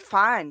guy. Good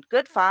find.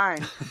 Good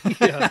find.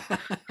 Yeah.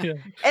 Yeah.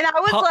 And I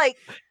was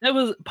that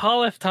was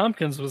Paul F.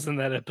 Tompkins was in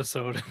that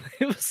episode.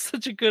 It was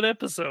such a good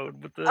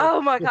episode with the oh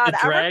my God.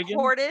 I dragon.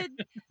 recorded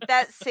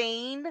that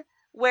scene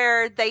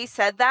where they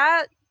said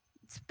that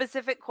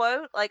specific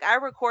quote. Like, I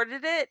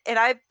recorded it and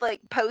I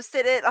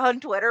posted it on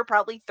Twitter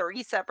probably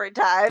 3 separate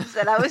times.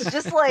 And I was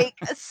just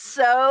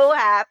so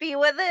happy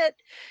with it.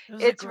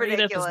 It's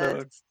ridiculous.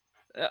 Episode.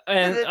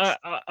 And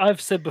I've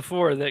said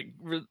before that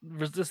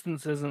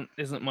Resistance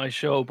isn't my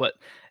show, but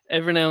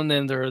every now and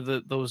then there are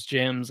those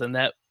gems, and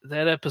that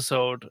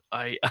episode,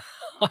 I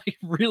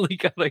really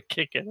got a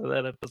kick out of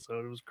that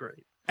episode. It was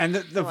great, and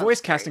the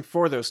voice casting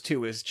for those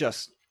two is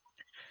just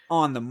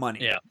on the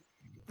money. Yeah,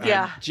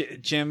 yeah.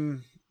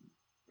 Jim,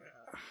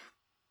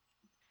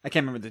 I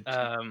can't remember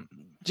the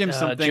Jim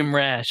something.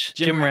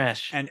 Jim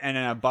Rash,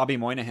 and Bobby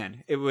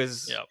Moynihan. It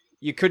was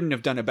you couldn't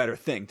have done a better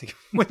thing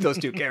with those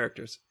two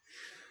characters.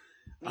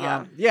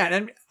 Yeah.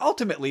 And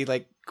ultimately,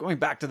 going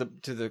back to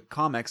the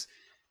comics,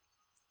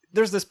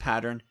 there's this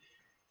pattern.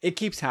 It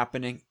keeps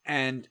happening,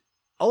 and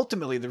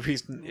ultimately, the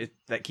reason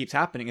that keeps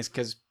happening is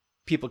because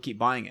people keep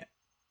buying it,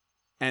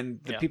 and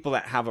the people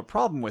that have a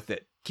problem with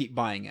it keep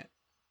buying it.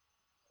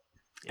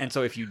 Yeah. And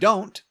so, if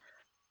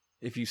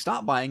you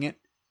stop buying it,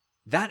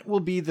 that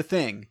will be the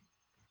thing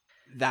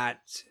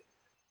that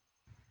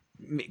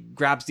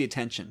grabs the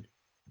attention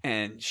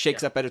and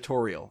shakes up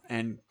editorial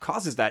and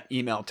causes that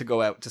email to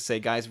go out to say,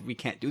 guys, we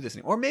can't do this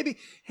anymore. Or maybe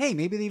they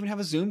even have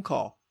a Zoom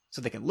call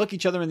so they can look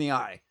each other in the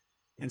eye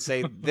and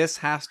say, this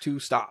has to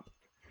stop.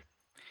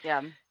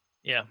 Yeah.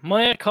 Yeah.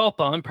 Mea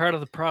culpa, I'm part of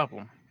the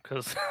problem.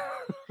 Cause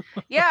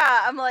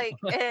yeah, I'm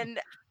and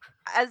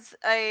as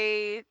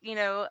a,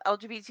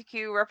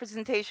 LGBTQ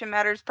representation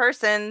matters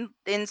person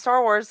in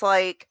Star Wars,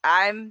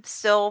 I'm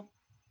still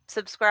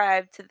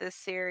subscribed to this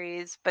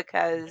series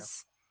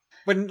because...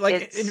 When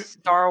it's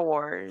Star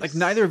Wars.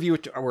 Neither of you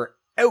were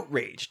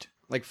outraged,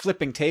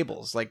 flipping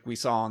tables like we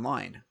saw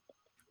online.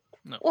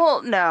 No.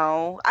 Well,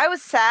 no. I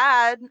was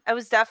sad. I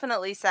was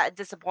definitely sad,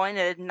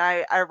 disappointed, and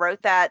I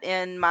wrote that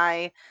in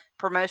my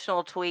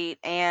promotional tweet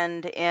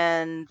and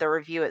in the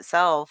review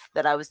itself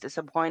that I was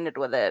disappointed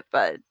with it,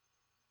 but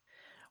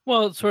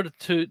well, sort of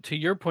to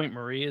your point,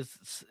 Marie,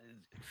 is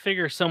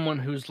figure someone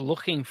who's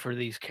looking for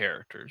these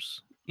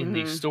characters in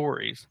these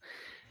stories,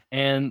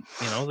 and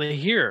they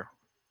hear,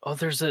 oh,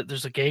 there's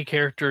a gay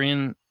character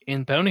in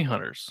Bounty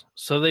Hunters.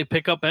 So they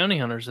pick up Bounty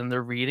Hunters and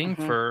they're reading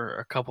for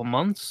a couple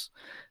months.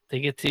 They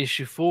get to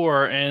issue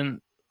 4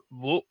 and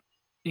whoop,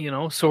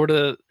 sort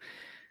of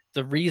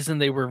the reason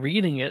they were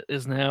reading it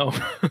is now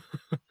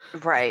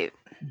right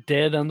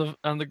dead on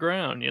the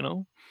ground,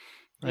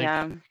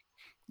 yeah.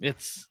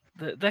 It's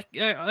that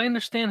I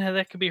understand how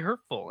that could be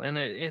hurtful, and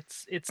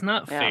it's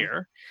not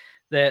fair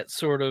that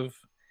sort of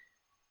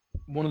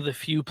one of the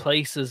few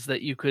places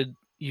that you could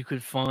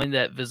find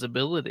that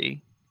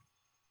visibility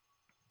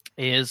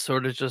is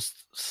sort of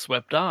just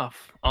swept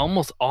off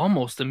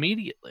almost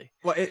immediately.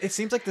 Well, it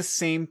seems like the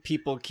same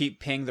people keep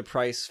paying the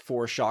price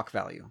for shock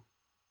value.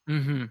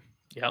 Mm-hmm.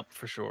 Yep,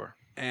 for sure.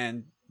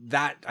 And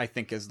that, I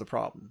think, is the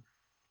problem.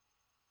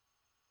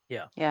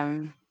 Yeah.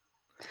 Yeah.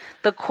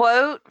 The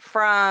quote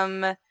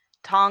from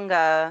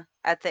Tonga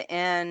at the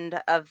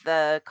end of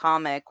the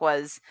comic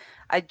was,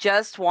 I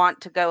just want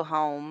to go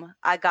home.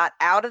 I got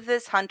out of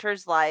this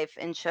hunter's life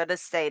and should have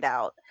stayed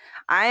out.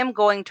 I am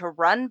going to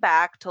run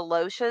back to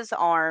Losha's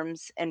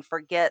arms and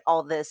forget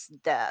all this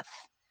death.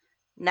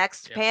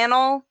 Next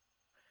panel.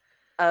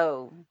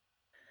 Oh,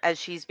 as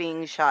she's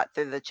being shot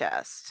through the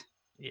chest.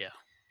 Yeah.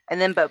 And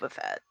then Boba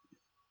Fett.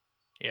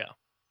 Yeah.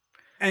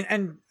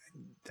 And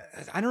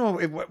I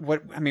don't know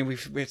what I mean.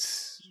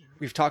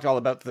 We've talked all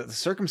about the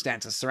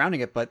circumstances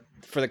surrounding it, but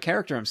for the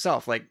character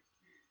himself, I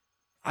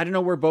don't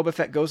know where Boba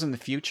Fett goes in the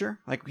future.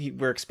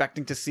 We're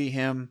expecting to see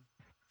him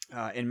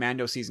in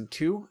Mando season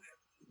 2.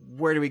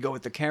 Where do we go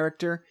with the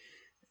character?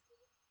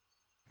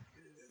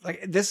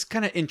 This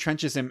kind of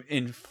entrenches him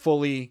in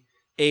fully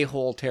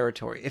a-hole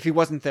territory if he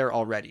wasn't there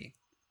already.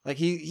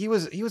 He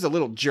was a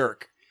little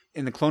jerk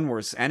in the Clone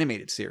Wars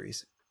animated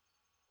series.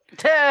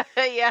 Yeah,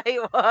 he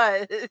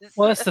was.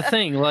 Well, that's the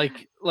thing.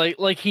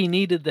 Like he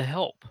needed the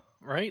help,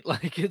 right?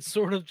 It's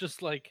sort of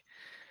just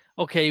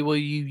okay, well,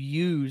 you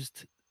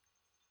used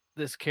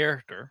this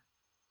character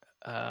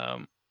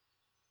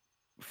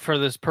for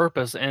this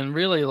purpose, and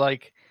really,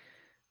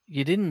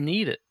 you didn't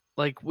need it.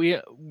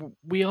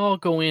 We all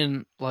go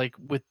in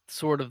with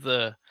sort of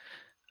the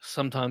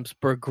sometimes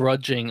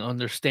begrudging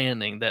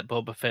understanding that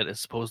Boba Fett is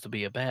supposed to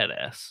be a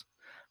badass,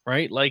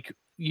 right?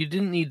 You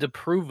didn't need to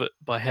prove it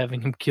by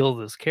having him kill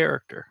this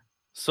character.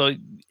 So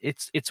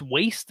it's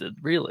wasted,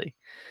 really.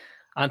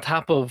 On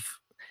top of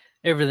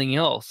everything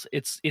else,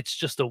 it's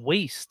just a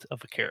waste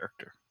of a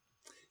character.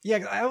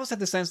 Yeah, I always had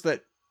the sense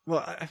that,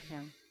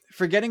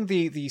 forgetting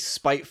the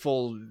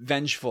spiteful,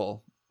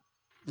 vengeful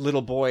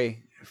little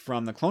boy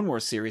from the Clone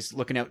Wars series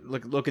looking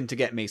to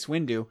get Mace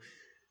Windu,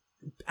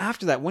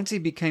 after that, once he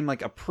became a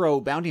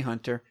pro bounty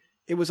hunter,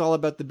 it was all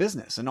about the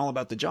business and all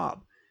about the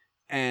job.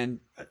 And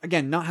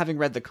again, not having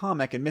read the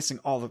comic and missing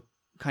all the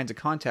kinds of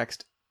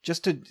context,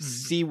 just to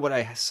see what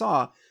I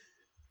saw,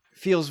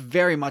 feels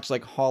very much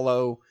like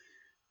hollow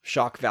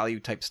shock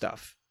value type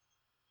stuff.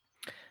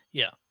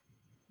 Yeah.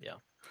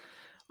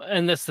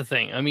 And that's the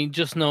thing. I mean,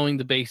 just knowing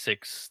the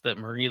basics that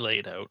Marie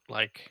laid out,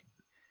 like,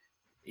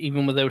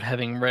 even without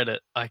having read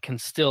it, I can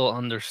still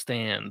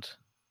understand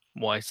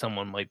why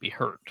someone might be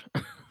hurt.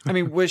 I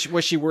mean, was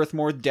she worth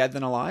more dead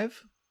than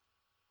alive?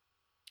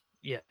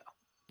 Yeah.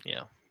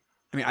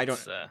 I mean, I don't.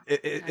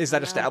 Is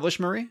that established,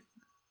 Marie?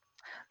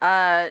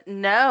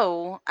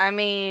 No. I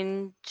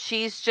mean,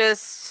 she's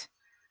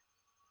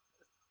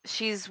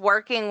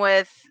working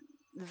with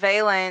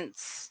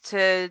Valence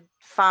to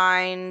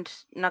find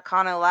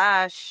Nakana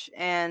Lash,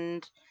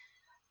 and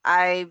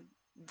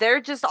they're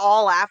just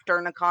all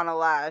after Nakana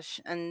Lash,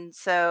 and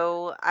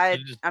so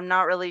I'm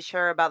not really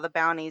sure about the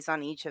bounties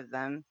on each of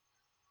them.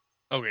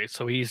 Okay,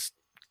 so he's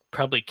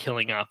probably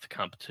killing off the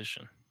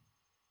competition.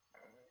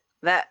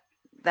 That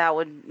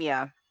would,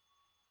 yeah.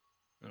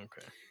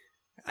 Okay.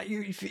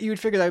 You would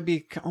figure that would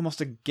be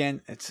almost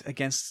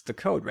against the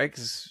code, right?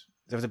 Because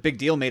there was a big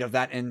deal made of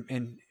that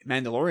in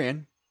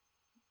Mandalorian.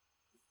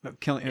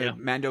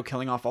 Mando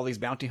killing off all these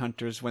bounty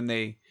hunters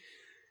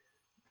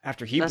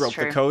after he broke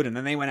the code, and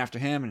then they went after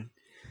him. And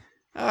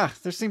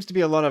there seems to be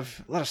a lot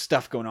of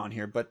stuff going on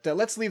here. But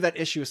let's leave that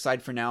issue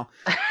aside for now.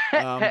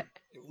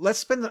 We'll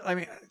spend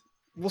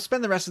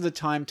the rest of the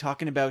time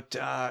talking about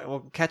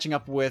catching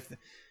up with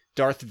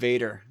Darth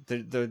Vader,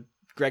 the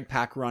Greg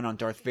Pak run on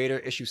Darth Vader,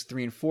 issues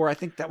 3 and 4. I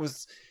think I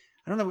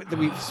don't know that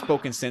we've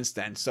spoken since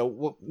then.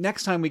 So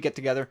next time we get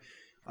together,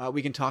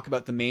 we can talk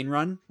about the main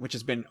run, which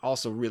has been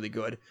also really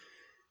good.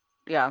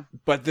 Yeah.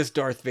 But this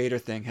Darth Vader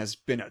thing has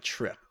been a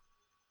trip.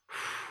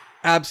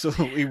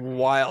 Absolutely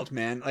wild,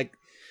 man. Like,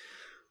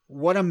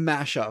 what a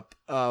mashup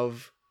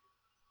of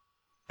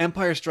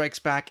Empire Strikes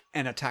Back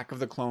and Attack of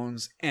the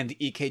Clones and the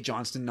E.K.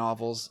 Johnston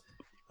novels.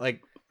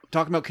 Like,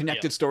 talking about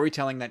connected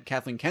storytelling that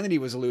Kathleen Kennedy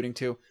was alluding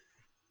to.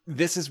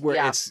 This is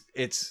where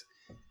it's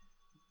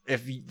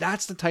if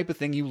that's the type of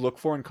thing you look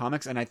for in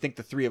comics, and I think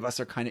the three of us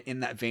are kind of in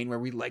that vein where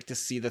we like to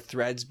see the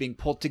threads being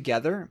pulled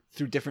together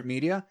through different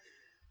media.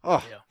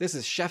 This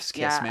is chef's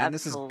kiss, man.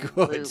 Absolutely. This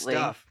is good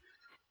stuff.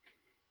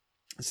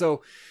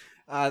 So,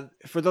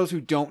 for those who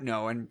don't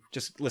know and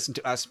just listen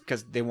to us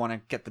because they want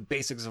to get the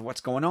basics of what's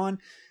going on.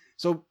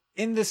 So,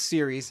 in this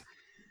series,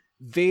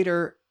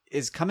 Vader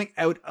is coming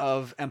out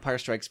of Empire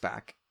Strikes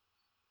Back,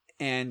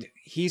 and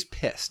he's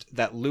pissed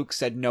that Luke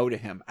said no to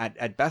him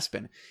at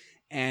Bespin,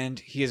 and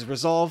he is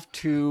resolved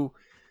to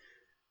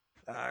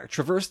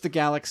traverse the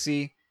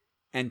galaxy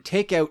and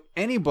take out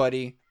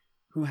anybody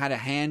who had a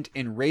hand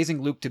in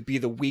raising Luke to be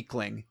the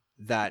weakling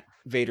that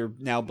Vader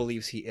now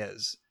believes he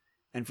is.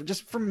 And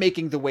for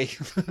making the way,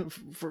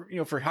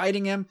 for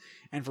hiding him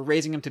and for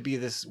raising him to be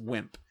this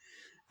wimp.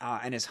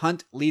 And his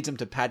hunt leads him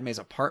to Padme's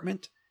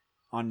apartment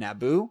on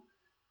Naboo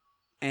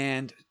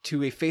and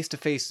to a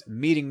face-to-face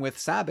meeting with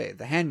Sabe,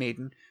 the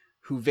handmaiden,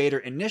 who Vader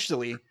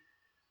initially,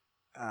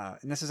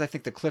 and this is, I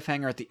think, the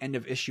cliffhanger at the end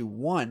of issue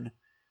 1,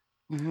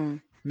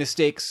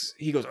 mistakes.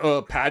 He goes,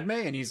 "Oh, Padme,"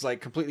 and he's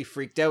like completely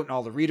freaked out, and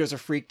all the readers are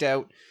freaked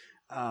out.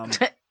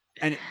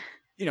 And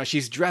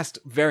she's dressed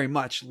very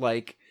much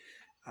like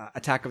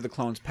Attack of the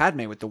Clones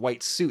Padme with the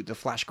white suit, the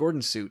Flash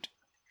Gordon suit,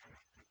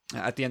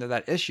 at the end of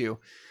that issue.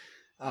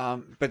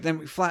 But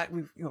then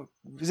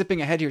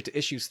zipping ahead here to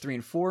issues 3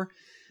 and 4,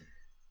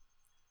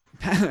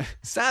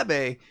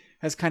 Sabe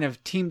has kind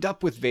of teamed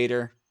up with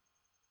Vader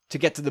to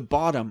get to the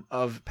bottom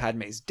of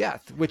Padme's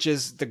death, which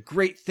is the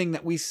great thing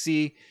that we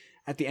see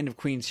at the end of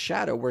Queen's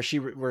Shadow, where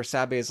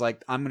Sabe is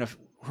like, her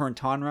and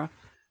Tanra,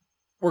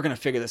 we're going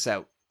to figure this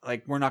out.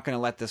 Like, we're not going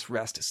to let this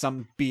rest.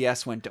 Some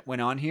BS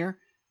went on here.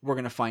 We're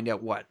going to find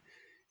out what.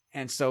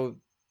 And so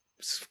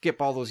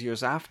skip all those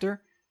years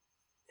after,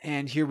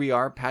 and here we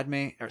are.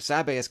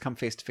 Sabe has come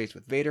face to face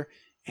with Vader,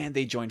 and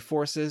they join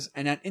forces.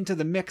 And then into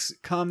the mix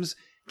comes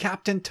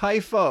Captain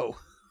Typho.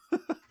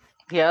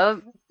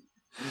 Yep.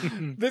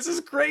 This is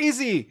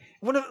crazy.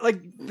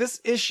 This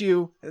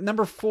issue,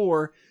 number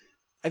 4,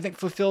 I think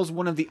fulfills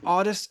one of the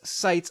oddest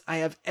sights I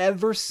have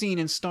ever seen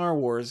in Star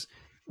Wars,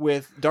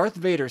 with Darth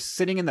Vader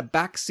sitting in the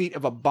back seat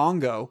of a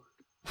bongo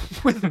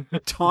with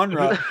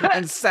Tanra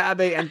and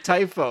Sabe and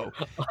Typho.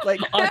 Like,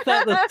 I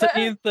thought the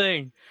same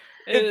thing.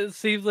 It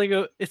seems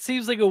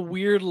like a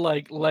weird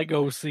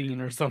Lego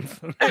scene or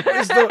something.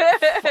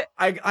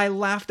 I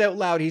laughed out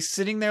loud. He's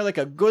sitting there like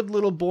a good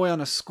little boy on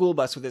a school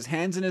bus with his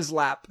hands in his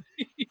lap,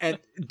 and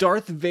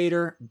Darth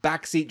Vader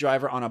backseat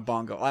driver on a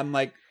bongo. I'm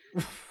like,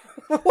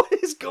 what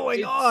is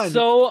going on?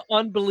 So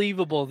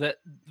unbelievable that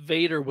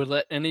Vader would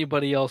let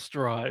anybody else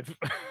drive.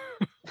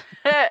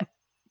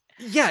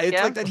 Yeah,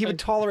 it's like that he would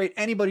tolerate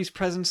anybody's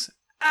presence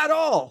at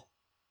all.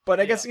 But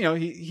I guess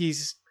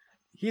he's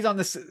on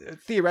this.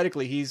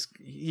 Theoretically,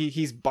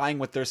 he's buying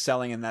what they're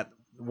selling, and that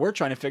we're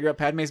trying to figure out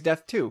Padme's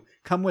death too.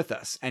 Come with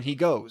us, and he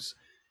goes.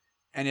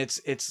 And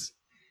it's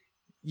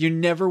you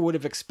never would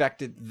have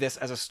expected this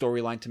as a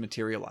storyline to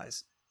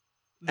materialize,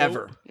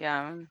 ever.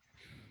 Yeah.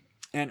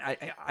 And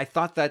I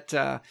thought that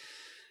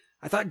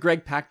I thought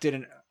Greg Pak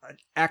did an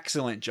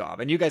excellent job.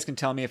 And you guys can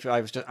tell me if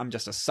I'm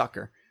just a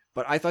sucker,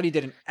 but I thought he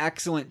did an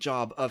excellent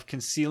job of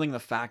concealing the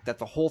fact that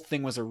the whole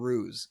thing was a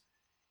ruse.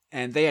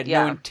 And they had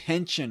no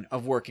intention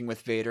of working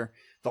with Vader.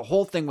 The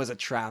whole thing was a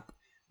trap.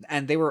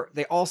 And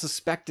they all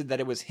suspected that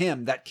it was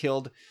him that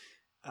killed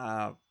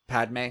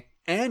Padme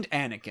and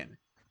Anakin.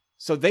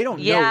 So they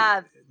don't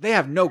know. They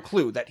have no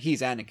clue that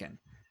he's Anakin.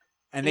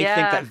 And they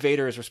think that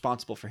Vader is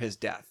responsible for his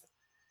death.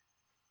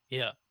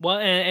 Yeah. Well,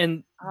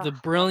 and the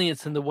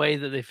brilliance in the way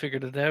that they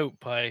figured it out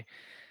by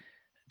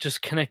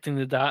just connecting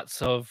the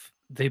dots of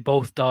they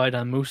both died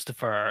on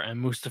Mustafar,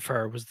 and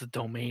Mustafar was the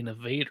domain of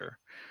Vader.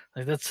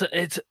 Like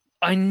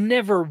I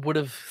never would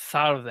have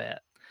thought of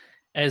that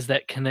as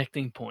that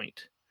connecting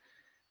point.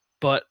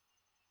 But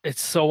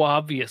it's so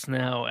obvious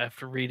now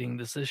after reading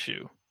this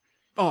issue.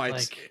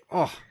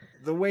 The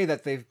way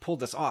that they've pulled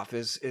this off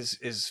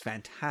is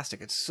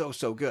fantastic. It's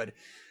so good.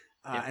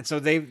 And so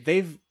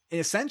they've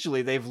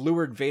essentially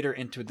lured Vader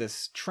into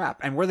this trap.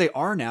 And where they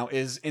are now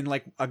is in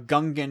like a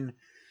Gungan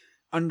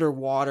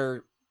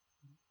underwater.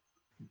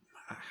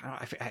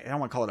 I don't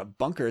want to call it a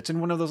bunker. It's in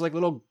one of those like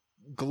little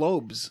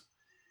globes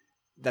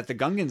that the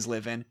Gungans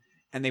live in,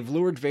 and they've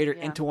lured Vader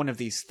into one of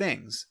these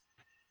things.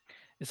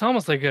 It's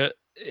almost like it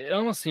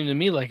almost seemed to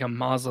me like a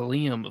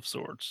mausoleum of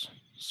sorts,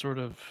 sort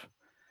of,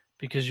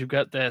 because you've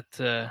got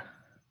that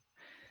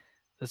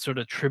sort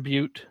of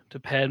tribute to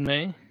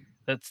Padme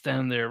that's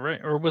down there,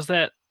 right? Or was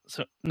that?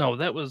 So no,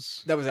 that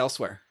was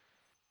elsewhere.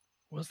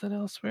 Was that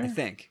elsewhere? I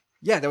think.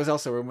 Yeah, that was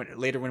elsewhere.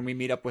 Later when we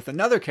meet up with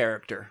another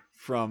character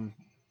from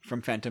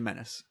Phantom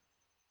Menace.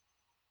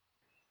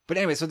 But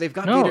anyway, so they've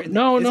got Vader.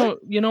 No,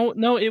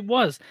 it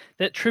was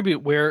that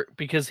tribute where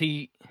because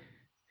he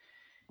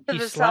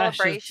the slashes,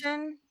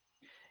 celebration.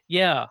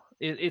 Yeah,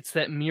 it's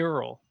that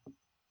mural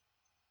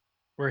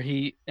where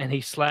he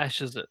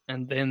slashes it,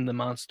 and then the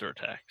monster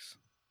attacks.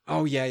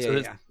 Oh yeah.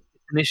 In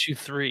issue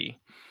 3.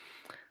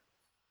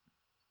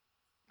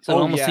 So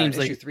it almost seems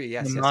like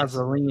a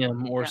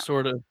mausoleum, or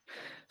sort of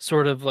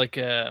like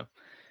a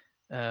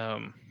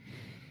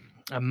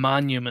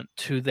monument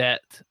to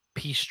that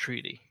peace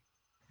treaty.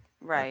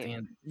 Right.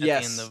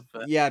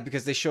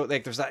 Because they show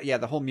like there's that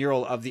the whole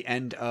mural of the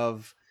end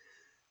of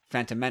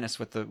Phantom Menace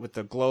with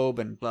the globe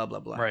and blah blah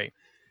blah. Right.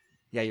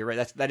 Yeah, you're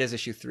right. That is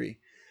issue 3.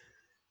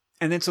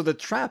 And then so the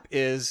trap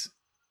is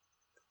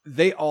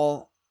they're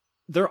all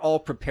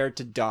prepared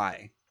to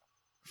die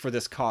for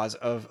this cause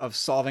of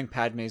solving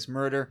Padme's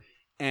murder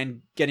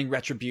and getting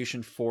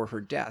retribution for her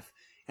death.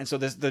 And so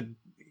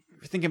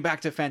thinking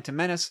back to Phantom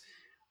Menace,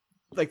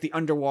 like the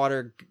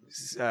underwater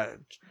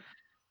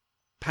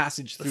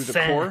passage through the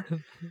core.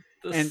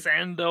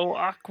 Sando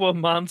Aqua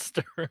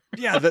monster.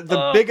 Yeah,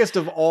 the biggest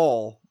of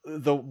all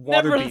the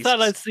water beasts. Never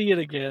thought I'd see it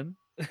again.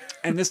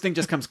 And this thing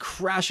just comes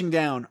crashing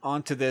down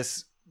onto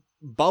this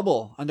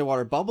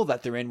underwater bubble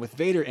that they're in with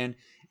Vader in.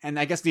 And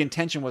I guess the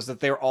intention was that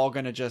they're all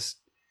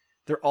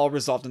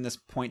resolved in this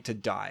point to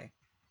die.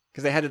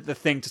 Because they had the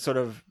thing to sort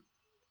of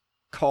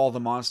call the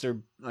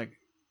monster, like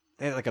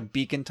they had like a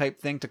beacon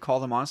type thing to call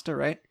the monster,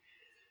 right?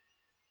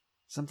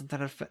 Something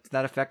to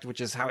that effect,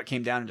 which is how it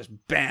came down and just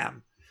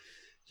bam,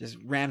 just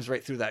rams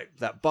right through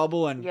that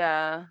bubble, and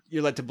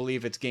you're led to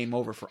believe it's game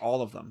over for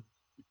all of them.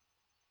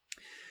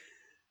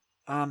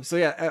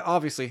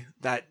 Obviously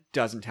that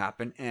doesn't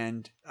happen,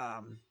 and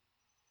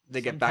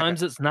they get back.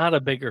 Sometimes it's not a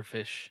bigger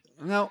fish.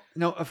 No,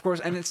 of course,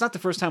 and it's not the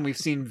first time we've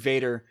seen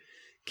Vader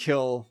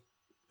kill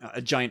a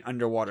giant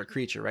underwater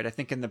creature, right? I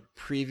think in the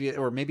previous,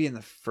 or maybe in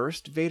the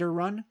first Vader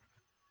run.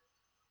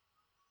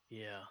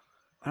 Yeah.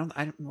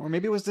 Or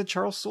maybe it was the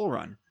Charles Soule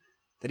run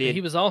that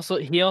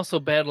he also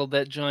battled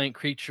that giant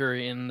creature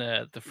in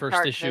the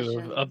first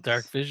issue of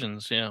Dark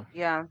Visions.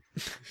 Yeah.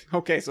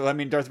 Okay, so I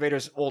mean Darth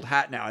Vader's old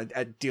hat now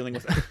at dealing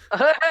with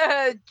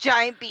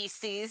giant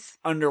beasties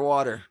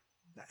underwater,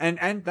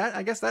 and that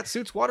I guess that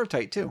suits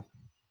watertight too.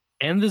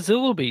 And the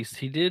Zillo Beast,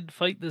 he did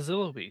fight the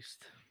Zillo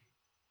Beast.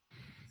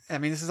 I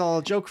mean, this is all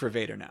a joke for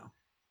Vader now.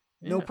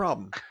 No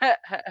problem.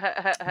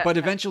 But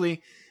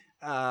eventually,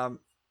 they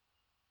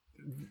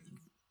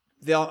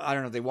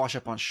wash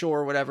up on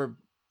shore or whatever.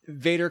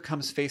 Vader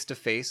comes face to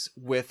face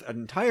with an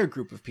entire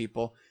group of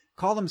people,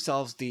 call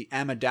themselves the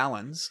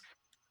Amidalans,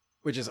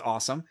 which is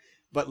awesome,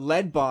 but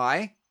led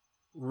by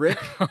Rick,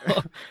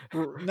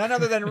 none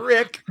other than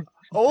Rick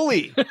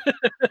Oli.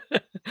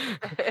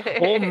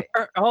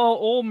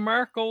 Old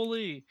Mark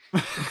Oli.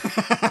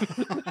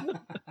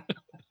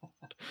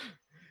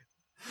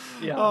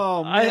 Yeah.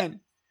 Oh man,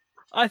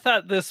 I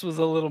thought this was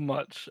a little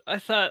much. I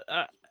thought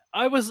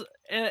I was,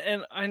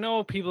 and I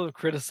know people have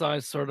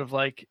criticized sort of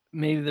like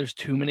maybe there's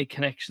too many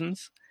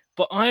connections,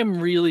 but I'm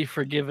really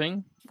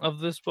forgiving of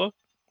this book.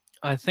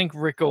 I think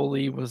Rick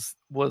Oli was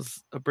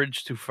a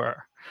bridge too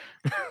far.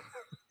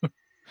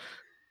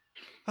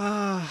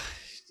 I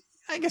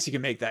guess you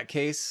can make that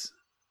case.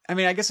 I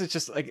mean, I guess it's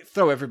just like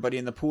throw everybody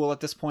in the pool at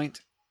this point,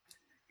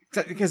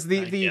 because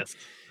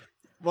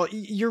well,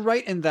 you're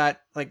right in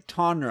that like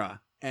Tonra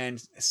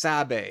and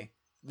Sabe,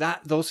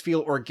 that those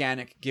feel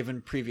organic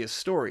given previous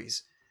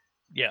stories.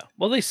 Yeah,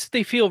 well,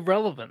 they feel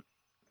relevant.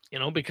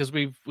 because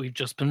we've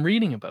just been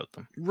reading about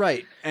them.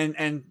 Right.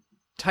 And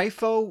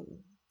Typho,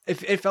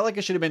 it felt like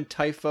it should have been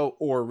Typho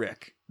or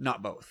Rick,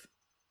 not both.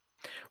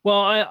 Well,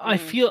 I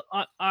feel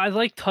I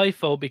like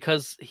Typho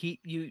because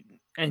you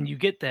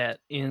get that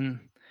in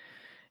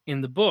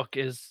the book,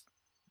 is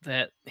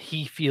that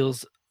he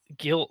feels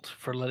guilt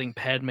for letting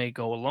Padme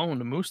go alone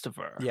to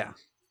Mustafar. Yeah.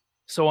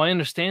 So I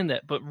understand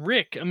that, but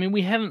Rick, I mean,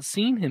 we haven't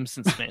seen him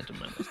since Phantom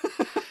Menace.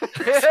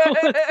 So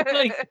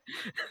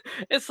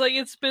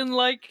it's been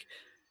like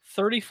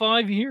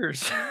 35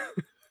 years.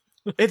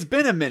 It's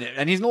been a minute,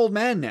 and he's an old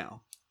man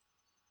now.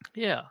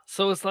 Yeah,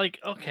 so it's like,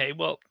 okay,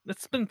 well,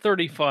 it's been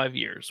 35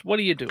 years. What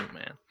are you doing,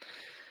 man?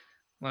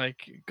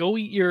 Like, go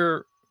eat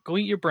your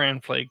bran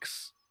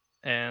flakes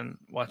and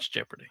watch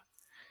Jeopardy.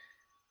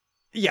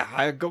 Yeah,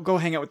 I go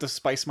hang out with the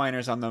spice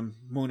miners on the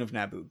moon of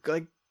Naboo.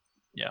 Like,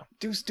 yeah,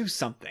 do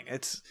something.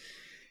 It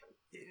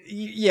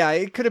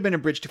could have been a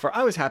bridge too far.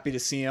 I was happy to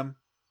see him,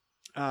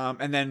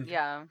 and then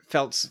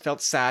felt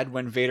sad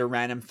when Vader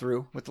ran him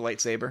through with the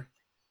lightsaber,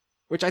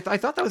 which I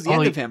thought that was the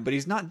end of him, but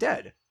he's not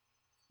dead.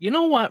 You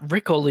know what,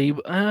 Rick O'Lee?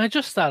 I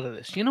just thought of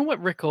this. You know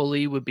what Rick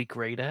O'Lee would be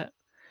great at?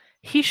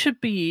 He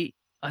should be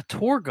a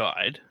tour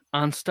guide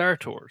on Star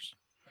Tours.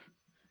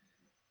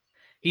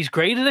 He's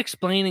great at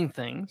explaining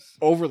things.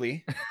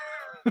 Overly.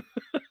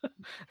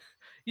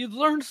 You'd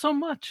learn so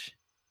much.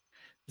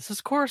 This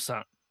is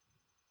Coruscant.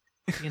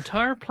 The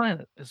entire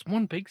planet is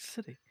one big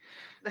city.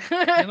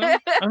 I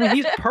mean,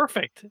 he's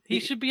perfect. He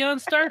should be on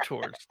Star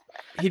Tours.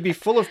 He'd be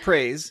full of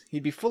praise.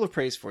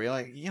 For you.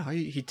 Like,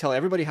 he'd tell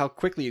everybody how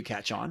quickly you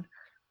catch on.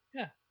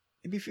 Yeah.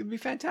 It'd be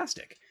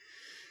fantastic.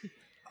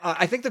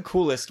 I think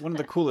one of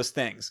the coolest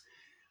things,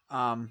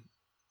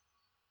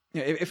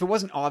 if it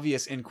wasn't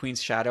obvious in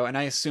Queen's Shadow, and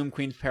I assume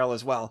Queen's Peril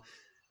as well,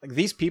 like,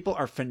 these people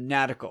are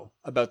fanatical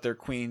about their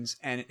queens,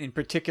 and in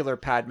particular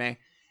Padme,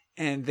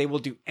 and they will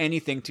do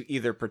anything to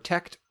either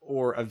protect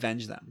or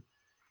avenge them.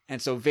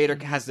 And so Vader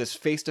has this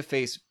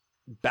face-to-face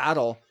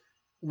battle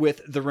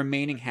with the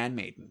remaining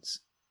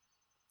handmaidens.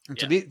 And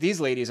so these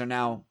ladies are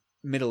now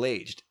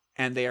middle-aged,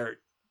 and they are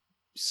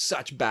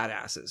such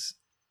badasses.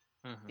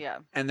 Mm-hmm. Yeah.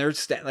 And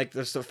there's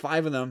the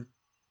 5 of them,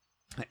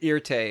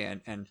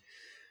 Irte and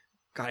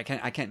God,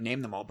 I can't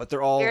name them all, but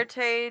they're all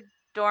Irte,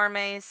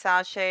 Dorme,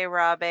 Sashay,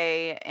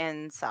 Rabe,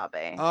 and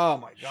Sabe. Oh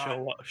my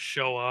God!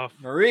 Show off,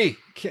 Marie,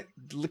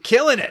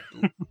 killing it,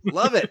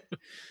 love it.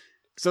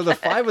 So the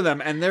 5 of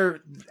them, and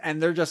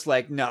they're just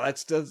like, no,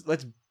 let's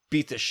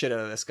beat the shit out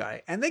of this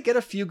guy, and they get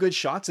a few good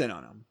shots in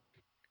on him.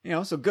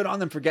 So good on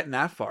them for getting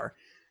that far.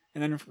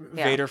 And then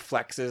Vader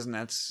flexes, and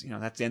that's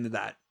the end of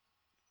that.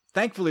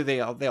 Thankfully, they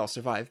all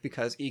survive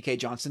because E.K.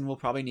 Johnson will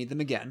probably need them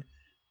again.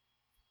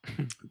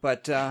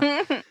 But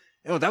that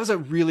was a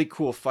really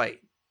cool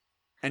fight,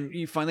 and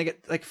you finally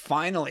get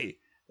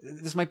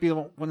this might be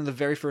one of the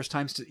very first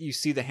times you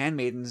see the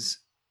handmaidens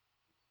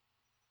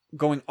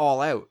going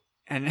all out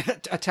and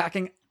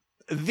attacking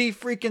the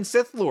freaking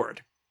Sith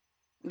Lord.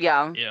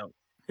 Yeah,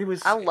 it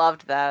was. I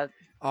loved that.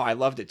 Oh, I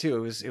loved it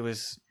too. It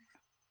was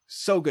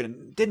so good,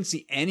 and didn't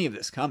see any of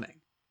this coming.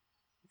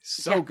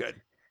 So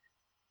good.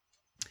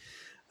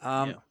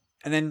 And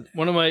then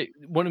one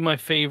of my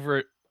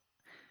favorite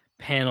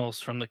panels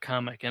from the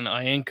comic, and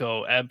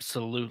Ienko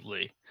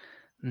absolutely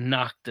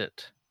knocked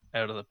it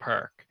out of the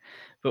park.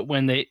 But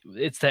when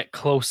it's that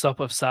close up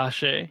of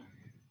Sashay,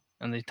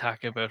 and they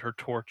talk about her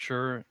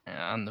torture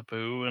on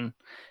Naboo,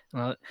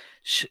 and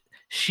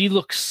she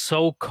looks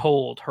so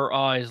cold. Her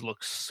eyes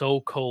look so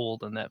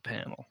cold in that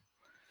panel.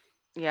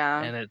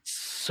 Yeah. And it's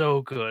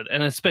so good.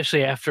 And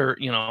especially after,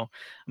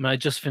 I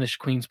just finished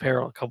Queen's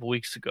Peril a couple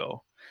weeks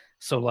ago.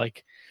 So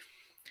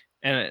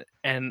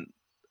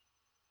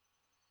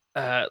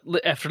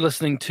after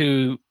listening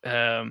to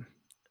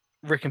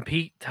Rick and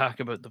Pete talk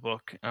about the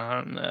book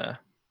I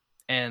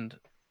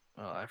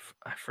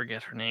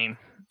forget her name.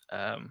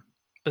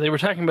 But they were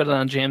talking about it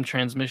on Jam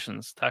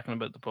Transmissions, talking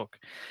about the book.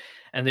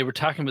 And they were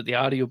talking about the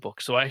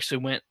audiobook. So I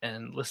actually went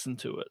and listened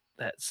to it,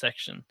 that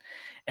section.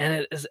 And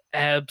it is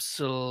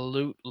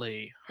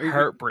absolutely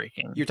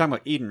heartbreaking. You're talking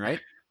about Eden,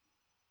 right?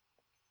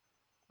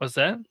 What's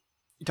that?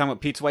 You're talking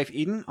about Pete's wife,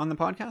 Eden, on the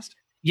podcast?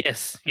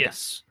 Yes.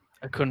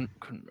 I couldn't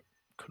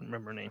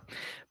remember her name.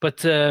 But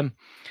so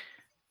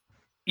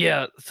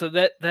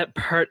that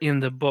part in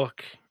the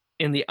book,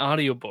 in the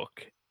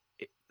audiobook,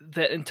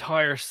 that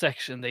entire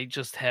section, they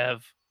just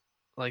have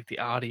like the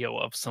audio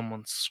of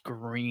someone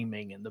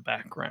screaming in the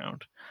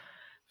background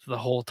for the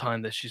whole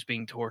time that she's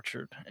being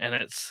tortured, and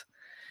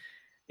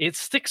it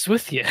sticks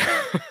with you.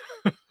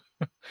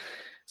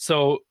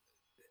 So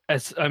I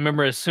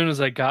remember as soon as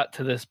I got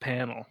to this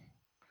panel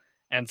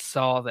and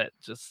saw that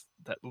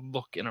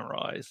look in her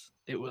eyes,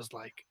 it was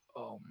like,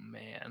 oh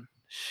man,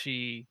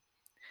 she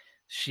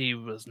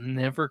was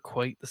never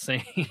quite the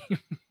same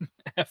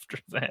after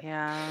that.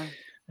 Yeah.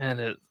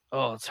 And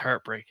it's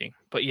heartbreaking.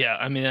 But yeah,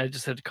 I mean, I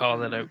just had to call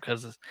that out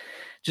because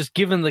just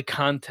given the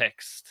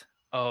context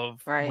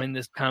of when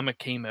this comic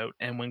came out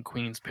and when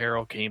Queen's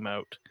Peril came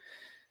out,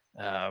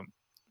 that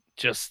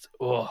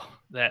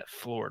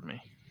floored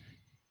me.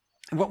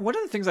 One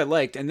of the things I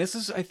liked, and this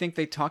is, I think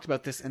they talked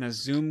about this in a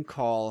Zoom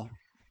call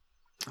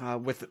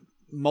with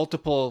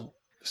multiple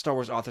Star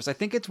Wars authors. I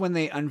think it's when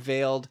they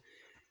unveiled,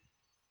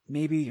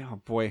 maybe,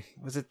 oh boy,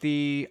 was it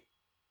the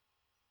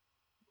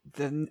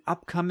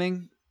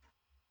upcoming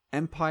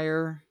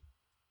Empire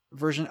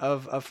version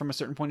of From a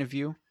Certain Point of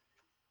View?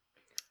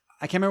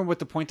 I can't remember what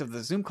the point of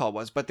the Zoom call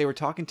was, but they were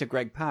talking to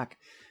Greg Pak,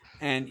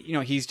 and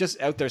he's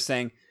just out there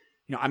saying,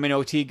 I'm an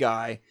OT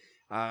guy.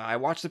 I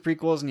watched the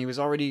prequels, and he was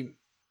already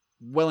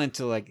well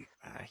into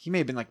he may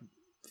have been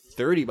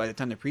 30 by the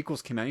time the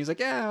prequels came out. He's like,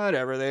 yeah,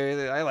 whatever.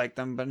 I like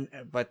them,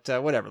 but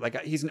whatever.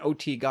 He's an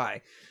OT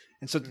guy,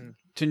 and so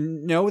to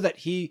know that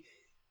he's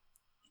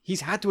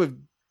had to have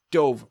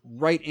dove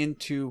right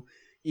into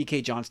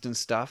E.K. Johnston's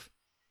stuff.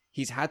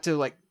 He's had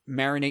to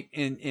marinate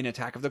in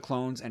Attack of the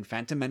Clones and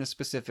Phantom Menace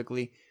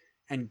specifically,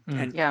 and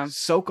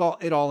soak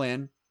it all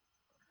in,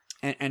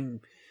 and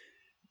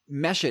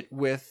mesh it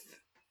with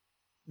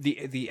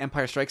the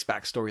Empire Strikes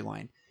Back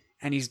storyline.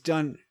 And he's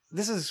done.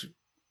 This is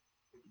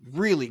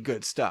really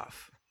good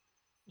stuff.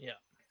 Yeah,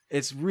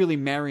 it's really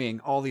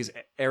marrying all these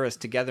eras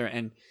together,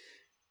 and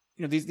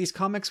these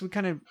comics, we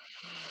kind of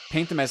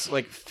paint them as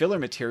filler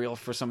material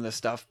for some of this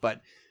stuff, but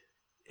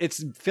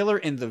it's filler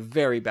in the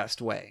very best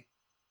way.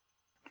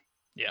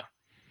 Yeah.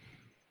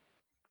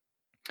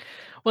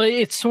 Well,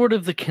 it's sort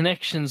of the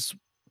connections,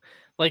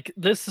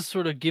 this is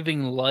sort of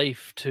giving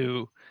life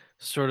to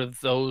sort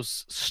of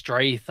those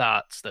stray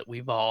thoughts that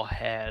we've all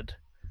had,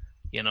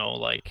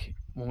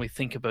 when we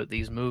think about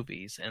these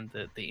movies and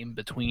the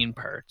in-between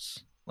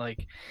parts.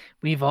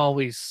 We've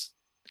always,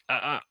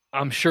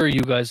 I'm sure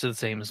you guys are the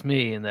same as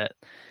me in that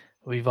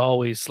we've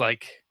always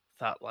thought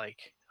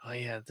oh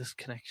yeah, this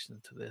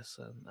connection to this,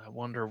 and I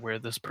wonder where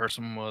this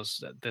person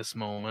was at this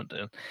moment.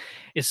 And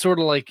it's sort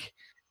of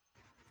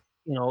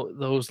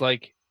those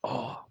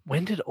oh,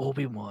 when did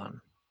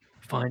Obi-Wan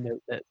find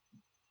out that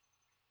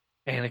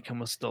Anakin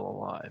was still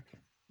alive?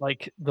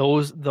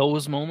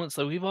 Those moments,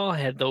 we've all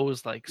had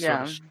those sort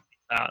of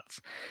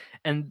thoughts.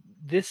 And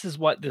this is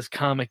what this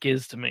comic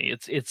is to me.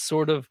 It's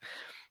sort of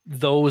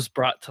those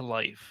brought to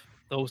life,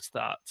 those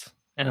thoughts.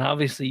 And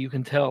obviously you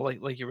can tell,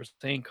 like you were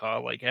saying,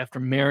 Kyle, after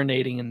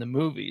marinating in the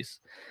movies,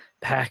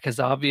 Pak has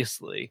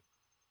obviously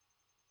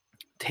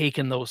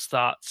taken those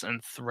thoughts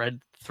and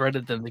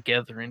threaded them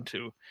together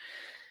into,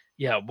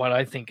 what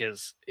I think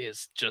is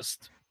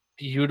just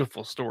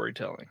beautiful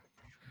storytelling.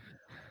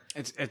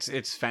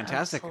 It's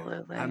fantastic.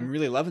 Absolutely. I'm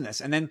really loving this.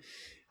 And then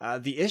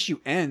the issue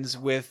ends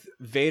with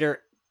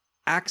Vader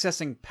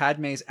accessing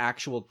Padme's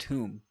actual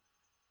tomb,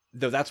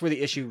 though that's where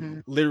the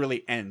issue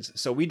literally ends.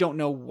 So we don't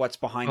know what's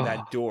behind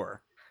that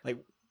door.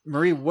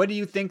 Marie, what do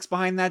you think's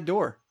behind that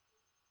door?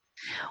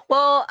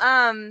 Well,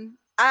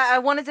 I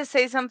wanted to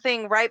say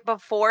something right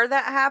before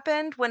that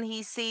happened when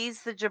he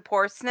sees the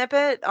Japor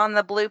snippet on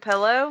the blue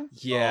pillow.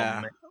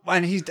 Yeah.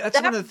 And that's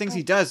one of the things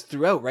he does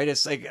throughout, right?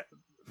 It's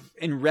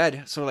in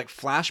red, sort of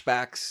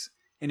flashbacks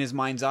in his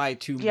mind's eye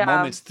to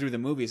moments through the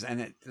movies,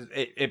 and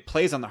it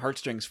plays on the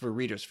heartstrings for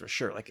readers for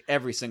sure,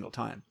 every single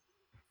time.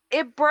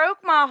 It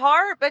broke my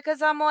heart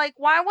because I'm like,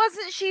 why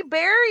wasn't she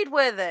buried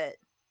with it?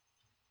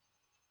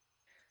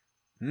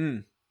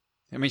 I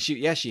mean,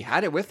 she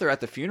had it with her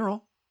at the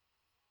funeral.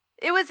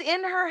 It was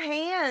in her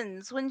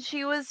hands when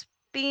she was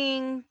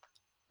being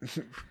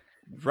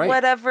right.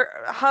 Whatever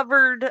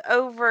hovered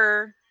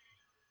over.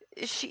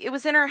 It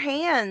was in her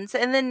hands,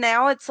 and then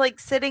now it's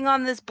sitting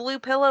on this blue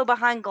pillow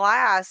behind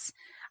glass.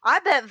 I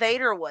bet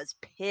Vader was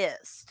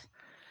pissed.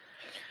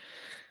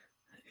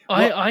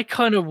 I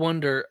kind of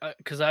wonder,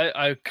 because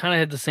I kind of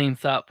had the same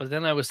thought, but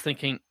then I was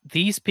thinking,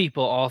 these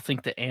people all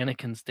think that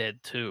Anakin's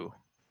dead too,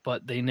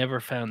 but they never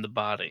found the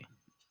body.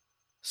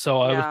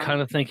 So I was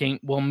kind of thinking,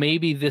 well,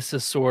 maybe this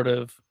is this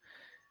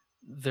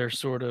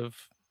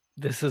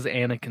is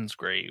Anakin's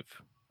grave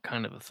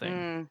kind of a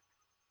thing.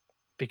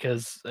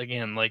 Because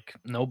again,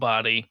 no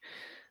body,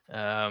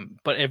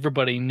 but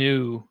everybody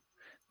knew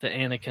that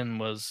Anakin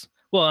was,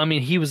 well, I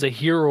mean, he was a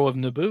hero of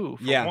Naboo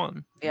for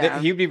one. Yeah.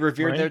 He'd be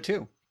revered there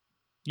too.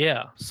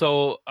 Yeah.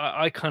 So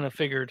I kind of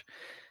figured,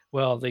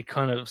 well, they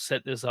kind of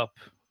set this up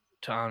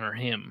to honor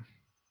him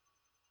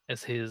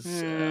as his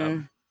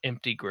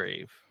empty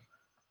grave.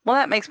 Well,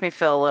 that makes me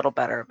feel a little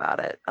better about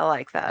it. I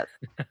like that.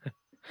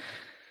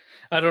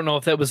 I don't know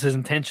if that was his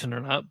intention or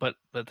not, but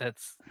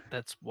that's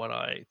what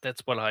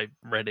I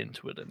read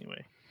into it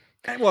anyway.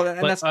 Well,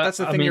 and that's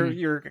the thing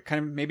you're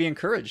kind of maybe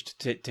encouraged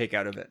to take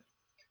out of it.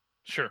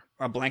 Sure,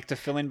 a blank to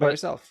fill in by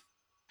yourself.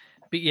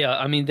 But yeah,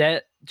 I mean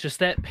that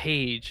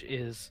page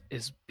is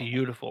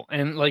beautiful,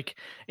 and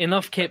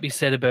enough can't be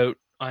said about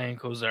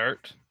Ianco's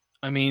art.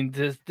 I mean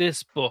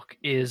this book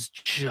is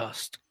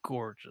just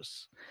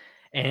gorgeous,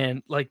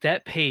 and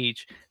that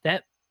page,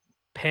 that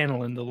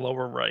panel in the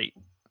lower right,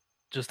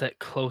 just that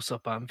close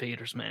up on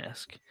Vader's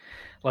mask.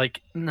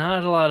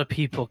 Not a lot of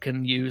people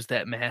can use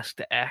that mask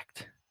to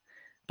act,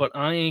 but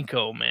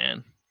Ianco,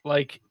 man,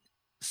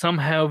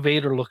 somehow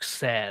Vader looks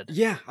sad.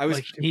 Yeah,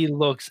 he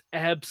looks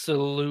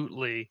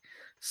absolutely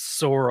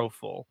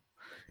sorrowful,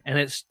 and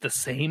it's the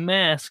same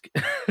mask.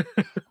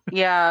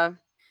 Yeah.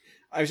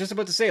 I was just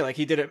about to say, like,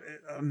 he did a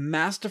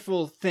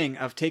masterful thing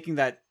of taking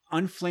that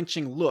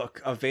unflinching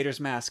look of Vader's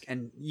mask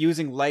and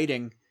using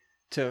lighting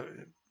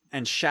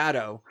and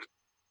shadow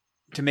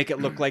to make it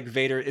look like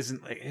Vader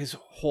isn't, like, his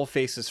whole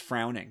face is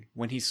frowning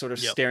when he's sort of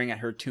staring at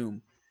her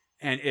tomb.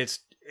 And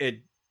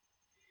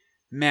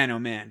man, oh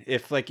man,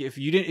 if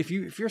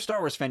you're a Star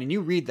Wars fan and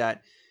you read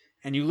that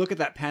and you look at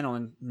that panel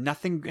and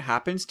nothing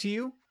happens to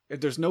you, if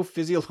there's no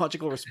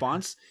physiological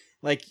response,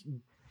 like,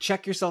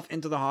 check yourself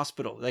into the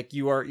hospital. Like,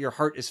 your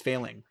heart is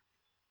failing.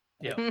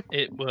 Yeah,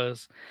 it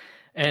was.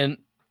 And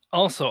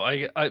also,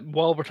 I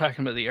while we're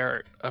talking about the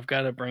art, I've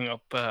got to bring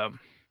up, hang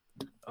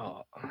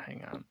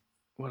on.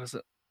 What is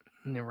it?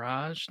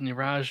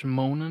 Niraj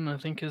Monan, I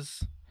think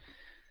is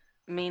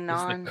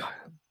Minan?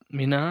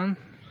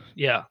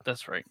 Yeah,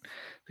 that's right.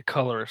 The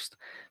colorist.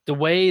 The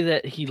way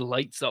that he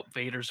lights up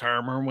Vader's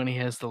armor when he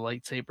has the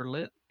lightsaber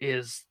lit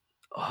is,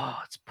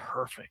 it's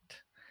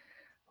perfect.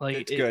 Like,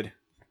 it's good.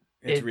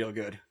 It's real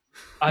good.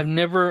 I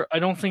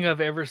don't think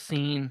I've ever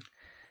seen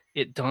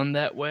it done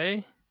that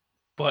way,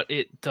 but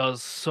it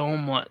does so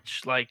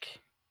much. Like,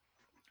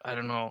 I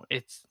don't know.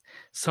 It's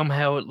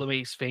somehow it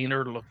makes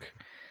Vader look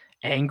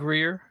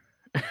angrier.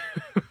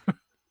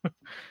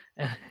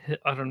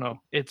 I don't know.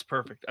 It's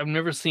perfect. I've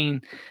never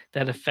seen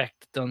that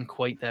effect done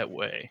quite that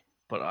way,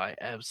 but I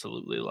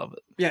absolutely love it.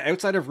 Yeah,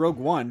 outside of Rogue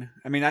One,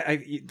 I mean,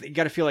 you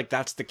got to feel like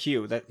that's the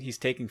cue that he's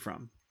taking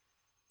from.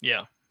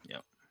 Yeah,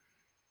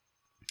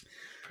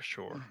 for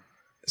sure.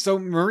 So,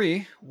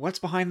 Marie, what's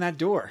behind that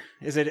door?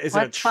 Is it a trap?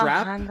 What's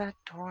behind that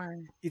door?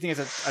 You think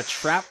it's a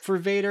trap for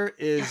Vader?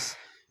 Is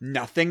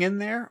nothing in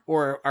there,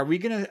 or are we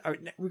gonna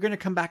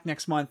come back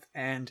next month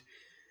and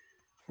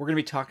we're gonna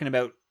be talking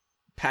about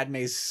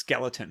Padme's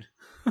skeleton?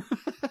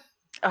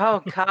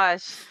 Oh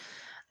gosh,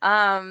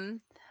 I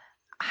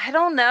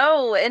don't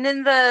know. And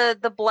in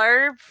the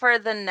blurb for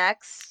the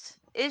next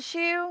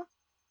issue,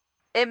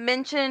 it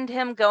mentioned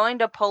him going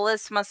to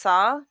Polis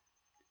Massa.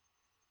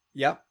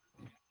 Yep.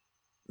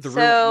 The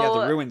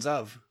ruins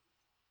of.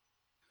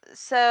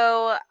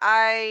 So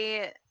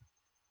I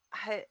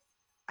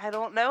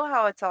don't know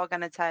how it's all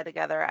going to tie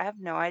together. I have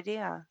no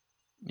idea.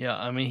 Yeah,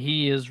 I mean,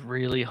 he is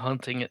really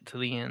hunting it to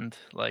the end.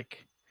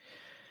 Like,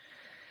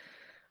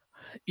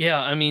 yeah,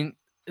 I mean,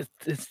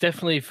 it's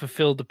definitely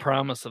fulfilled the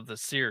promise of the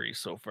series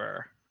so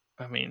far.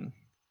 I mean,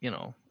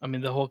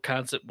 the whole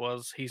concept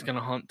was he's going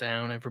to hunt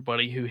down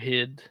everybody who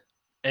hid.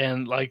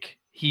 And, like,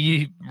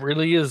 he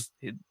really is.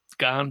 It's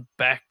gone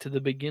back to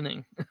the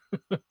beginning.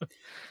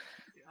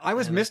 I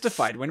was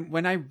mystified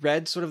when I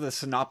read sort of the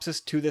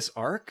synopsis to this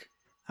arc.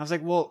 I was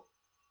like, well,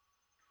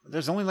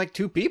 there's only like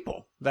 2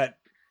 people that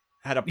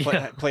had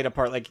played a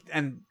part, like,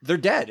 and they're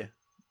dead.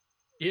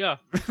 Yeah.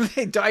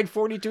 They died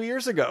 42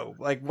 years ago.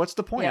 Like, what's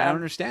the point? Yeah. I don't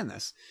understand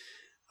this.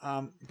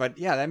 But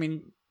yeah, I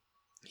mean,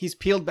 he's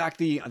peeled back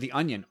the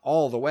onion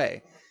all the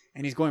way,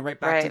 and he's going right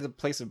back to the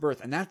place of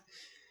birth. And that,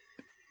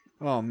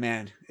 oh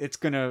man, there's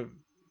gonna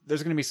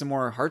be some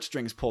more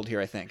heartstrings pulled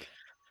here, I think.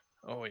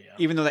 Oh yeah.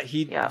 Even though that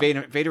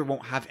Vader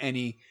won't have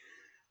any,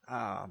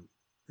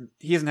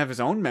 he doesn't have his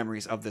own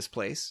memories of this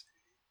place,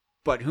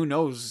 but who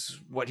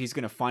knows what he's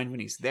gonna find when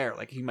he's there?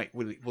 Like,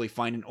 will he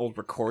find an old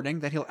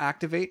recording that he'll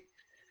activate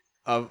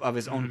of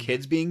his own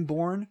kids being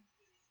born?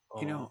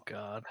 Oh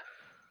God.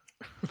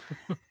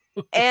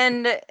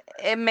 And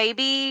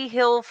maybe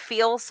he'll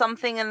feel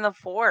something in the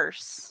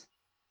Force.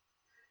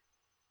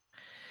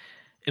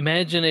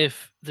 Imagine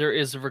if there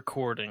is a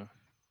recording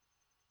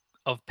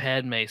of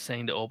Padme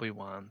saying to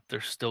Obi-Wan,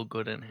 "They're still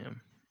good in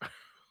him."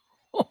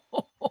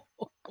 Oh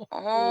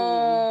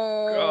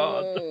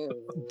God.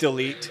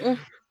 Delete.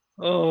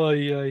 Oh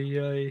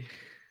yeah.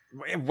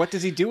 What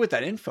does he do with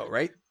that info,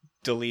 right?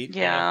 Delete.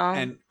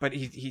 Yeah. But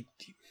he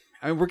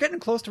I mean, we're getting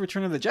close to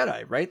Return of the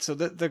Jedi, right? So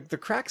the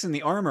cracks in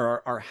the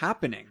armor are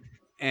happening,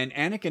 and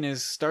Anakin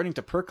is starting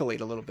to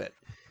percolate a little bit.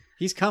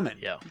 He's coming.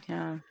 Yeah.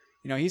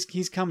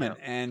 He's coming,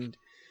 and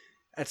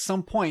at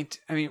some point,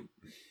 I mean,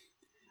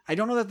 I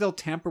don't know that they'll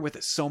tamper with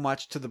it so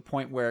much to the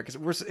point where,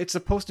 because it's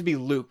supposed to be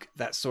Luke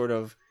that sort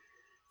of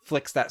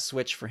flicks that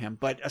switch for him,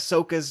 but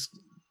Ahsoka's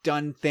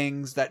done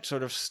things that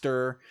sort of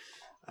stir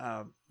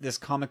this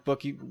comic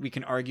book. We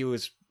can argue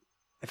is,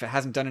 if it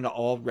hasn't done it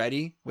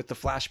already with the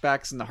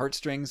flashbacks and the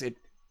heartstrings, it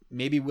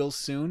maybe will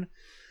soon.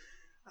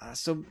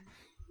 So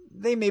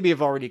they maybe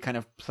have already kind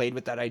of played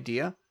with that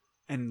idea,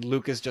 and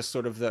Luke is just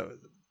sort of the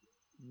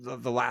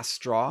last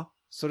straw,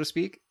 so to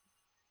speak.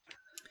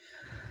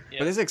 Yeah.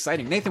 But it's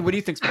exciting. Nathan, what do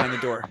you think's behind the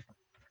door?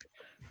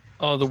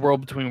 Oh, the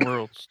world between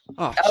worlds.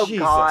 Oh Jesus.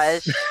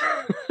 Gosh.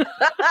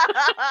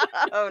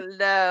 Oh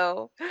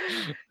no.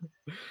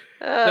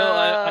 No,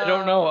 I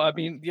don't know. I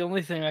mean, the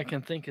only thing I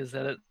can think is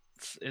that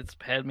it's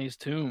Padme's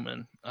tomb,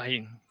 and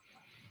I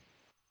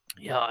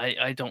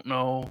don't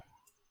know.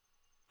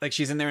 Like,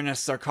 she's in there in a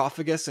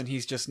sarcophagus, and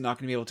he's just not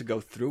going to be able to go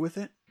through with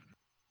it?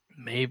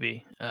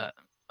 Maybe.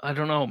 I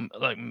don't know.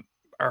 Like,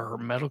 are her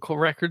medical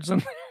records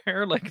in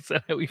there? Like, is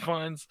that how he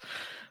finds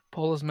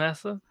Polis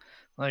Massa?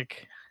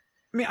 Like,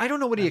 I mean, I don't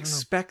know what he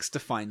expects to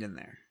find in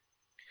there.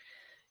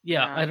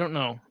 Yeah, Yeah. I don't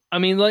know. I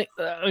mean,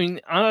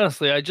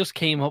 honestly, I just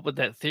came up with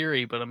that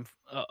theory, but I'm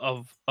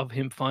of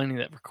him finding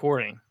that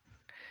recording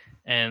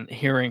and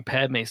hearing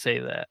Padme say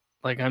that.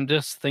 Like, I'm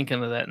just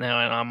thinking of that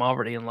now, and I'm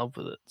already in love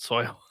with it.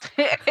 So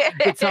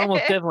it's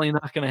almost definitely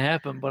not going to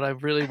happen, but I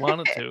really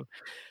wanted to,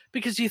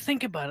 because you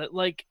think about it,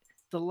 like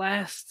the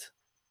last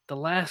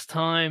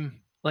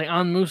time, like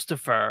on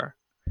Mustafar,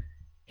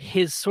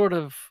 his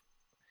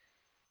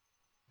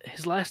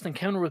last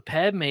encounter with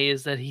Padme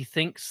is that he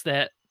thinks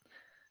that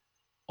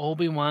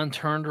Obi-Wan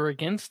turned her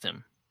against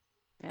him.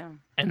 Yeah.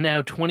 And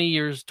now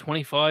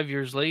 25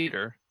 years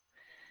later,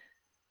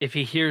 if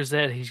he hears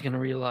that, he's going to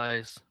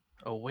realize,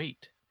 oh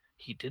wait,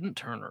 he didn't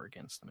turn her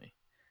against me.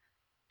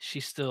 She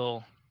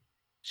still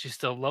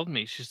loved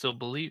me. She still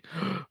believed.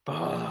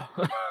 So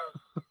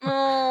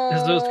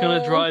it's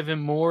going to drive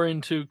him more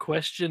into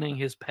questioning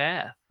his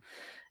path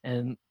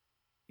and,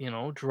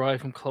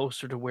 drive him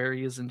closer to where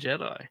he is in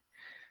Jedi.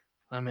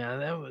 I mean,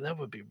 that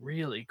would be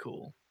really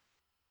cool.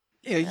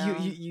 Yeah,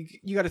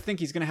 you got to think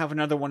he's going to have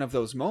another one of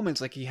those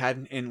moments like he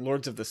had in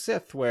Lords of the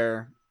Sith,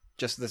 where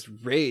just this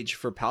rage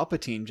for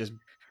Palpatine just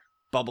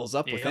bubbles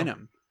up within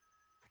him.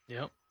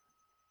 Yep.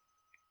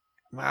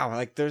 Wow,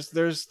 like there's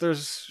this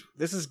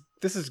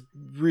is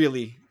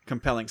really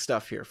compelling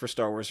stuff here for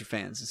Star Wars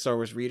fans and Star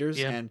Wars readers,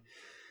 and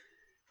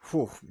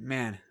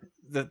man,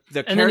 the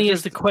and then he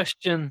has to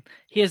question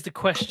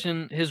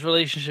his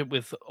relationship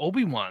with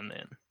Obi-Wan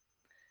then,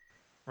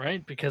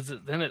 right? Because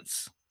then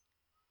it's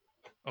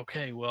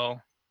okay.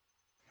 Well,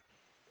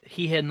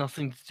 he had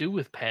nothing to do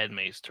with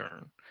Padme's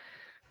turn,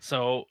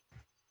 so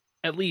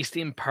at least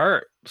in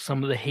part,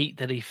 some of the hate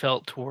that he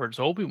felt towards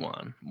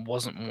Obi-Wan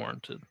wasn't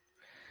warranted.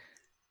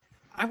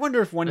 I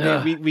wonder if one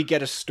day we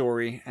get a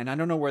story, and I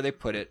don't know where they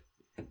put it.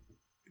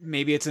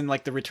 Maybe it's in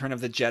like the Return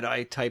of the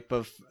Jedi type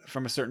of,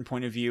 from a certain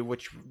point of view,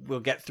 which we'll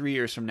get 3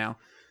 years from now.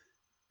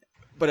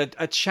 But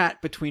a chat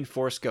between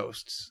Force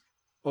ghosts,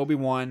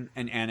 Obi-Wan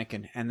and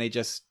Anakin, and they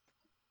just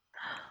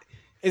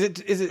does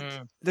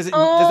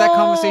that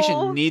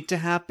conversation need to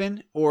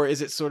happen, or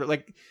is it sort of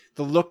like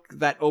the look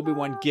that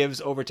Obi-Wan gives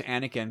over to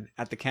Anakin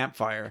at the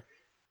campfire?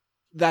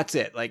 That's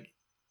it. Like,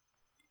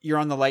 you're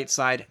on the light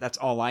side. That's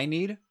all I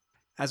need.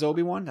 As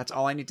Obi-Wan, that's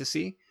all I need to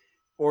see?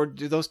 Or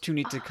do those two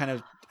need to kind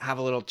of have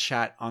a little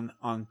chat on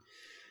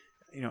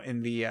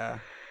in the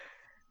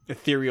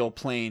ethereal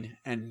plane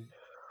and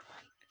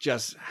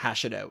just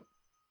hash it out?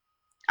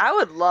 I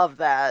would love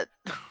that.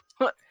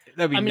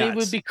 That'd be nuts. It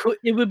would be cool.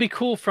 It would be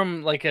cool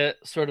from like a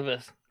sort of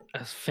a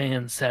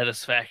fan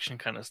satisfaction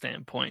kind of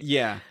standpoint.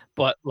 Yeah.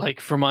 But like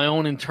for my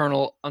own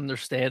internal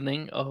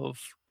understanding of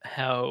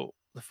how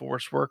the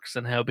Force works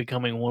and how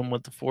becoming one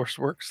with the Force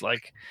works,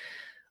 like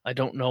I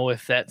don't know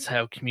if that's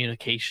how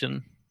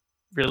communication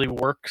really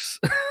works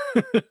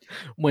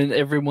when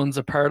everyone's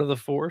a part of the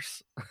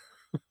Force,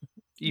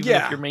 even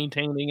if you're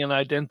maintaining an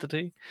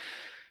identity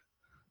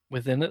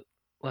within it.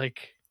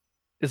 Like,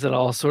 is it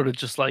all sort of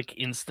just like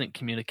instant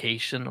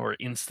communication or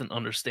instant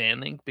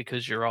understanding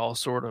because you're all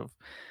sort of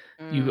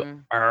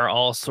you are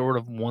all sort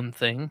of one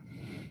thing?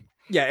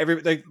 Yeah,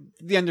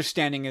 the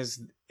understanding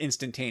is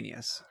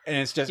instantaneous, and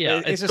it's just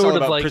it's just sort all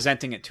about like,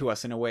 presenting it to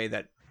us in a way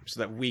so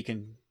that we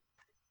can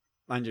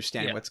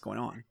understand what's going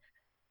on.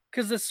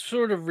 Because it's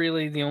sort of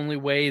really the only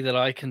way that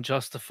I can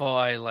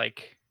justify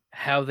like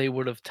how they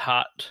would have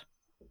taught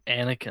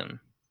Anakin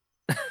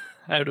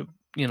how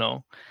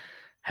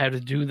to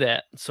do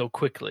that so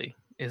quickly,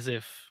 is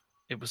if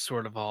it was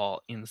sort of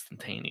all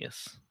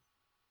instantaneous.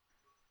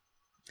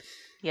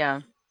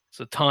 Yeah.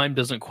 So time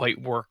doesn't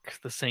quite work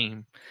the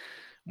same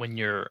when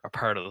you're a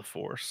part of the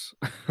Force.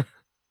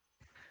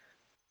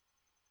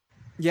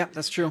 Yeah,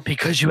 that's true.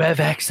 Because you have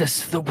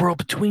access to the world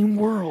between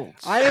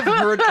worlds. I have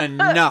heard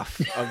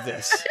enough of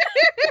this.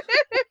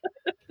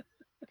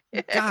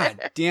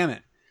 God damn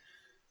it.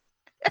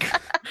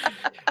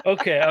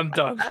 Okay, I'm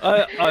done.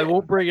 I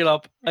won't bring it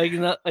up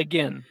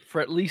again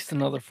for at least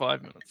another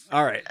 5 minutes.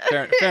 All right,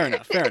 fair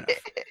enough.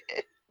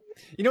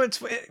 You know,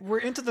 we're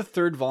into the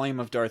third volume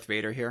of Darth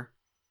Vader here.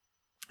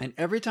 And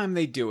every time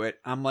they do it,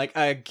 I'm like,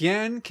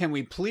 again, can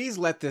we please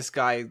let this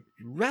guy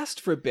rest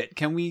for a bit?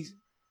 Can we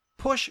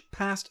push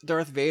past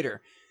Darth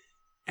Vader?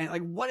 And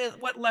like, what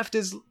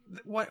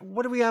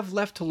do we have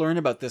left to learn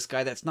about this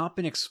guy that's not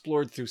been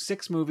explored through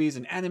 6 movies,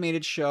 an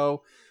animated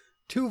show,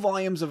 2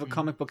 volumes of a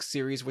comic book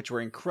series, which were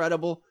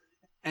incredible,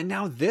 and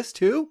now this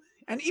too?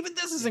 And even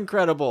this is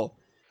incredible.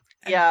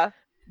 Yeah.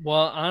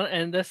 Well,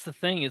 and that's the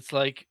thing. It's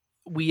like,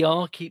 we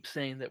all keep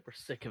saying that we're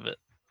sick of it,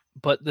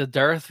 but the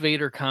Darth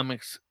Vader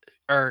comics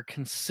are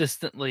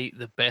consistently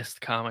the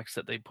best comics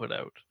that they put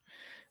out.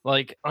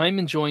 Like, I'm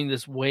enjoying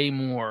this way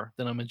more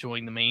than I'm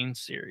enjoying the main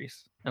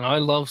series. And I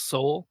love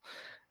Soul,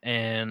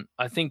 and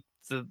I think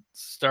the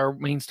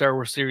main Star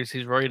Wars series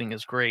he's writing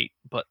is great,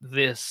 but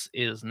this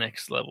is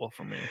next level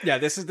for me. Yeah,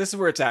 this is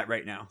where it's at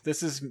right now.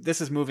 This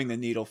is moving the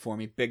needle for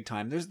me big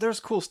time. There's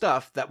cool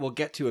stuff that we'll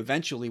get to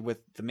eventually with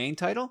the main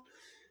title.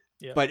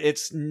 Yeah. But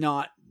it's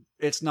not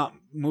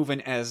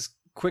moving as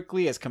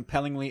quickly, as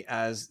compellingly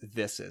as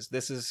this is.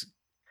 This is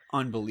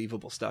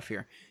unbelievable stuff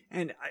here.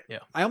 And Yeah.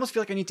 I almost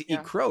feel like I need to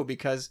Yeah. eat crow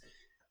because,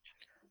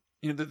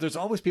 you know, there's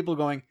always people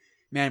going,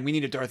 man, we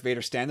need a Darth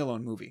Vader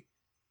standalone movie.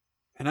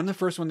 And I'm the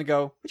first one to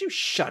go, would you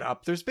shut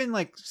up? There's been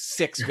like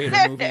 6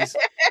 Vader movies,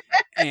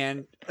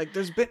 and like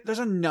there's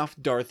enough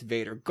Darth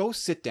Vader. Go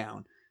sit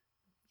down.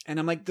 And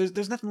I'm like,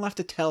 there's nothing left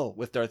to tell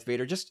with Darth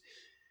Vader. Just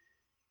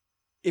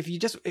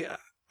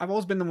I've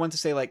always been the one to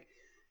say, like,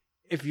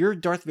 if your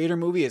Darth Vader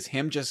movie is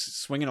him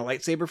just swinging a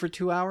lightsaber for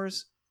 2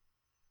 hours,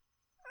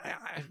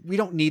 we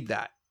don't need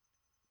that.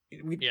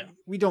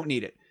 We don't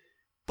need it.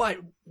 But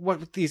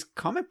what these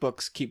comic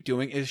books keep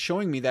doing is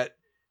showing me that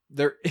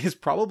there is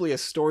probably a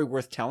story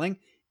worth telling,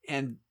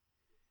 and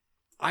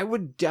I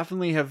would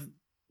definitely have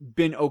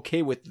been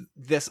okay with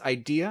this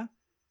idea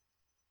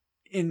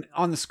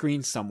on the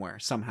screen somewhere,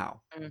 somehow.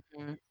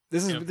 Mhm.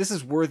 This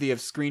is worthy of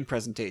screen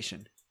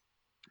presentation.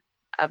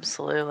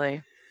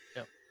 Absolutely.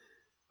 Yep.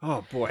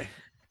 Oh boy.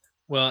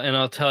 Well, and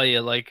I'll tell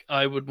you, like,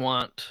 I would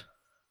want,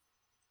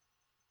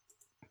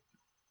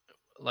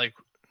 like,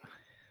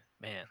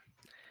 man,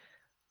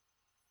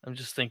 I'm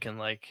just thinking,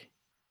 like,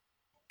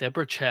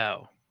 Deborah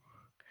Chow.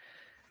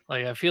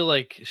 Like, I feel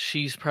like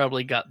she's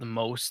probably got the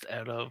most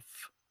out of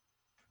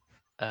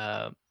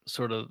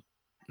sort of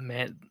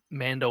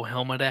Mando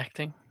helmet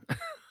acting.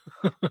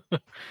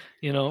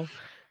 You know,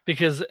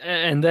 because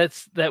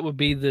that would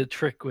be the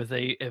trick with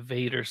a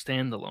Vader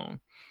standalone.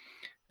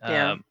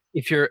 Yeah.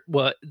 If you're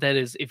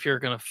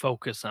going to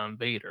focus on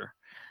Vader,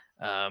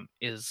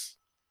 is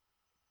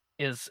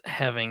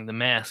having the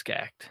mask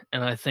act,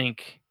 and I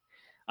think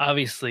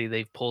obviously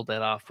they've pulled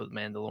that off with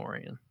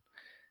Mandalorian,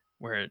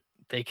 where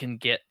they can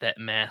get that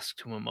mask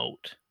to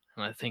emote,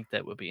 and I think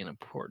that would be an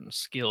important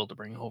skill to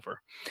bring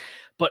over.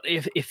 But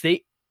if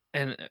they,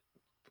 and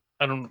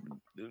I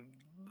don't,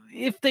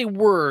 if they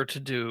were to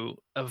do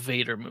a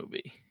Vader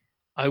movie,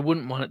 I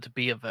wouldn't want it to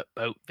be about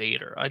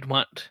Vader. I'd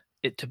want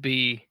it to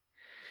be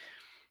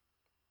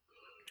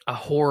a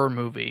horror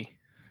movie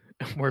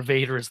where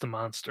Vader is the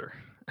monster.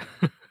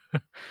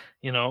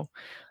 You know,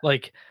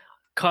 like,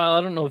 Kyle,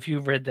 I don't know if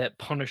you've read that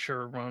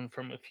Punisher run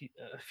from a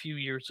few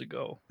years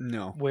ago.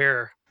 No.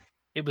 Where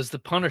it was the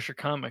Punisher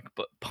comic,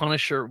 but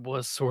Punisher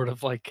was sort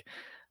of like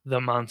the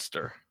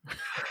monster.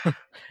 And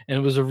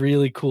it was a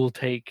really cool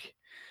take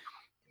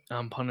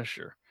on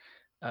Punisher.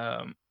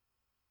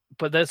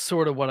 But that's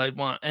sort of what I'd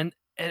want. And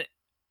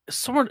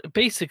sort of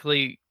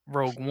basically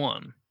Rogue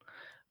One,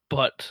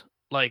 but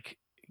like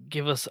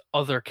give us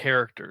other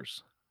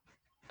characters.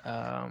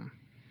 And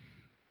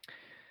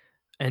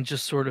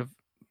just sort of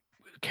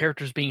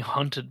characters being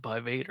hunted by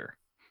Vader.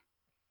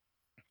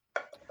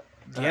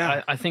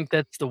 Yeah. I think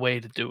that's the way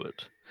to do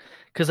it.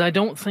 Because I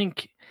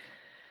think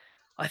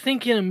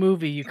in a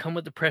movie you come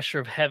with the pressure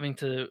of having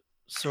to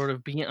sort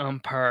of be on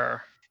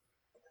par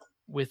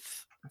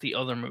with the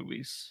other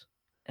movies,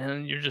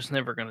 and you're just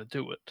never going to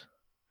do it.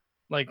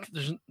 Like,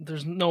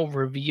 there's no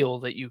reveal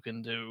that you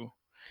can do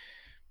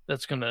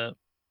that's going to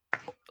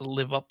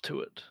live up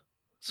to it.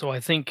 So I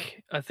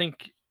think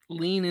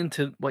lean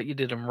into what you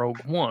did in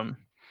Rogue One,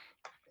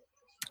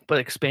 but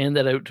expand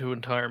that out to an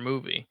entire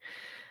movie.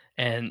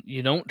 And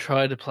you don't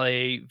try to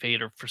play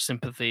Vader for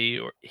sympathy,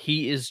 or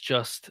he is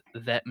just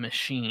that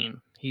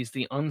machine. He's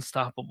the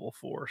unstoppable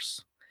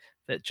force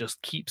that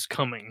just keeps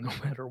coming no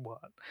matter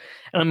what.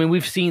 And I mean,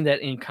 we've seen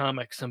that in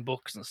comics and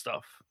books and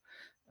stuff.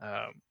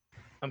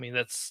 I mean,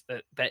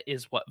 that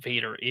is what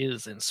Vader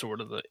is in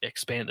sort of the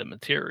expanded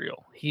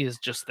material. He is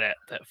just that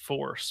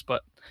force.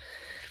 But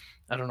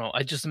I don't know.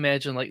 I just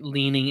imagine like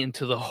leaning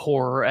into the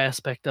horror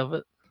aspect of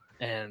it,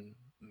 and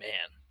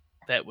man,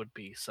 that would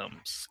be some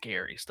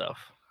scary stuff.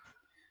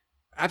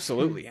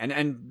 Absolutely.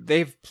 And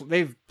they've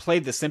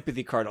played the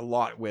sympathy card a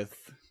lot with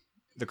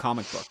the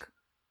comic book.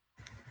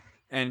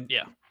 And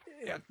yeah,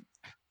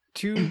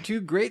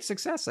 to great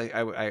success,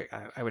 I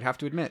would have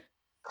to admit.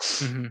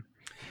 Mm-hmm.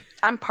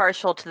 I'm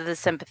partial to the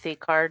sympathy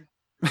card.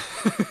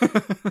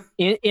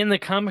 in the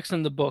comics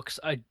and the books,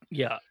 I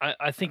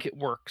think it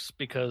works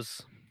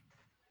because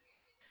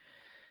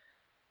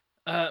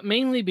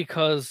mainly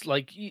because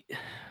like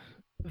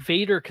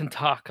Vader can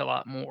talk a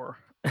lot more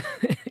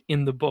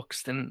in the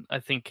books than I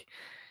think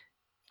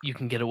you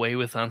can get away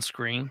with on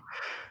screen.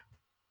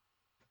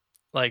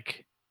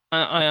 Like,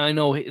 I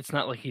know it's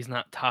not like he's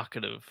not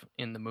talkative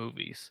in the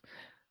movies,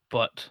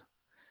 but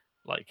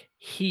like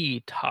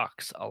he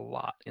talks a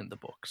lot in the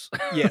books.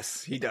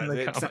 Yes, he does.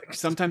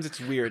 Sometimes it's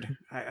weird.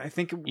 I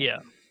think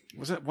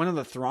was it one of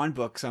the Thrawn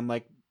books? I'm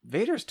like,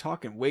 Vader's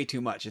talking way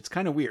too much. It's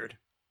kind of weird.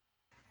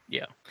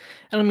 Yeah,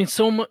 and I mean,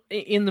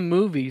 in the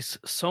movies,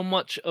 so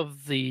much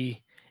of the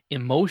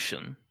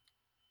emotion,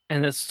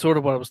 and that's sort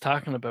of what I was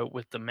talking about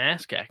with the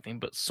mask acting,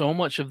 but so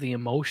much of the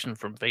emotion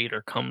from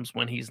Vader comes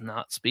when he's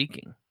not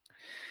speaking,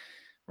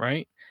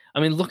 right? I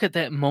mean, look at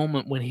that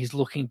moment when he's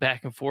looking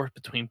back and forth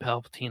between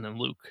Palpatine and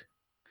Luke,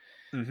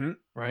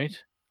 right?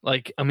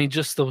 Like, I mean,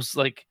 just those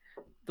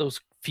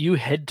few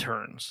head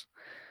turns,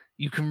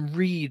 you can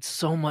read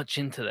so much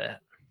into that,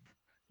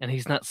 and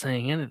he's not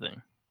saying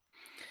anything.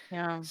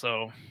 Yeah.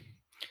 So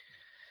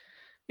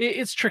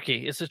it's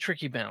tricky. It's a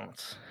tricky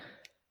balance.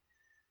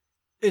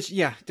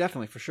 Yeah,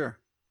 definitely, for sure.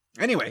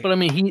 Anyway. But I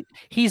mean,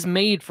 he's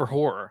made for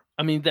horror.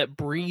 I mean, that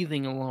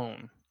breathing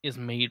alone is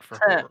made for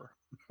horror.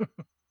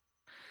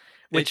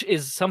 Which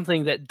is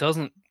something that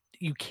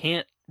you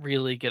can't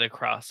really get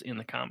across in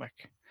the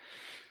comic.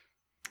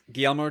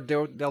 Guillermo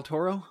del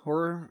Toro,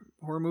 horror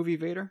movie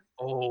Vader?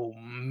 Oh,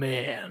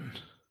 man.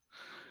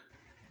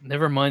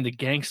 Never mind the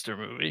gangster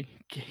movie.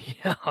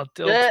 Yeah,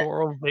 Del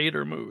Toro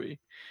Vader movie.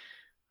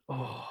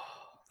 Oh,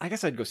 I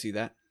guess I'd go see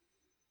that.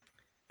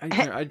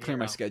 I'd clear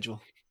my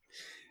schedule.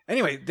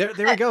 Anyway, there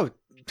we go.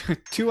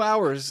 2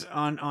 hours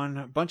on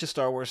a bunch of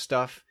Star Wars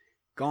stuff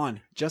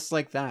gone, just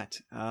like that.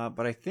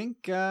 But I think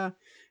we're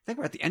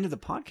at the end of the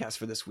podcast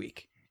for this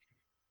week.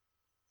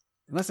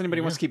 Unless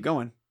anybody wants to keep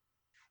going.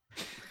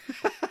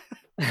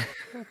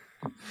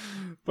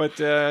 But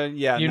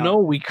yeah,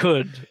 we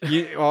could.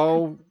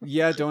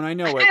 Don't I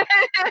know it?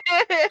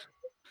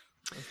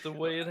 That's the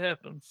way it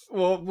happens.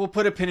 Well, we'll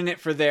put a pin in it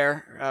for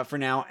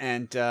now,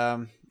 and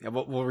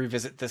we'll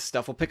revisit this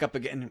stuff. We'll pick up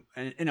again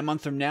in a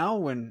month from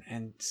now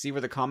and see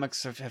where the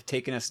comics have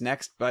taken us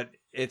next. But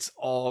it's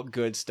all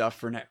good stuff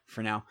for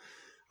now.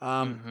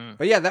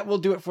 But yeah, that will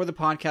do it for the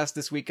podcast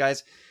this week,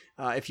 guys.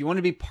 If you want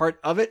to be part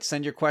of it,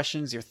 send your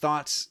questions, your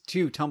thoughts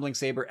to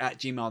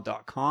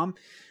tumblingsaber@gmail.com.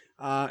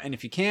 And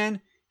if you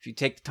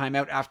take the time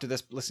out after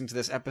listening to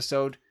this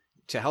episode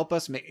to help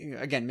us,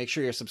 make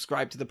sure you're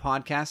subscribed to the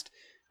podcast.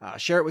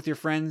 Share it with your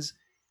friends.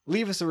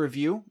 Leave us a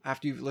review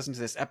after you've listened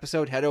to this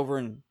episode. Head over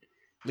and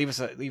leave us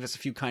a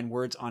few kind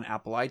words on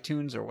Apple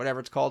iTunes or whatever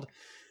it's called.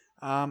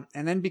 And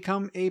then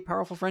become a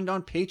powerful friend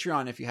on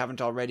Patreon if you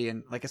haven't already.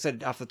 And like I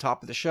said off the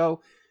top of the show,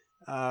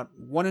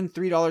 $1 and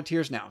 $3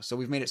 tiers now. So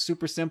we've made it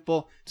super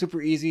simple,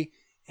 super easy,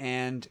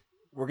 and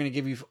we're going to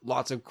give you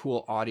lots of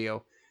cool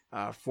audio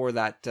for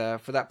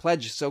that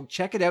pledge. So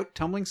check it out,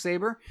 Tumbling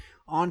Saber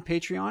on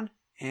Patreon,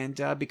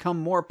 and become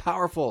more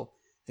powerful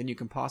than you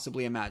can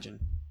possibly imagine.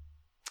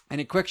 And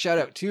a quick shout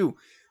out to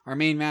our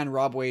main man,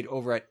 Rob Wade,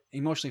 over at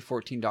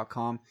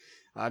emotionally14.com.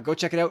 Go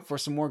check it out for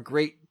some more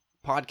great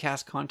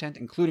podcast content,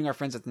 including our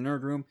friends at the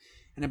Nerd Room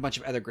and a bunch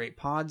of other great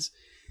pods.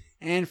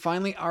 And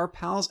finally, our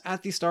pals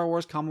at the Star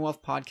Wars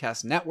Commonwealth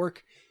Podcast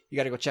Network. You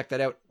got to go check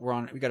that out.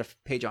 We got a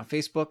page on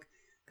Facebook,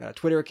 got a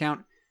Twitter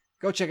account.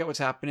 Go check out what's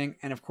happening.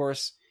 And of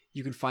course,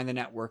 you can find the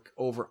network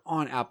over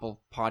on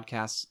Apple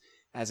Podcasts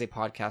as a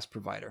podcast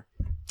provider.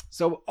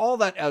 So all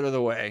that out of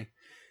the way,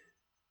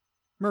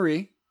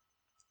 Marie,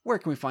 where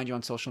can we find you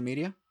on social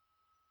media?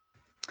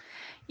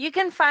 You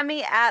can find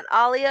me at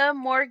Alia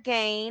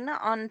Morgaine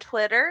on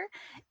Twitter,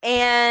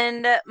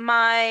 and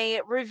my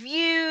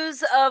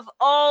reviews of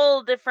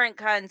all different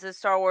kinds of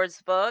Star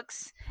Wars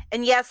books.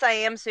 And yes, I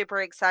am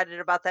super excited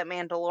about that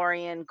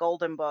Mandalorian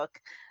Golden Book.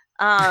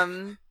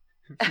 Me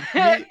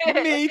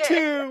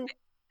too.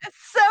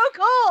 It's so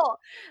cool.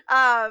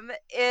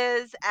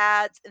 Is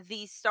at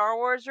the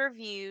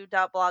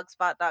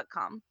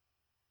StarWarsReview.blogspot.com.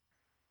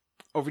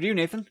 Over to you,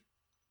 Nathan.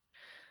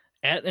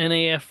 At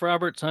NAF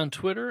Roberts on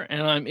Twitter,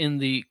 and I'm in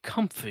the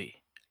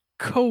comfy,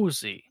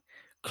 cozy,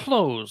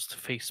 closed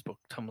Facebook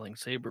Tumbling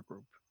Saber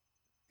group.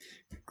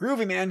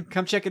 Groovy, man.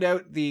 Come check it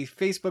out. The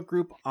Facebook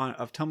group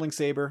of Tumbling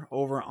Saber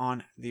over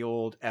on the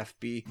old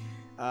FB.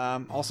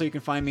 Also, you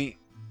can find me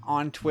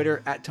on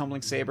Twitter at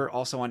Tumbling Saber,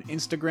 also on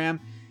Instagram.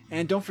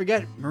 And don't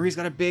forget, Marie's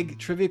got a big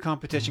trivia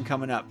competition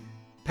coming up.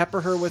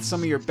 Pepper her with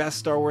some of your best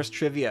Star Wars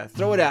trivia.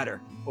 Throw it at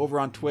her over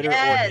on Twitter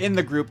or in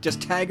the group.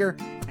 Just tag her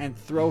and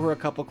throw her a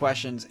couple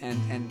questions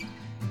and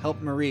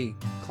help Marie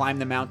climb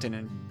the mountain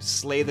and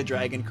slay the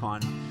Dragon Con.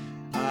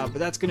 But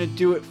that's going to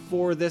do it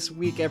for this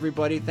week,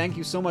 everybody. Thank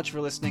you so much for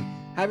listening.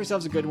 Have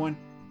yourselves a good one,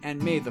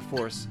 and may the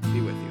Force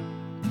be with you.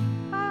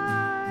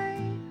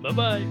 Bye.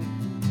 Bye-bye.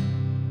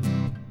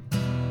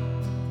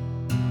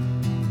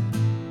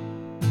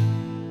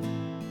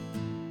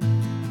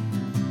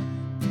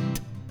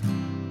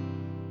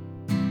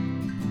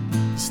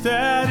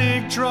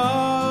 Static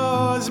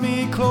draws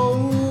me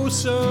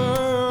closer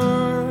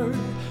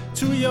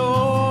to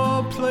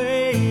your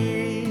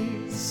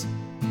place,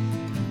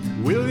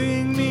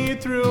 willing me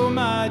through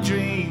my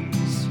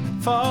dreams,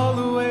 fall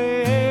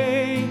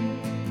away.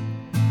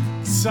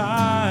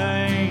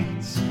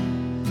 Signs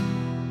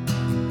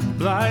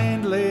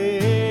blindly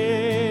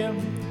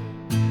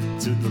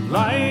to the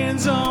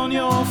lines on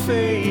your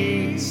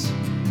face,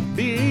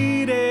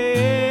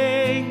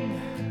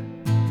 beating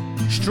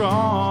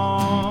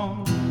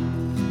strong,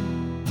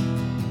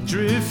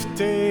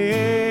 drifting,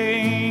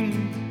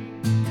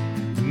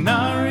 and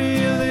I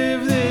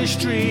relive this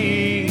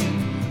dream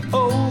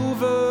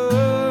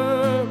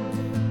over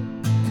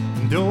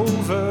and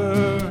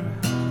over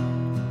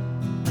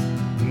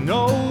and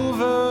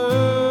over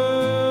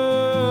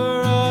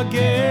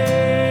again.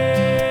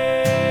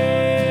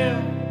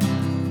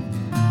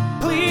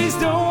 Please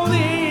don't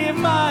leave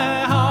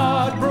my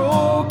heart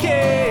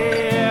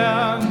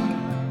broken,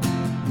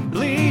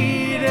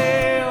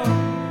 bleeding.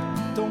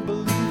 Don't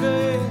believe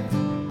it.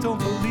 Don't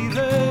believe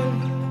it.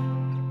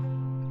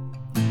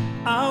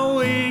 I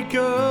wake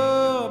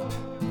up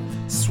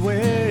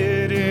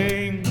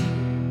sweating,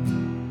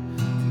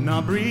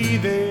 not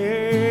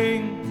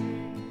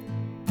breathing,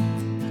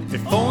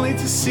 only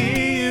to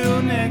see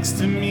you next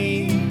to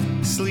me,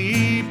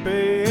 sleeping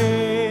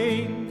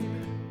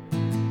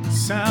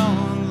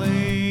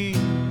soundly,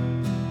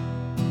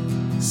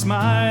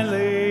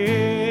 smiling.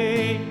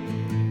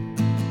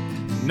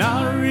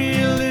 Not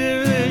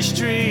relive this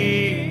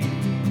dream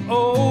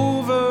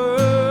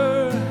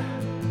over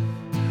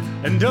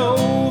and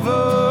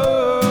over.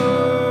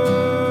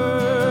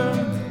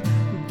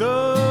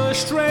 The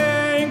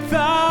strength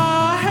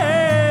I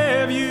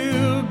have,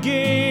 you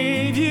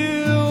gave,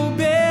 you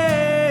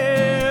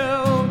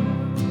built,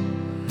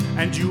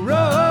 and you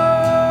run.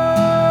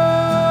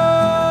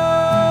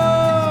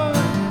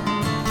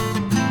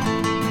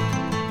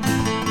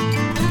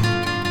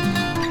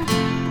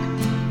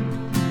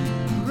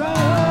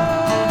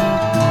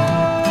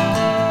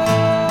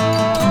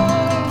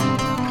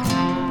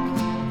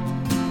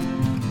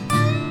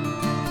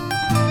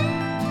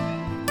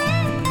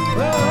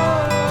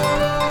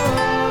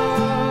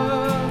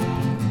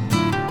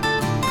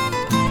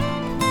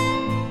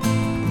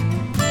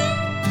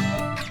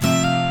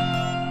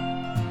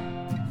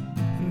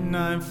 And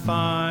I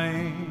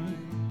find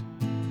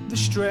the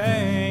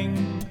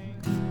strength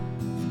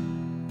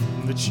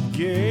that you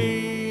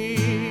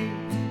gave.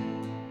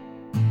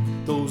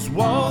 Those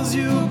walls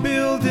you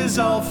build is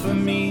all for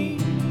me,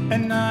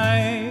 and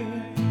I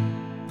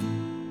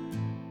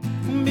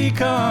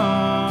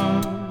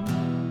become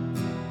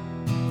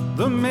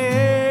the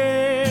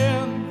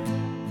man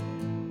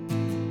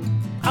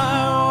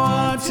I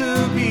want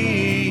to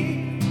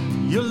be.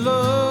 Your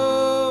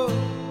love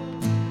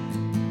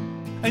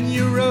and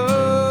your run.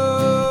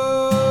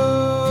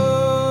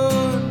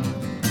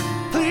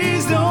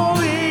 Please don't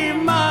leave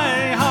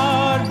my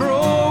heart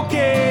broken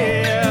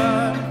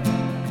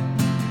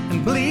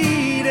and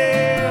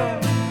bleeding.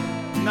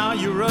 Now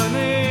you're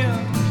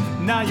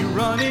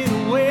running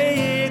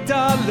away,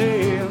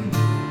 darling.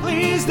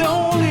 Please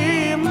don't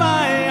leave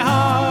my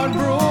heart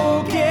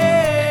broken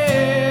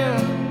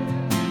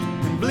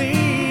and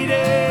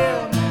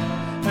bleeding.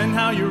 And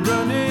how you're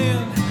running,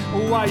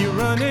 why you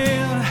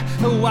running,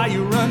 why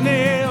you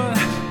running.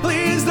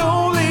 Please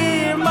don't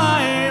leave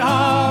my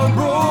heart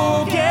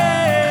broken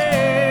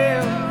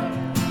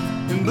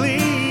and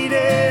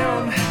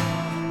bleeding.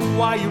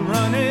 Why you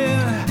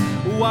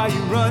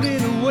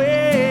running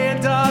away,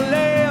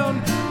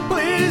 darling.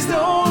 Please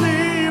don't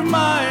leave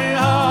my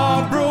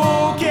heart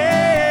broken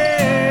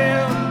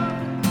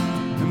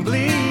and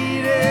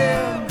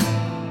bleeding.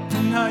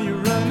 And how you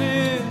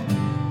running,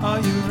 are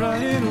you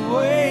running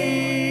away?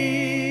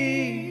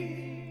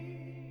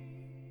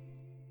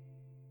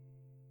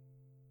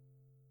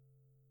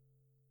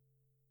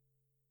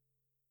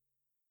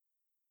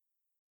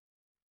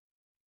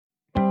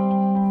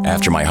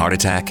 After my heart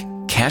attack,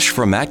 cash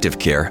from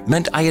ActiveCare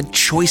meant I had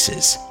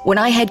choices. When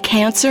I had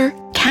cancer,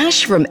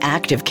 cash from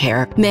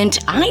ActiveCare meant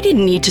I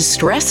didn't need to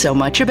stress so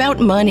much about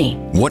money.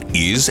 What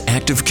is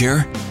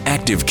ActiveCare?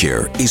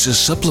 ActiveCare is a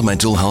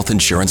supplemental health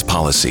insurance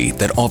policy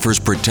that offers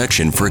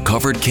protection for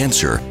covered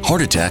cancer,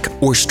 heart attack,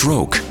 or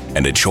stroke,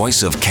 and a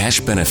choice of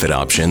cash benefit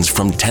options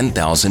from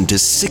 $10,000 to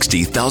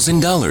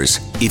 $60,000.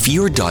 If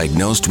you're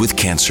diagnosed with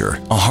cancer,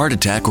 a heart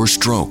attack, or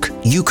stroke,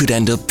 you could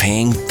end up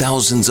paying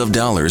thousands of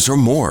dollars or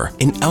more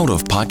in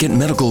out-of-pocket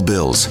medical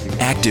bills.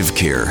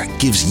 ActiveCare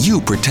gives you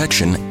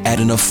protection at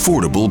an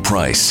affordable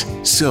price.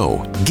 So,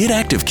 get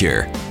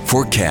ActiveCare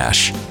for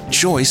cash,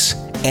 choice,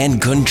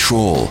 and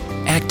control.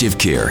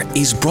 ActiveCare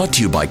is brought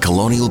to you by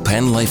Colonial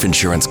Penn Life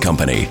Insurance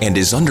Company and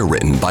is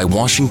underwritten by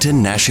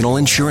Washington National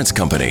Insurance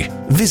Company.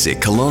 Visit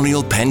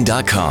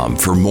colonialpenn.com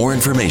for more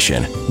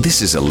information.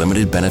 This is a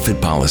limited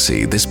benefit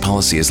policy. This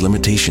policy has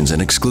limitations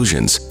and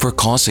exclusions. For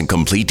costs and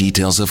complete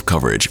details of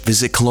coverage,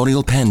 visit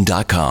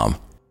colonialpenn.com.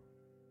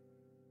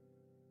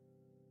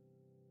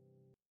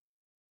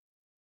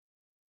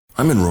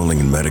 I'm enrolling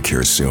in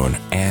Medicare soon,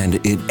 and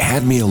it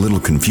had me a little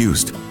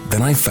confused.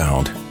 Then I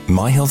found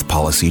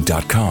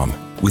myhealthpolicy.com.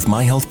 With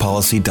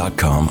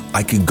myhealthpolicy.com,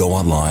 I could go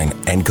online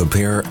and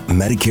compare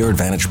Medicare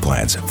Advantage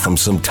plans from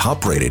some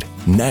top-rated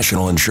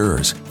national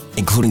insurers,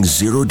 including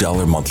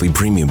 $0 monthly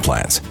premium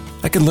plans.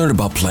 I can learn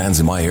about plans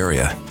in my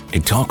area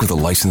and talk with a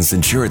licensed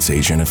insurance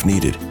agent if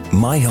needed.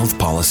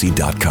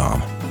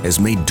 myhealthpolicy.com has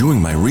made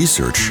doing my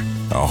research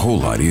a whole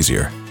lot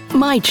easier.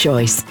 My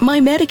choice, my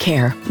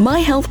Medicare,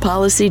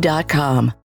 myhealthpolicy.com.